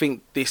don't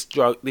think this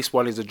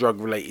one is a drug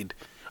related.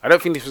 I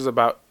don't think this was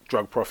about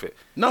drug profit.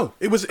 No,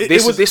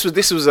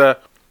 This was a,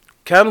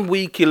 can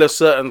we kill a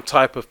certain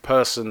type of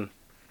person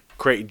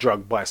created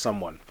drug by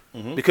someone?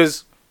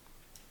 Because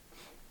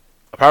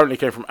apparently it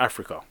came from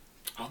Africa.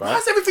 Why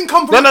does everything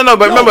come from? No.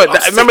 But remember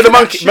the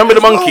monkey. Remember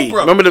the monkey.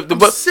 Remember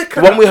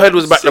the one we heard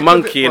was about the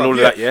monkey and all of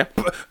that. Yeah.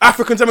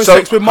 Africans having So,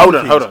 sex with hold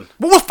monkeys. on.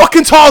 What was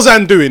fucking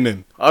Tarzan doing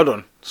then? Hold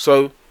on.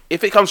 So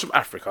if it comes from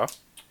Africa,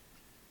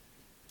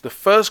 the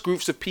first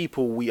groups of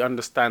people we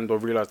understand or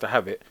realize to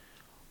have it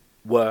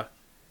were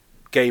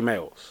gay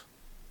males.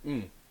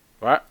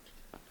 Right.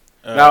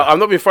 Now I'm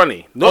not being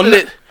funny. Not On that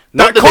it- that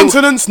not that they-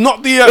 continent's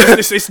not the.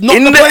 It's not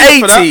in the the place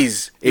for that.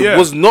 80s, it Yeah.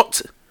 was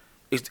not.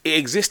 It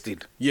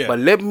existed. Yeah. But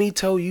let me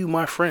tell you,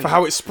 my friend, For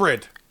how it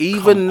spread.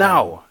 even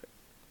now,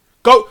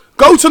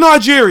 Go to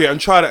Nigeria and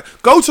try that.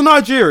 Go to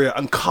Nigeria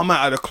and come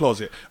out of the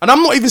closet. And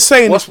I'm not even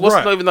saying what's it's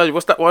right. not even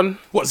what's that one?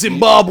 What,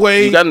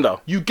 Zimbabwe?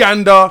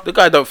 Uganda. The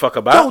guy don't fuck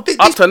about. Yo,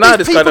 Up to now,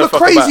 this guy people don't are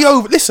fuck crazy about.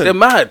 over. Listen, They're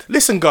mad.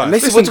 Listen, guys. And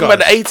this is listen, we're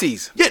talking about guys. the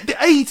 80s. Yeah, the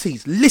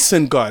 80s.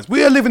 Listen, guys.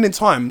 We are living in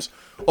times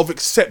of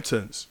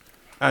acceptance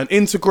and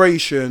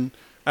integration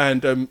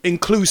and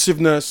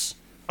inclusiveness,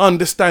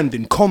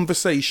 understanding,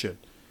 conversation.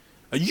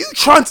 Are you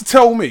trying to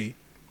tell me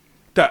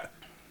that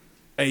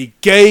a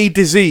gay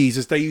disease,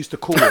 as they used to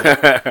call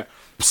it,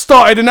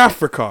 started in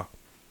Africa,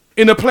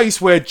 in a place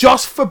where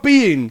just for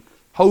being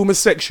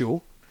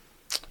homosexual,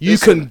 you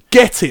can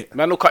get it?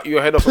 Man will cut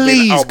your head off for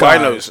Please, being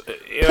albinos. guys.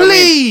 You know what I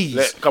mean?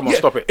 Please. Come on, Yeah,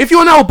 stop it. If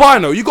you're an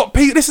albino, you got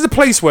this is a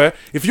place where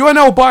if you're an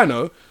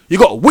albino, you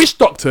got witch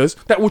doctors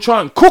that will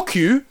try and cook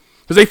you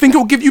because they think it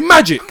will give you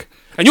magic.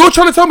 And you're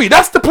trying to tell me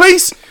that's the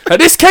place that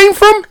this came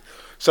from?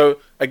 So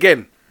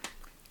again,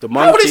 the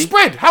monkey. How would it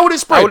spread? How would it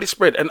spread? How would it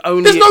spread? And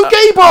only There's no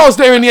gay bars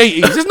there in the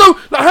 80s. There's no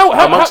like how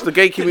Amongst the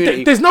gay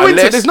community, There's no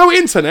unless- there's no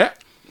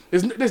internet.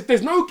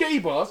 There's no gay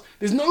bars.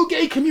 There's no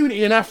gay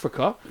community in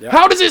Africa. Yeah.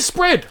 How does it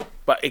spread?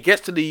 But it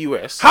gets to the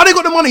US. How they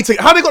got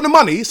the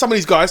money some of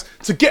these guys,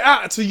 to get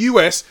out to the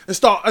US and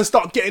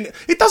start getting it?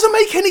 It doesn't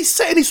make any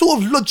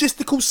sort of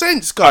logistical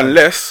sense, guys.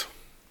 Unless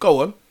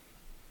Go on.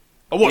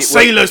 Or what It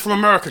sailors from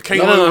America came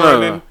no, over and no.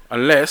 then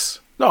Unless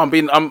I'm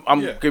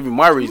Yeah. giving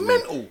my reason.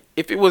 mental.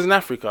 If it was in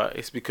Africa,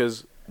 it's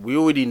because we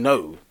already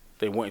know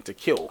they wanted to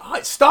kill.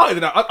 It started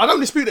in that. I don't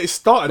dispute that it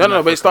started. No, in but it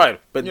Africa. started.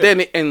 But Yeah. then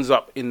it ends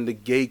up in the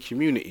gay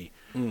community.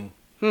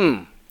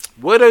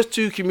 Were those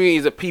two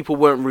communities that people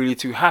weren't really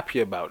too happy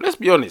about? Let's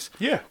be honest.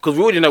 Yeah. Because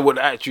we already know what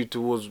the attitude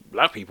towards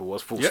black people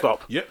was, full Yep,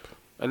 stop. Yep.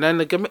 And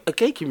then a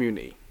gay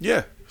community.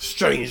 Yeah.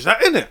 Strange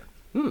that, isn't it?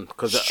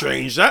 Because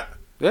Strange that.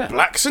 Yeah.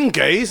 Blacks and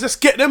gays, let's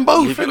get them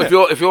both,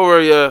 innit? if you're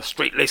a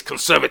straight-laced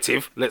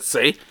conservative, let's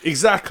say,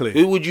 Exactly.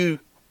 who would you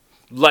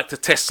like to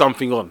test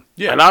something on?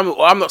 Yeah. And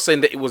I'm not saying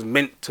that it was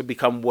meant to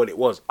become what it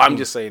was. I'm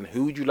just saying,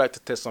 who would you like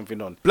to test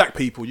something on? Black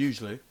people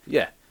usually.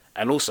 Yeah.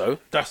 And also,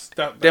 That's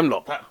Them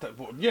lot.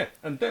 Yeah,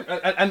 and them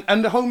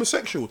and the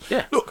homosexuals.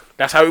 yeah. Look,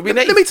 that's how it been.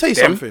 let me tell you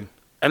Them something.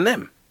 And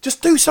them.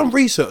 Just do some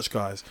research,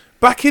 guys.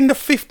 Back in the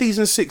 50s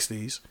and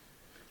 60s,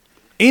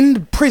 in the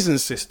prison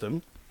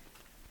system,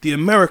 the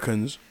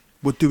Americans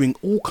were doing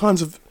all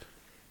kinds of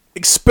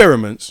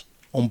experiments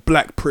on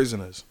black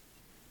prisoners.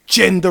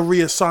 Gender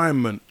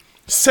reassignment,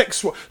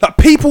 sexual, like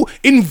people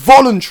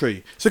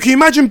involuntary. So can you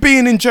imagine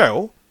being in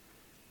jail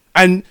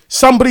and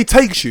somebody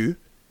takes you,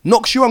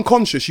 knocks you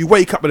unconscious, you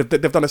wake up and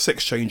they've done a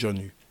sex change on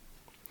you.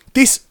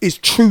 This is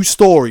true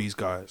stories,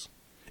 guys.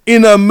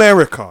 In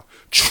America,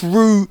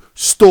 true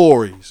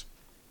stories.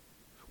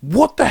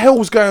 What the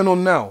hell's going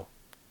on now?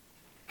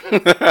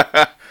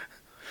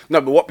 No,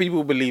 but what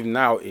people believe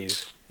now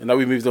is, and now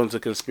we moved on to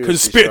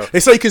conspiracy. stuff. They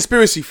say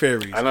conspiracy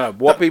theories. I know.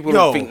 But what people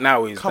think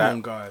now is come that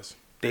on, guys.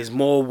 there's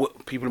more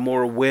people are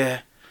more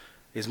aware.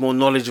 There's more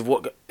knowledge of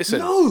what. Listen,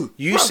 No,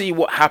 you bruv. see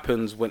what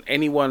happens when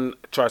anyone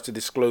tries to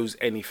disclose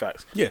any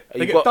facts. Yeah, they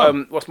you get got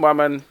done. what's my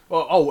man?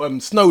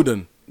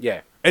 Snowden.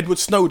 Yeah, Edward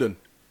Snowden.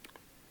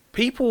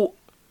 people.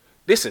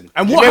 Listen,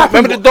 And do you what remember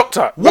happened? the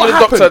doctor? What Remember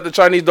happened? the doctor, the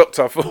Chinese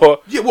doctor for.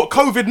 Yeah, what,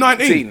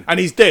 COVID-19? And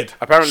he's dead.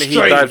 Apparently, he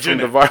Strange, died from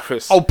innit? the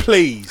virus. Oh,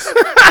 please.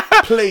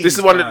 Please. This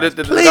is one guys,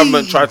 that the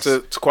government tried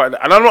to quiet.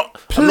 And I'm not.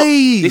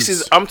 Please. This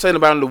is. I'm saying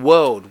around the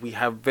world, we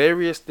have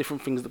various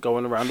different things that go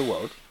on around the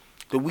world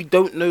that we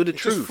don't know the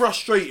It's truth.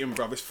 frustrating,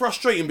 bruv. It's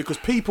frustrating because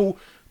people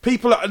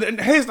are, and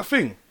here's the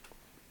thing.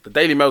 The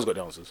Daily Mail's got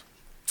the answers.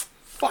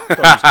 Fuck those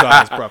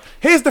guys, bruv.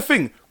 Here's the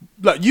thing.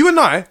 Like, you and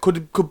I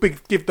could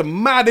give the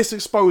maddest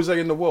expose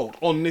in the world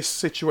on this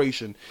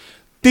situation.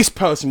 This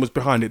person was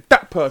behind it.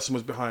 That person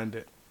was behind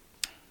it.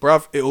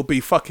 Bruv, it'll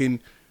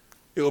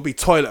be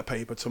toilet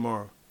paper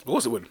tomorrow. Of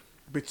course it would.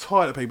 I'll be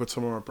toilet paper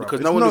tomorrow, bro.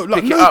 Because There's no one will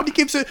pick it nobody up.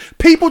 gives it.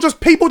 People just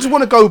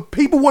want to go.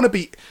 People want to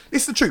be.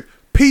 This is the truth.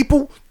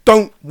 People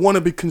don't want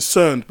to be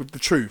concerned with the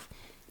truth.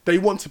 They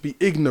want to be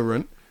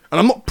ignorant. And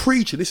I'm not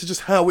preaching. This is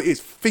just how it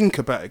is. Think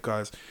about it,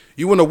 guys.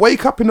 You want to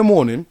wake up in the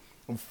morning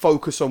and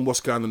focus on what's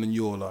going on in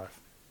your life.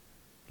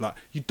 Like,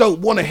 you don't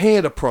want to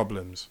hear the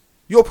problems.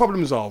 Your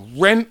problems are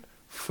rent,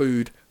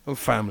 food, and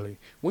family.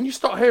 When you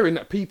start hearing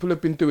that people have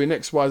been doing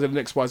X, Y, Z, and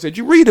X, Y, Z,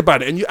 you read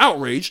about it and you're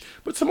outraged.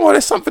 But tomorrow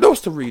there's something else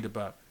to read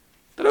about.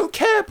 They don't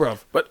care,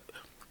 bruv. But,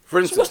 for So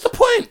instance, what's the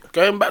point?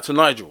 going back to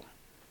Nigel,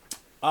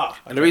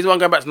 and the reason why I'm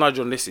going back to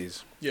Nigel on this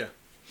is, Yeah.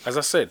 as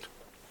I said,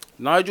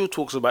 Nigel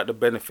talks about the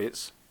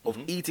benefits of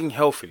eating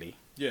healthily,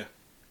 Yeah.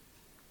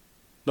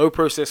 no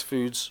processed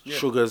foods, Yeah.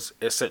 sugars,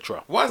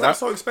 etc. Why is that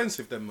so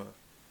expensive then, man?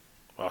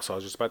 That's what I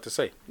was just about to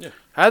say. Yeah.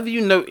 Have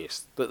you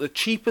noticed that the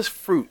cheapest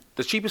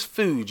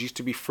food used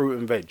to be fruit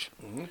and veg?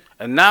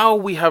 And now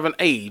we have an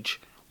age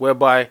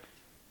whereby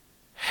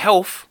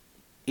health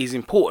is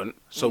important.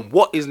 So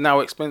what is now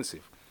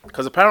expensive?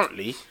 Because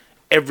apparently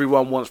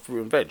everyone wants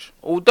fruit and veg.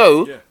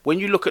 Although, when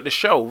you look at the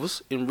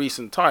shelves in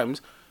recent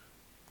times,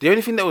 the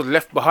only thing that was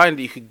left behind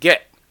that you could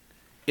get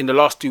in the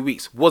last 2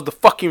 weeks was the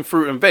fucking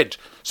fruit and veg.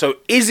 So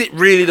is it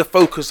really the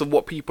focus of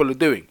what people are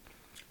doing?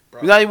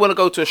 Bro. Now you want to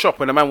go to a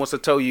shop and a man wants to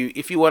tell you,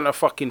 if you want a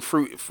fucking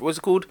fruit, what's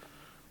it called?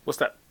 What's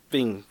that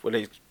thing where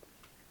they...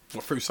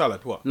 What, fruit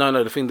salad? What?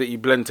 No, the thing that you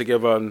blend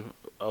together and...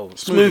 Oh,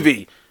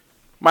 smoothie.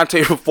 Man,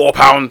 take you for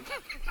 £4.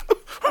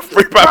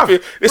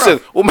 £3. Listen,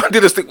 all man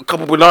did is stick a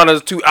couple of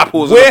bananas, 2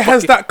 apples. Where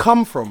has that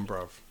come from,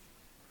 bruv?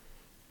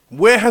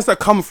 Where has that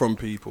come from,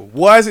 people?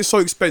 Why is it so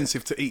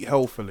expensive to eat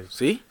healthily?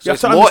 See? You have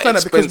to understand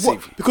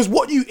that because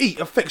what you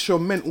eat affects your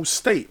mental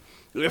state.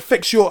 It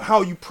affects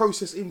how you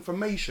process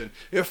information.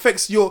 It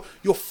affects your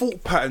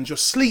thought patterns, your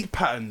sleep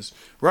patterns,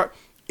 right?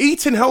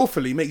 Eating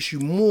healthily makes you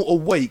more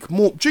awake.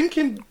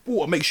 Drinking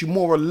water makes you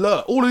more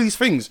alert. All of these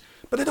things.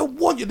 But they don't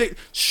want you.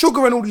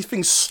 Sugar and all these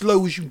things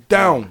slows you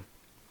down.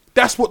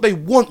 That's what they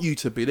want you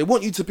to be. They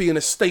want you to be in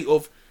a state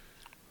of,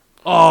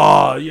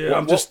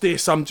 I'm just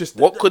this, I'm just...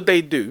 What could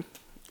they do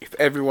if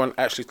everyone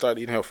actually started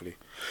eating healthily?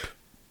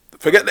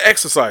 Forget the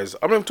exercise.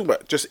 I'm not even talking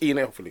about just eating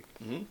healthily.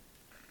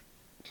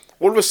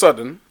 All of a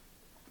sudden,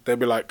 they'll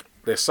be like,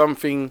 there's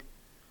something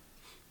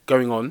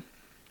going on.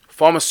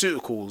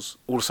 Pharmaceuticals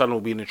all of a sudden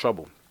will be in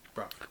trouble.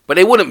 Bro. But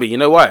they wouldn't be. You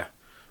know why?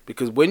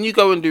 Because when you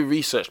go and do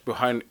research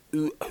behind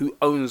who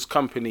owns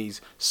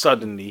companies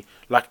suddenly,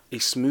 like a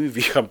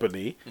smoothie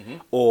company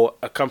or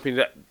a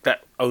company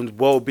that owns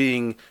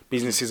well-being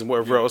businesses and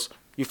whatever else,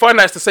 you find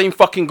out it's the same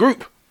fucking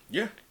group.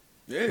 Yeah.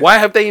 Why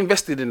have they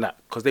invested in that?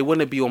 Because they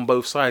want to be on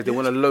both sides. They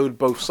want to load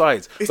both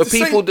sides. But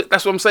people,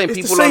 that's what I'm saying. It's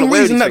People the same aren't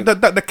aware reason of these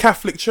that the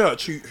Catholic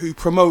Church who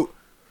promote,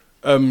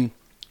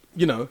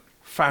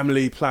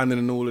 family planning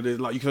and all of this,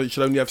 like you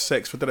should only have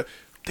sex with that.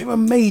 They're a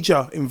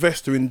major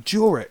investor in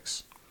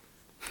Durex.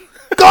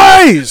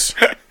 Guys,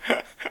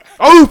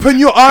 open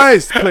your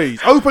eyes, please.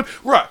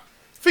 Right.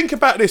 Think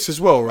about this as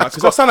well, right?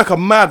 Because I sound like a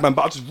madman,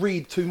 but I just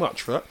read too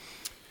much, right?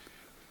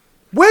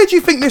 Where do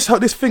you think this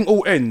thing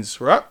all ends,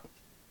 right?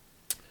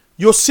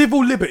 Your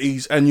civil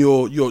liberties and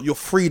your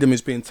freedom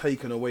is being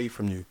taken away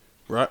from you,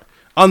 right?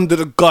 Under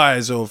the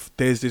guise of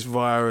there's this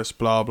virus,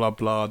 blah blah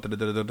blah, da da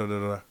da da da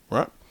da,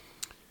 right?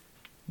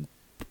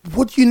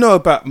 What do you know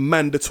about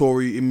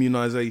mandatory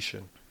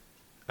immunization?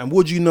 And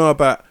what do you know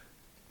about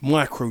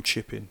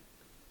microchipping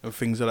and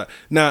things like that?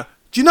 Now,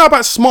 do you know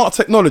about smart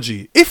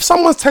technology? If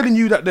someone's telling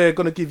you that they're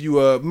going to give you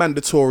a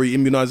mandatory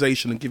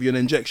immunization and give you an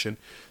injection,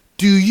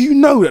 do you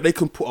know that they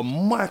can put a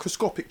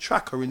microscopic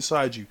tracker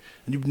inside you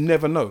and you'd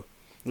never know?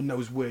 It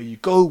knows where you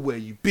go, where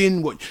you've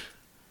been,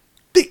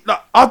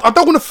 I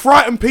don't want to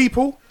frighten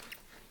people,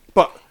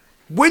 but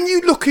when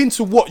you look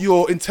into what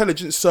your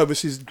intelligence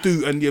services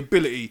do and the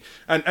ability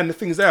and the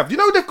things they have, you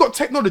know they've got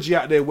technology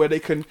out there where they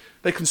can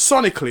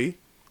sonically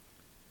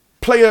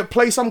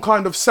play some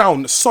kind of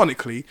sound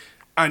sonically,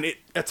 and it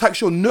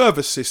attacks your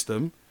nervous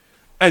system,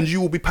 and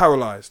you will be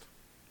paralyzed.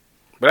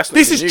 But that's not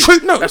this new. Is true.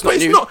 No, that's but not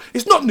new.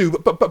 it's not new.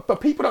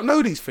 But people don't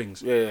know these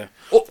things. Yeah.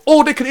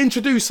 Or they can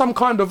introduce some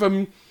kind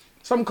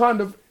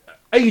of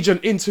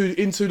agent into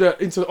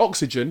the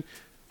oxygen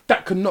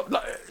that can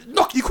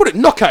knock. You call it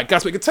knockout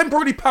gas, but it can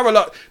temporarily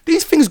paralyze.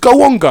 These things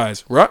go on,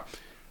 guys. Right?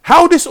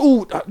 How this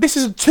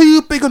is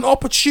too big an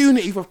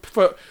opportunity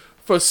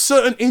for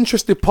certain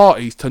interested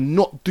parties to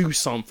not do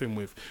something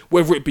with,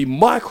 whether it be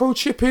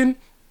microchipping.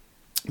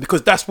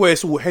 Because that's where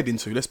it's all heading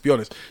to, let's be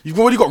honest. You've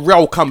already got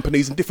rail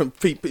companies and different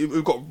people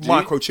who've got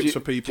microchips for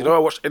people. Do you know I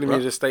watched Enemy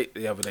of the State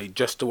the other day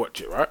just to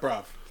watch it, right?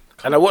 Bruv.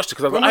 And I watched it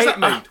because I was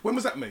like... When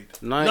was that made?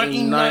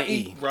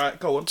 1990. Right,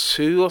 go on.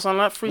 2 or something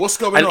like 3. What's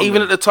going on? And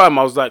even then? at the time,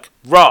 I was like,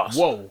 Ross,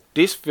 whoa,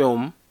 this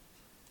film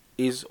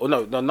is... Oh,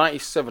 no,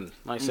 97.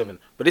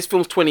 But this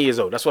film's 20 years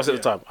old. That's what I said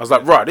at the time. I was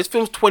like, right, this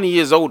film's 20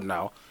 years old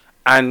now,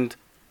 and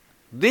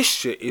this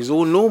shit is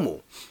all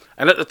normal.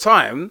 And at the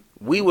time,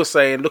 we were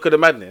saying, look at the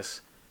madness.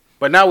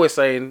 But now we're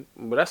saying,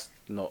 well, that's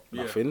not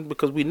nothing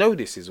because we know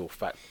this is all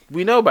fact.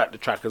 We know about the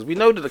trackers. We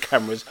know that the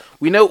cameras.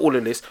 We know all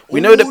of this.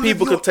 We know that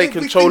people can take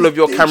control of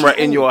your camera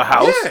in your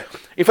house. Yeah.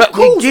 In fact,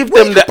 we give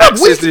them the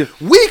access.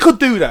 We could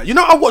do that. You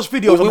know, I watch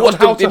videos. We watched.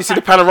 Did you see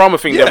the panorama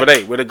thing the other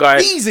day where the guy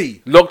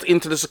easy logged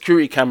into the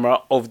security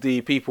camera of the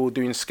people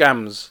doing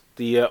scams,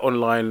 the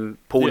online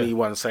porny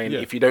ones, saying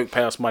if you don't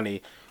pay us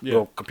money,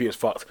 your computer's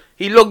fucked.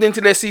 He logged into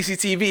their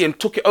CCTV and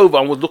took it over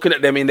and was looking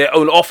at them in their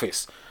own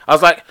office. I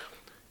was like.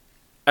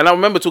 And I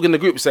remember talking in the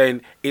group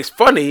saying, it's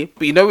funny,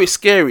 but you know it's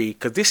scary,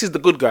 because this is the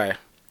good guy.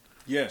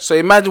 Yeah. So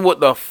imagine what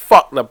the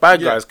fuck the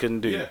bad guys can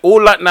do. Yeah.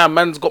 All like now,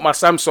 man's got my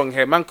Samsung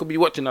here. Man could be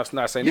watching us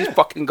now saying, these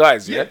fucking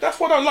guys, yeah? That's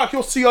why I don't like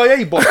your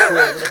CIA boss,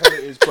 whatever the hell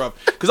it is, bruv.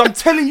 Because I'm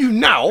telling you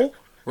now,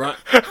 right,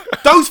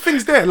 those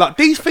things there, like,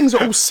 these things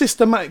are all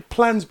systematic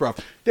plans, bruv.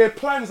 They're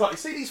plans, like, you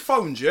see these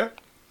phones, yeah?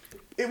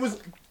 It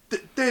was,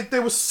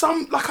 there was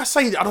some, like I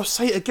say, I'll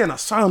say it again, I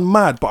sound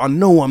mad, but I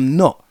know I'm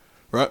not,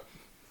 right?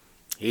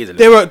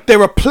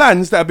 There are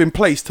plans that have been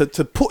placed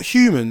to put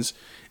humans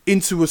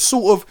into a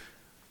sort of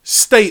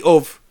state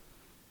of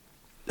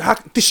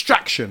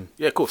distraction.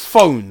 Yeah, of course.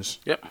 Phones.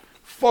 Yep.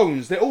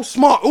 Phones. They're all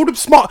smart. All the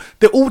smart.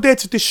 They're all there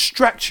to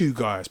distract you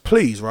guys.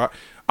 Please, right?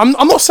 I'm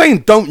not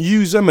saying don't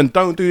use them and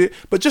don't do it,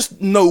 but just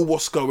know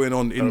what's going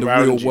on in the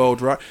real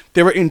world, right?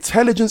 There are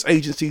intelligence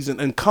agencies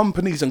and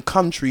companies and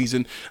countries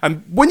and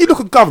when you look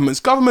at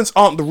governments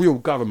aren't the real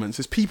governments.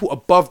 There's people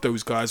above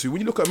those guys who, when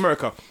you look at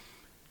America,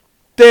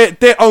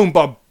 they're owned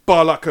by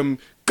like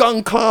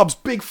gun clubs,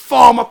 big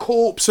pharma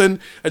corps, and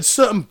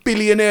certain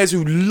billionaires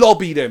who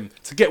lobby them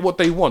to get what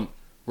they want,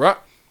 right?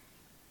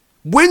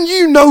 When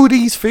you know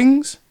these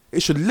things,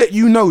 it should let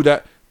you know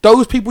that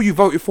those people you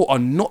voted for are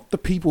not the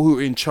people who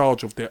are in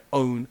charge of their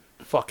own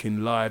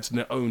fucking lives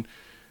and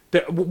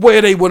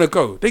where they want to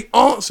go. They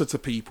answer to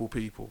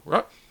people,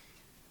 right?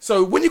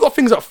 So when you got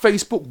things like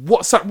Facebook,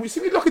 WhatsApp,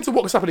 we look into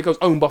WhatsApp and it goes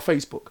owned by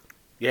Facebook.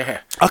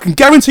 Yeah. I can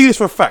guarantee this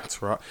for a fact,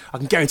 right? I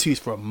can guarantee this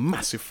for a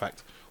massive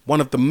fact.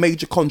 One of the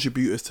major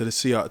contributors to the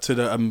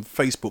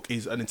Facebook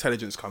is an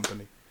intelligence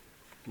company.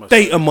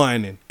 Data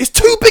mining. It's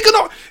too big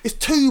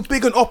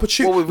an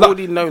opportunity. Well, we've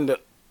already known that.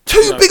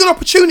 Big an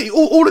opportunity.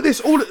 All of this,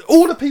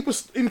 all the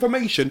people's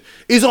information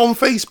is on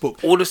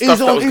Facebook. All the stuff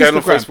that was going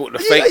on Facebook, the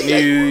fake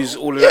news,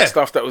 all of that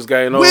stuff that was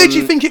going on. Where do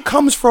you think it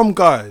comes from,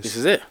 guys? This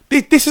is it.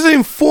 This is an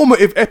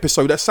informative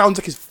episode that sounds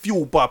like it's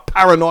fueled by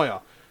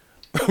paranoia,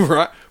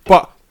 right?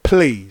 But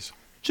please,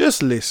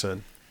 just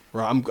listen,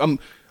 right?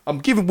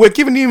 We're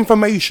giving the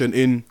information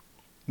in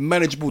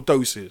manageable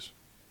doses.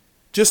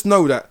 Just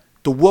know that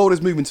the world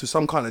is moving to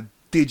some kind of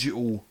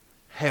digital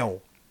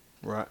hell,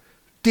 right?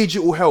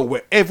 Digital hell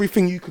where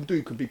everything you can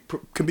do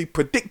can be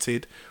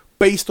predicted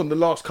based on the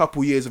last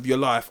couple of years of your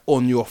life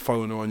on your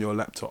phone or on your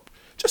laptop.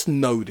 Just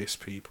know this,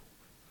 people.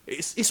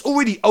 It's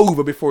already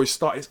over before it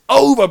starts. It's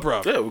over,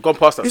 bro. Yeah, we've gone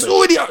past that. It's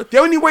already the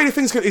only way the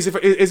things can is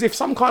if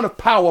some kind of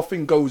power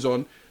thing goes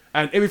on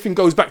and everything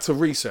goes back to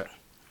reset.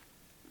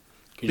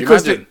 Can you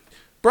imagine?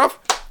 Bruv,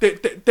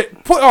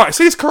 alright,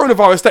 see this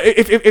coronavirus, that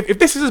if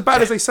this is as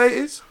bad as they say it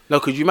is. No,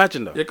 could you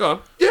imagine though? Yeah, go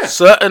on. Yeah.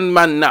 Certain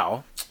man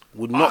now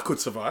would not. I could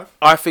survive.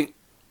 I think,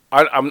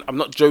 I'm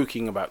not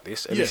joking about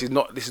this, and this is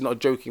not a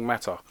joking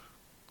matter.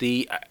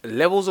 The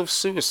levels of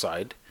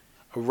suicide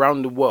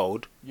around the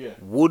world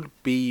would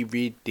be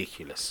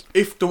ridiculous.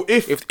 If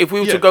we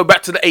were to go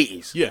back to the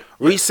 80s,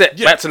 reset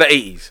back to the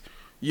 80s.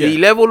 The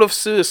level of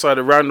suicide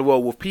around the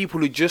world with people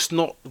who just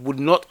would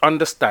not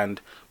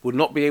understand, would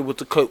not be able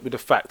to cope with the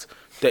fact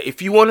that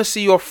if you want to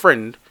see your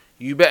friend,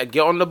 you better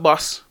get on the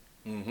bus,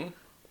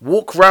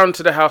 walk round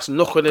to the house,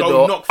 knock on the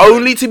door,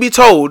 only to be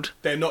told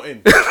they're not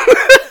in.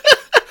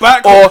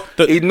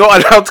 He's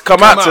not allowed to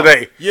come out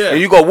today. Yeah,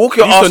 and you got to walk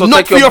your ass or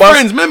take your bus.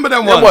 Friends. Remember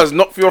them ones? Them ones,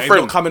 not for your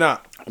friends. Not coming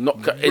out.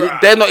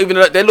 They're not even.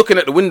 They're looking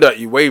at the window at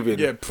you, waving.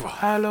 Yeah.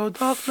 Hello,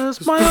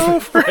 darkness, my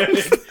old friend.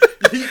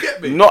 You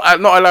get me? Not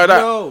allowed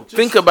that. No,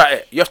 think about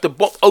it. You have to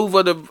bop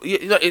over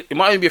it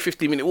might only be a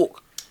 15-minute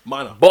walk.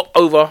 Minor. Bop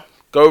over.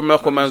 Go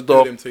knock on man's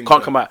door.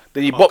 Can't come out.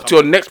 Then you bop to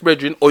your next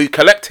brethren, or you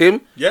collect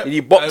him. Yeah. And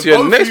you bop to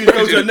your next brethren.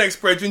 Go to your next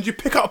brethren. You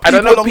pick up people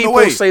along the way. I don't know.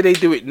 People say they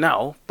do it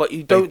now, but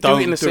you don't do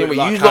it in the same way.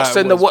 You lot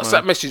send a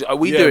WhatsApp message. Are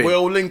we doing? We're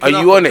all linking up.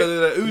 Are you on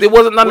it? There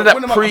wasn't none of that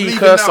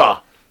precursor.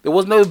 There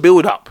was no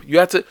build up. You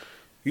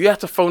had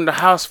to phone the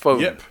house phone.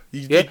 Yep.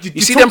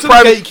 You see them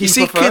private. You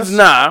see kids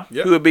now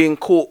who are being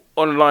caught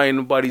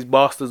online by these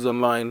bastards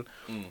online,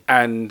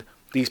 and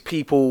these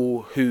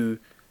people who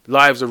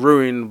lives are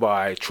ruined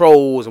by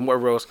trolls and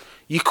whatever else.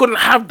 You couldn't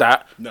have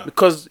that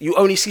because you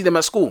only see them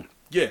at school.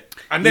 Yeah,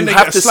 and then they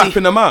have to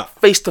slapping them out.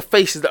 Face to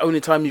face is the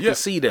only time you can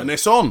see them, and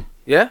it's on.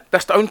 Yeah,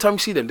 that's the only time you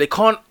see them. They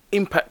can't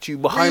impact you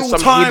behind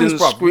some hidden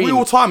screen.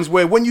 Real times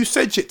where when you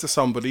said shit to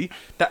somebody,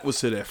 that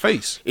was to their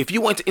face. If you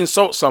wanted to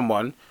insult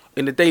someone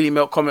in the Daily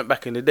Mail comment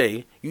back in the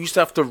day, you used to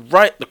have to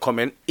write the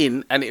comment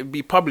in, and it would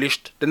be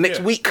published the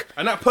next week.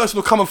 And that person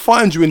will come and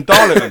find you in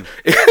Darlington.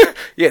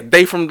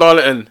 Dave from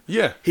Darlington.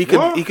 Yeah, he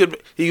could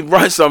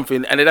write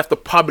something, and they'd have to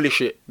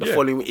publish it the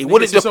following week. It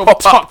wouldn't just pop up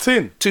tucked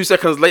in 2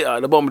 seconds later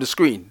at the bottom of the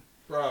screen.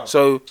 Bruh.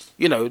 So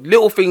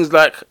little things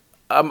like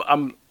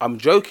I'm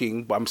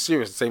joking, but I'm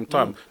serious at the same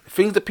time. The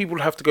things that people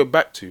have to go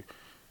back to,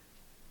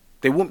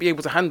 they won't be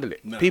able to handle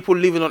it. No. People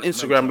living on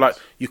Instagram chance. like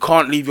you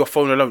can't leave your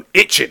phone alone,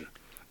 itching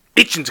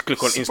to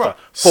click on Insta. Bruh,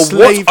 For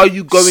slave- what are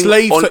you going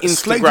slave on to-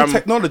 slave to Instagram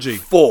technology.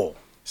 for?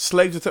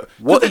 Slaves are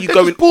What are you they're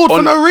going just bored for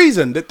on- no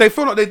reason. They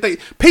feel like they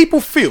people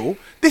feel,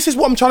 this is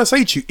what I'm trying to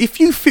say to you. If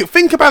you feel,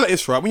 think about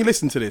this, right, when you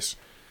listen to this,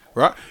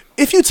 right?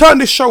 If you turn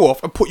this show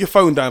off and put your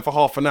phone down for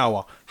half an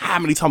hour, how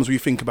many times will you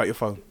think about your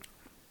phone?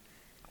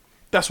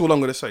 That's all I'm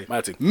going to say.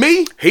 Matty.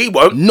 Me? He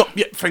won't. Not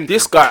yet. Thank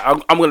This you. guy,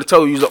 I'm going to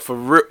tell you, look, for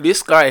real,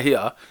 this guy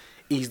here,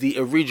 he's the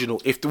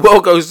original. If the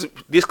world goes,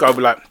 this guy will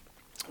be like,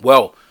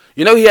 well,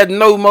 he had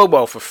no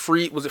mobile for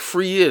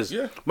 3 years?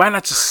 Yeah. Man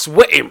had to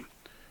sweat him.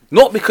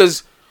 Not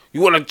because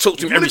you want to talk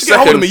to him You every need to get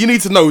hold of second. me. You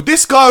need to know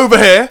this guy over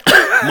here,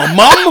 my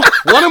mum,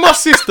 one of my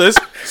sisters,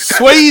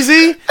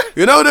 Swayze.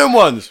 You know them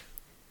ones.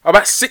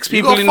 About 6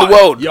 people got in the five.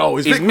 world. Yo,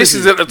 is his Vic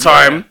missus with you? at the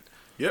time,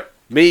 Yep.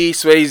 me,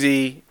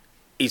 Swayze,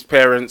 his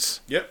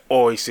parents, Yep.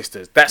 or his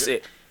sisters. That's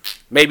it.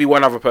 Maybe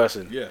one other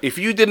person. Yeah. If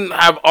you didn't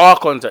have our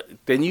contact,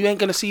 then you ain't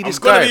going to see this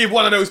I'm gonna guy. be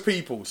one of those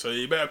people, so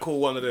you better call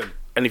one of them.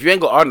 And if you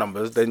ain't got our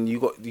numbers, then you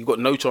got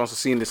no chance of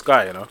seeing this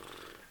guy,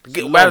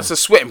 Get long. man to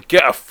sweat him.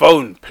 Get a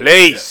phone,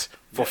 please.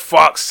 For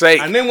fuck's sake.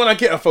 And then when I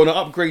get a phone, I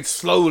upgrade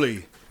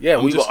slowly. Yeah,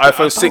 I'm we just- got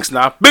iPhone 6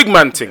 now. Big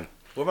man thing.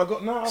 What have I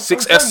got now? iPhone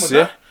 6S, 10, was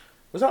yeah? that?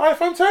 Was that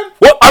iPhone 10?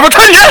 What? iPhone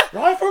 10,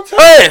 yeah? iPhone 10?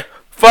 Hey!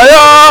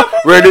 Fire!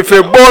 Ready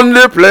for burn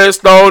the place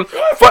down.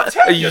 iPhone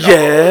 10, you know.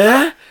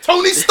 Yeah?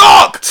 Tony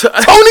Stark!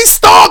 Tony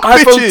Stark,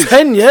 iPhone bitches!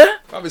 10, yeah?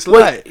 Bruv, it's Wait,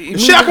 light. you The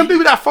shit I moving- can do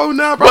with that phone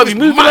now, bro. Bro, you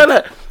moving like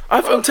that?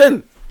 iPhone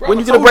 10. Bruv, When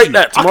I you gonna told break you,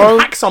 that? I Tomorrow? can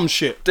hack some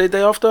shit. Day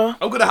after?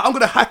 I'm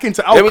gonna hack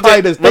into Al Let me tell-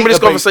 Qaeda's remember this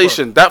database,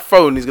 conversation. That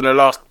phone is gonna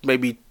last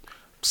maybe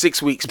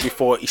 6 weeks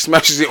before he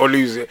smashes it or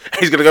loses it.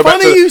 He's gonna go back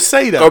Funny to you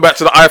say that. Go back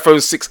to the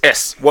iPhone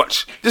 6S.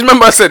 Watch. Just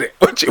remember I said it.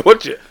 Watch it.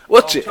 Watch it.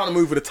 Watch I'm it. trying to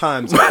move with the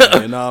times.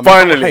 Man.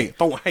 Finally.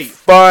 Don't hate.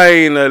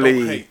 Finally.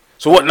 Don't hate.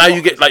 So what? Now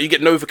you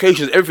get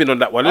notifications, everything on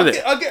that one, isn't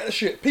it? I get the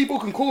shit. People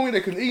can call me,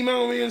 they can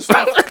email me and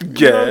stuff.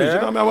 Yeah. You know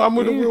what I mean? I'm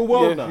with the real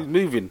world Yeah, now. he's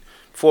moving.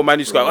 Before man,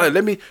 you just go. Hey,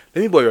 let me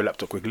borrow your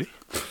laptop quickly.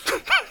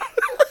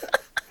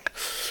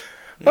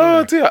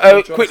 Oh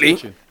dear.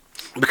 Quickly.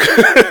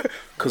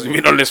 Because we've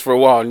been on this for a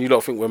while and you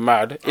don't think we're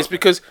mad. It's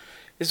because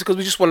we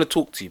just want to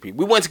talk to you people.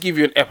 We wanted to give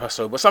you an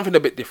episode, but something a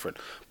bit different.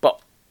 But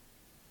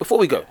before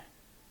we go,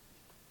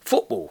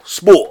 football,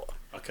 sport.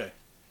 Okay.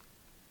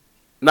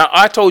 Now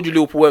I told you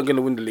Liverpool weren't going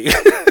to win the league.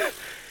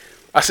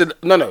 I said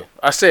no.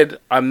 I said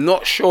I'm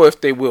not sure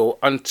if they will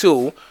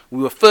until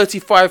we were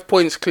 35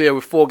 points clear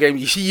with 4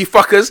 games. You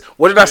fuckers.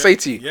 What did I say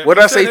to you? Yeah, What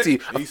did you I say said to you?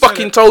 it. I You said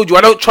fucking it. told you.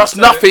 I don't trust said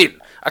it. nothing.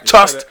 I said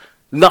trust it.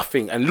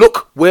 nothing. And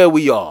look where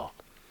we are.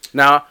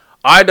 Now,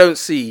 I don't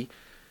see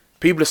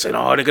people are saying,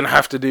 oh, they're going to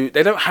have to do.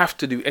 They don't have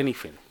to do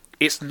anything.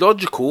 It's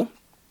logical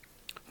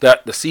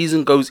that the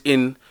season goes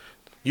in.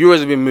 Euros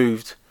have been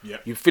moved.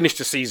 Yep. You finish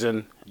the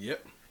season,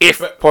 Yep. if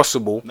But-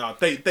 possible. No,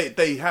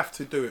 they have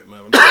to do it,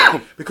 man. I'm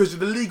telling you. Because of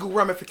the legal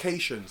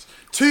ramifications.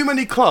 Too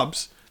many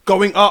clubs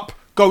going up,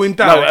 going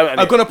down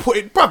are going to put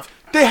it... Bruv,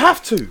 they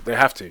have to. They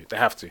have to. They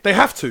have to. They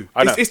have to.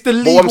 I know. It's the But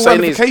what legal I'm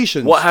saying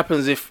ramifications. is, what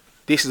happens if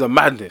this is a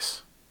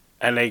madness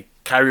and they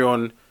carry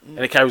on and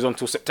it carries on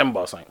till September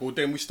or something? Well,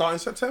 then we start in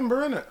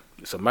September, innit?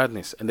 It's a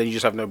madness, and then you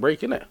just have no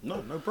break, innit?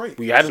 No break.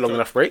 We had a long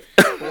enough break.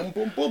 Boom,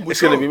 boom, boom.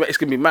 It's gonna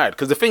be mad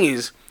because the thing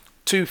is,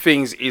 2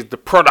 things is the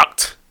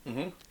product.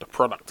 The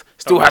product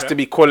still has to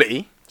be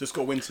quality. Just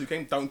got to win 2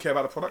 games. Don't care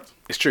about the product.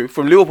 It's true.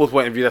 From Liverpool's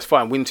point of view, that's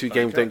fine. Win 2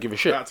 games, don't give a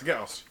shit. Out to get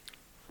us.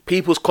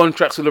 People's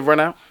contracts will have run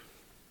out.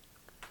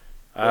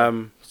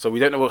 So we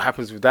don't know what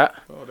happens with that.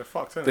 Oh, they're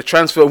fucked, innit? The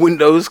transfer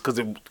windows, because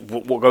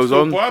what goes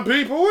on. White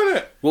people,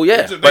 innit? Well,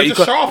 yeah, They but you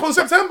just can't- show up on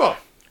September.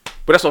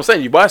 But that's what I'm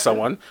saying. You buy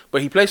someone,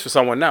 but he plays for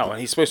someone now, and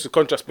he's supposed to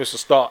contract's supposed to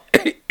start.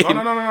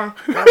 No.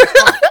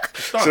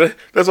 It's done. So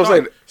that's what I'm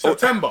saying.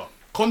 September.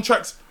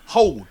 Contracts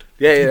hold.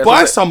 Yeah, If you that's what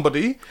buy I'm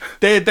somebody,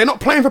 they're not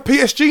playing for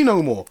PSG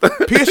no more.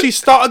 PSG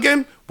start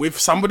again with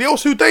somebody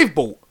else who they've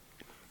bought.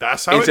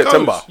 That's how in it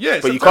September. goes. Yeah,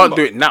 but you can't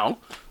do it now.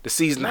 The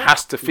season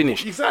has to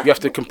finish. Exactly. You have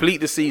to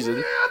complete the season.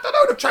 Yeah, I don't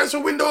know. The transfer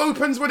window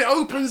opens when it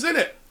opens,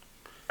 innit?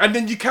 And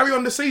then you carry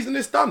on the season.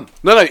 It's done.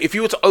 No. If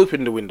you were to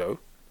open the window,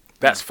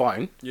 that's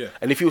fine. Yeah.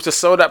 And if you were to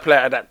sell that player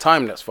at that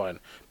time, that's fine.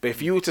 But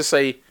if you were to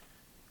say,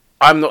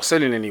 I'm not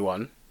selling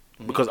anyone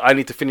because I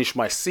need to finish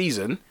my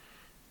season,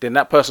 then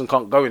that person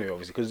can't go anywhere,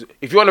 obviously. Because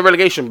if you're on a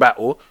relegation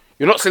battle,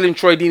 you're not selling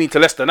Troy Deeney to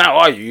Leicester now,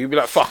 are you? You'd be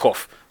like, fuck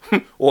off.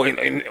 Or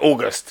in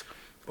August.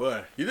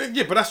 Well,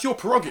 yeah, but that's your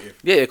prerogative.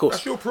 Yeah, of course.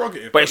 That's your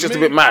prerogative. But it's just a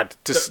bit mad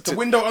to The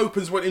window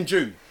opens when in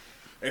June.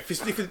 If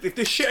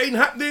this shit ain't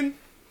happening,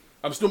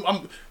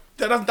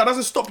 that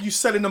doesn't stop you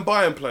selling and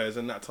buying players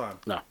in that time.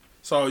 No.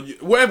 So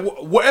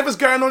whatever's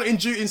going on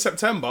in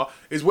September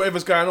is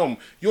whatever's going on.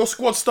 Your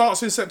squad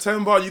starts in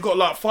September. You got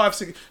like 5,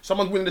 6.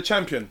 Someone's winning the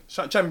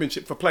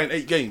championship for playing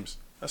 8 games.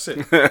 That's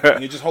it.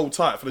 And you just hold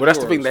tight for the. Well, that's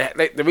the thing.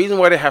 The reason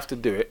why they have to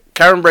do it.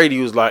 Karen Brady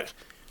was like,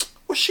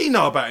 What's she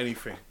know about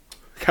anything?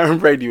 Karen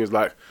Brady was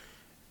like,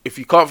 if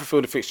you can't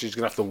fulfill the fixtures,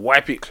 you're gonna have to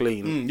wipe it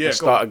clean Yeah, and go on.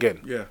 start again.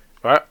 Yeah.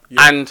 Right.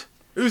 Yeah. And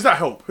Who's that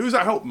help? Who's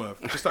that help, Merv?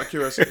 Just out of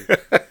curiosity. Is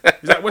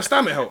that West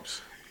Ham it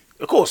helps?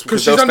 of course,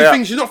 Because they'll stay up.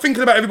 she's not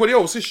thinking about everybody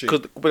else, is she?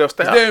 But they'll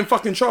stay up. They're in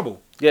fucking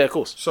trouble. Yeah, of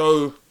course.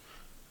 So,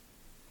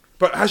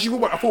 but has you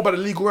thought about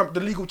the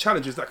legal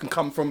challenges that can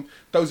come from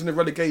those in the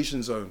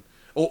relegation zone,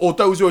 or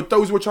those who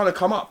are trying to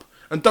come up,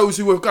 and those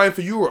who are going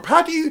for Europe?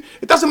 How do you?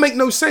 It doesn't make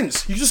no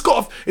sense. You just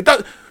got to. It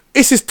does.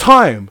 This is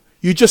time.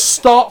 You just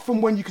start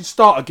from when you can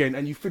start again,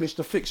 and you finish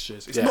the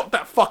fixtures. It's not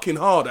that fucking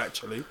hard,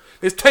 actually.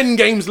 There's 10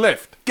 games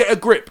left. Get a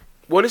grip.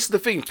 Well, this is the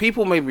thing.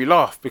 People made me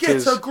laugh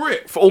because Get a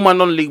grip. for all my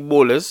non-league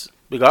ballers,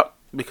 big up,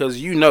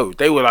 because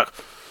they were like,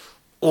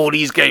 all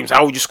these games,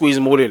 how would you squeeze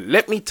them all in?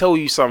 Let me tell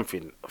you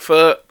something.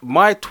 For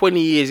my 20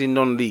 years in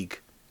non-league,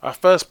 I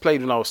first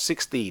played when I was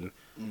 16,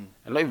 and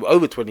not even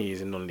over 20 years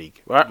in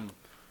non-league, right?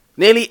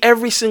 Nearly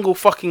every single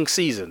fucking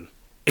season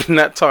in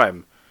that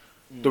time,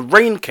 the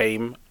rain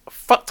came,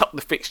 fucked up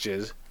the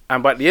fixtures,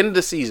 and by the end of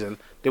the season,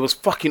 there was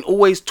fucking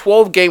always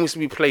 12 games to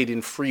be played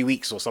in 3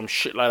 weeks or some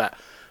shit like that.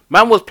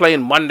 Man was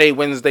playing Monday,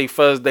 Wednesday,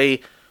 Thursday.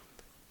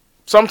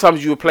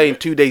 Sometimes you were playing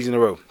 2 days in a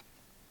row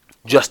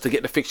just to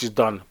get the fixtures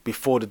done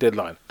before the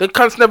deadline. The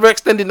cunts never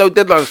extended no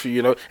deadlines for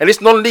you, and it's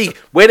non-league.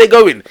 Where they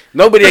going?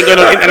 Nobody ain't going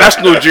on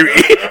international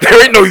duty.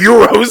 There ain't no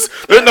Euros.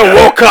 There ain't no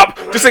World Cup.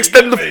 Just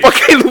extend the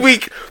fucking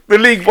the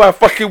league by a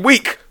fucking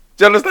week.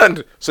 Do you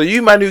understand? So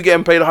you man who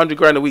getting paid 100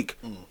 grand a week,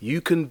 you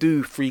can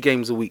do 3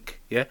 games a week.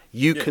 Yeah,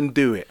 you can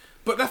do it.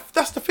 But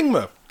that's the thing,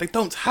 Merv. They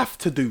don't have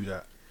to do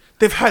that.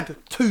 They've had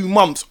 2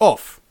 months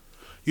off.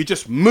 You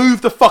just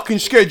move the fucking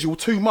schedule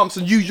 2 months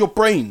and use your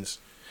brains.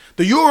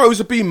 The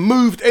Euros are being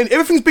moved, and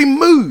everything's been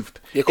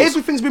moved. Yeah, of course.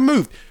 Everything's been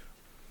moved,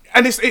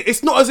 and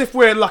it's not as if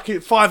we're like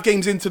 5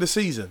 games into the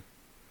season.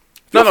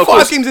 No, of 5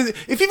 course. games in,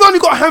 if you've only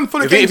got a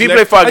handful of games, if you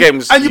left, play 5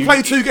 games, and you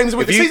play 2 games a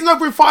week, the season's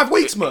over in 5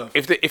 weeks, Merv.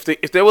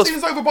 If there was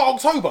Season's over by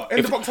October,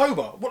 end of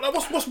October.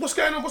 What's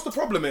going on? What's the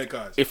problem here,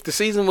 guys? if the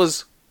season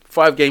was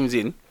 5 games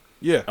in,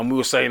 Yeah, and we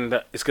were saying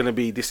that it's going to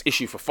be this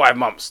issue for 5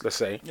 months, let's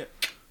say, yeah.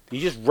 you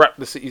just wrap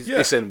the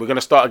listen, we're going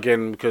to start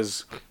again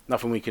because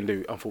nothing we can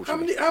do,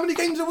 unfortunately. How many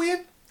games are we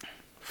in?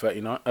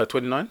 29?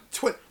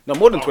 20. No,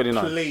 more than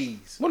 29.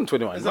 Please. More than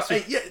 29. Is that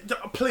 8? Yeah,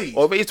 please.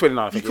 Or if it is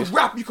 29, I You think it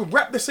could is.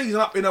 wrap the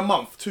season up in a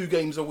month, 2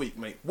 games a week,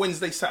 mate.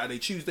 Wednesday, Saturday,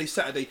 Tuesday,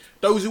 Saturday.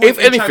 Those who If went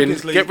to the anything,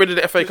 Champions League, get rid of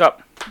the FA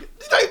Cup.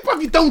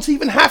 you don't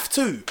even have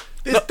to.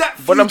 There's that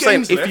few But I'm saying,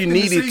 games if left you in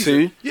the needed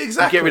season. to, Yeah,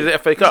 exactly. get rid of the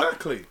FA Cup.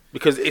 Exactly.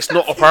 Because it's There's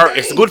not that a few priority.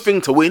 It's a good games.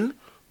 thing to win,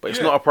 but it's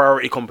Yeah. not a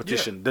priority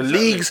competition. Yeah, the exactly.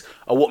 leagues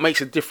are what makes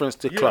a difference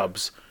to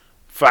clubs.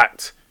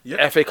 Fact.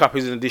 Yeah. FA Cup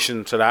is in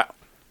addition to that.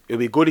 It'll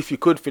be good if you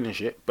could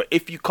finish it, but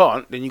if you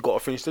can't, then you got to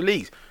finish the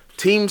leagues.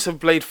 Teams have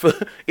played for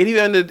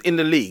even in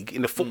the league,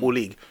 in the football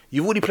league,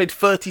 you've already played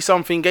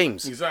 30-something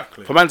games.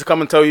 Exactly. For man to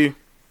come and tell you,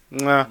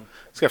 nah,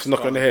 it's gonna have to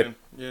knock on the head.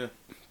 Yeah.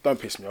 Don't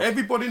piss me off.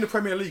 Everybody in the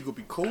Premier League will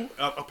be cool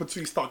up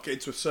until you start getting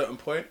to a certain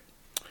point.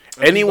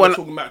 And Anyone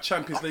people are talking about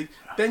Champions League,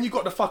 then you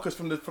got the fuckers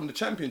from the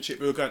Championship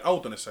who are going,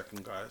 hold on a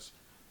second, guys.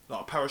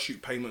 Like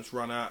parachute payments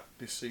run out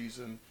this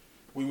season.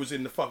 We was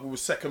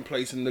second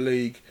place in the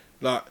league.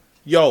 Like,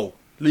 yo,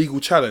 legal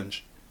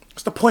challenge.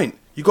 What's the point?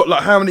 You got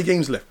like how many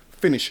games left?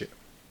 Finish it.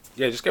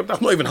 Yeah, just get it done.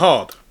 It's not even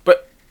hard.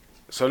 But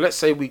so let's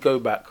say we go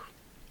back.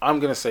 I'm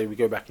gonna say we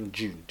go back in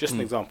June. Just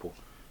an example.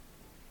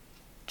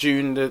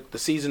 June, the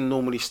season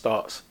normally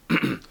starts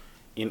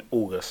in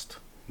August,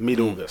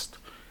 mid-August.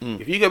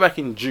 If you go back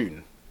in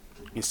June,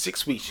 in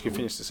 6 weeks you can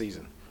finish the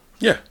season.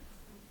 Yeah.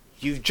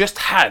 You've just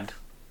had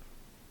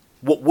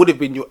what would have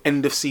been your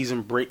end of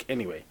season break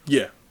anyway.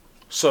 Yeah.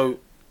 So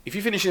if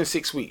you finish in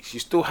 6 weeks, you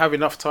still have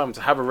enough time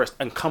to have a rest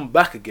and come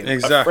back again.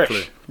 Exactly.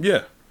 afresh.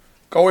 Yeah.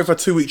 Go away for a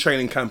 2-week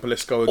training camp and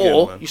let's go again,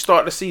 Or man. you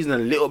start the season a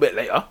little bit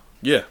later.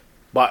 Yeah.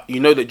 But you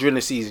know that during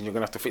the season you're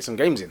going to have to fit some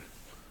games in.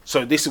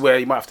 So this is where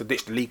you might have to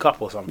ditch the League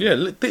Cup or something.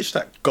 Yeah, ditch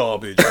that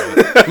garbage.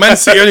 Man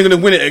City only going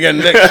to win it again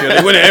next year.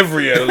 They win it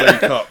every year, the League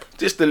Cup.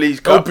 Ditch the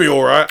League They'll Cup. be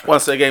alright.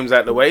 Once the game's out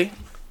of the way,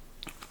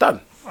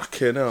 done.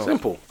 Fucking hell.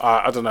 Simple.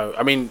 I don't know.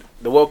 I mean,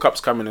 the World Cup's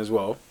coming as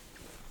well.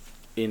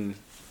 When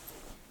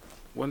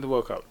the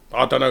World Cup?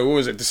 I don't know, what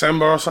was it,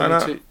 December or something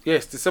like that? Yeah,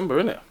 it's December,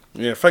 isn't it?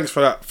 Yeah, thanks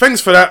for that. Thanks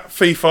for that,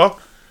 FIFA.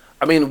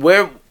 I mean,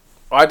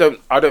 I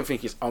don't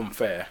think it's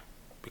unfair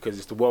because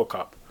it's the World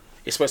Cup.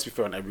 It's supposed to be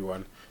fair on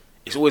everyone.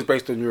 It's always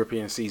based on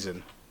European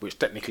season, which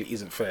technically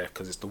isn't fair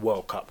because it's the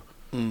World Cup.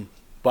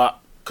 But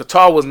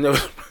Qatar was never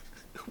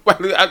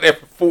out there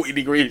for 40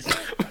 degrees.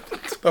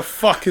 The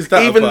fuck is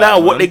that Even about, now,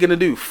 man? what they're gonna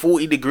do?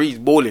 40 degrees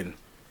balling.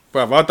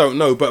 Bruv, I don't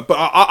know, but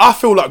I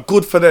feel like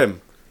good for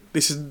them.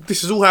 This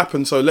has all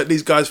happened, so let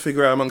these guys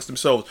figure out amongst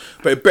themselves.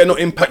 But it better not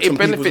impact on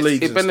people's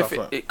leagues and stuff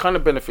like that. It kind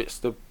of benefits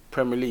the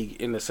Premier League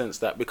in the sense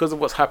that because of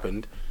what's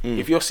happened,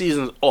 if your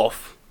season's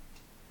off,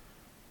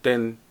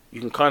 then you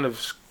can kind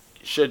of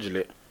schedule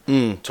it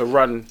to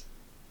run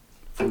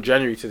from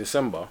January to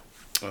December.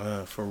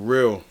 For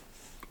real.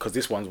 Because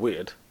this one's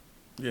weird.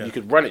 Yeah. You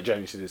could run it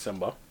January to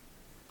December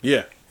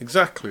Yeah,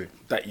 exactly.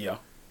 that year.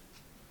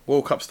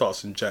 World Cup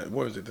starts in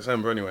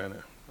December anyway, isn't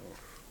it?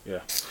 Yeah.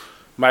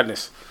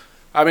 Madness.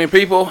 I mean,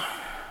 people.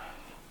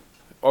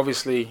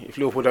 Obviously, if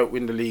Liverpool don't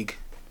win the league,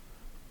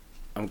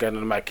 I'm going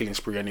on a mad killing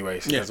spree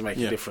anyway, so it doesn't make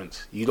a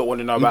difference. You don't want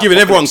to know about giving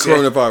everyone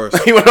coronavirus.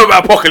 coronavirus. You want to know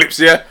about apocalypse,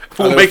 yeah?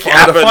 We'll make it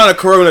happen. I'm find a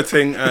corona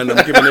thing and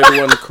I'm giving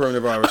everyone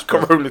coronavirus.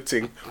 Corona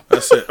thing.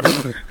 That's it.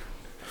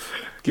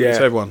 Give it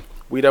to everyone.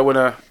 We don't want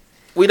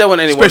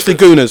anyone. Especially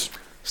Gooners.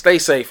 Stay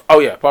safe. Oh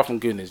yeah, apart from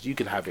Gooners, you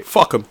can have it.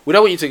 Fuck them. We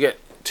don't want you to get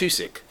too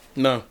sick.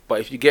 No. But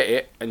if you get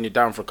it and you're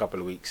down for a couple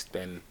of weeks,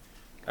 then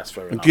that's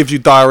fair enough. It gives you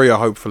diarrhea,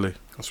 hopefully.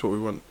 That's what we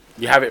want.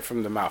 You have it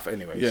from the mouth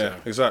anyway. Yeah, so.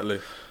 exactly.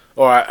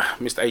 All right,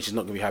 Mr. H is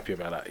not going to be happy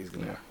about that. He's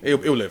gonna. He'll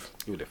live.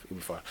 He'll live. He'll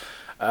be fine.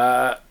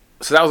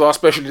 So that was our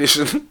special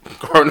edition,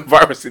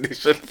 coronavirus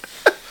edition,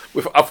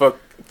 with other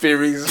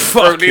theories.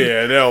 Fuck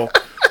yeah, no,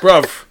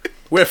 bruv.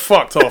 We're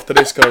fucked after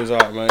this goes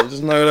out, mate.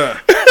 Just know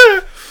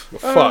that. We're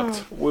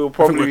fucked. We'll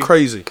probably we're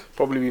crazy.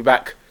 Probably be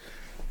back.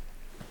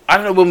 I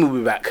don't know when we'll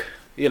be back,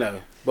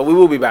 but we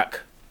will be back.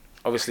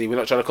 Obviously, we're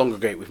not trying to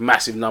congregate with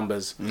massive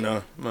numbers.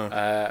 No.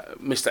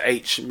 Mr.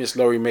 H, Miss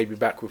Laurie may be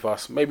back with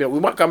us. Maybe not. We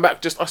might come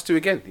back just us two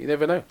again. You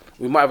never know.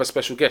 We might have a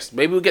special guest.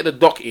 Maybe we'll get the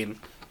doc in.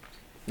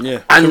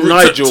 Yeah. And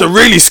Nigel. To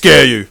really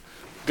scare you.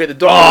 Get the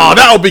doc in.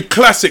 That'll be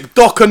classic.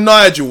 Doc and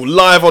Nigel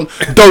live on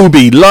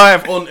Dolby,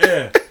 live on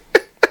air.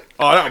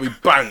 That'll be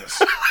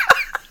bangers.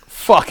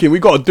 Fucking, we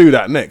got to do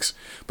that next.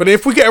 But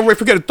if we get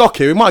a doc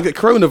here, we might get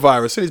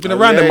coronavirus. He's been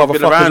around them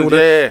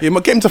motherfuckers. You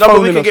might get him to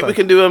phone in. We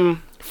can do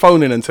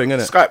phoning and thing,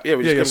 innit? Skype, yeah,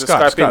 we just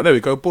Skype. There we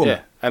go, boom.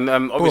 Yeah, and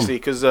obviously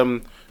because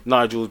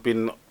Nigel's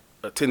been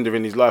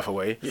Tindering his life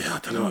away. Yeah, I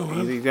don't know.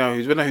 We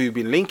don't know who he's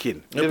been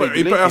linking. He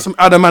put out some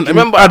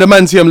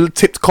adamantium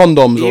tipped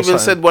condoms. He even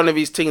said one of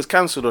his things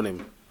cancelled on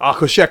him.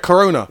 Because she had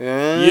corona.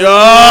 Yeah. Yo,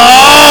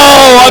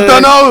 I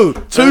don't know.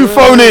 2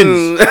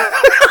 phone-ins.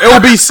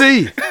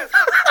 LBC.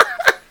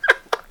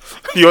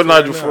 You're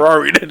Nigel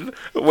Ferrari then.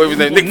 What was his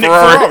name? Nick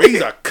Ferrari.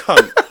 He's a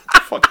cunt.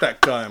 Fuck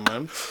that guy,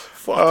 man.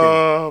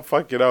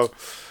 Fucking hell.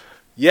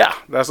 Yeah,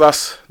 that's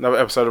us. Another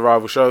episode of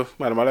Rival Show.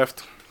 Man on my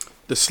left.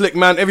 The Slick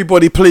Man.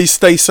 Everybody, please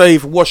stay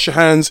safe. Wash your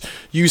hands.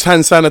 Use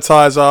hand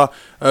sanitizer.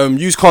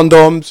 Use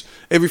condoms.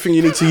 Everything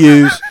you need to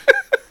use.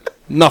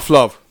 Enough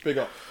love. Big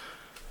up.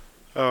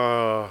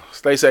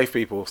 Stay safe,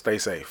 people. Stay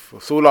safe.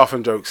 It's all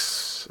laughing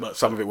jokes.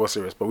 Some of it was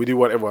serious, but we do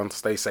want everyone to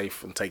stay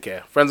safe and take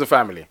care. Friends and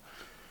family.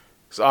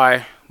 It's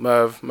I,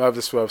 Merv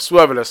the Swerve,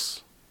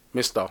 Swerveless,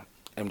 Mr.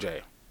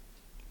 MJ.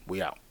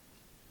 We out.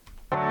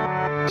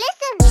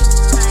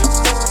 Listen.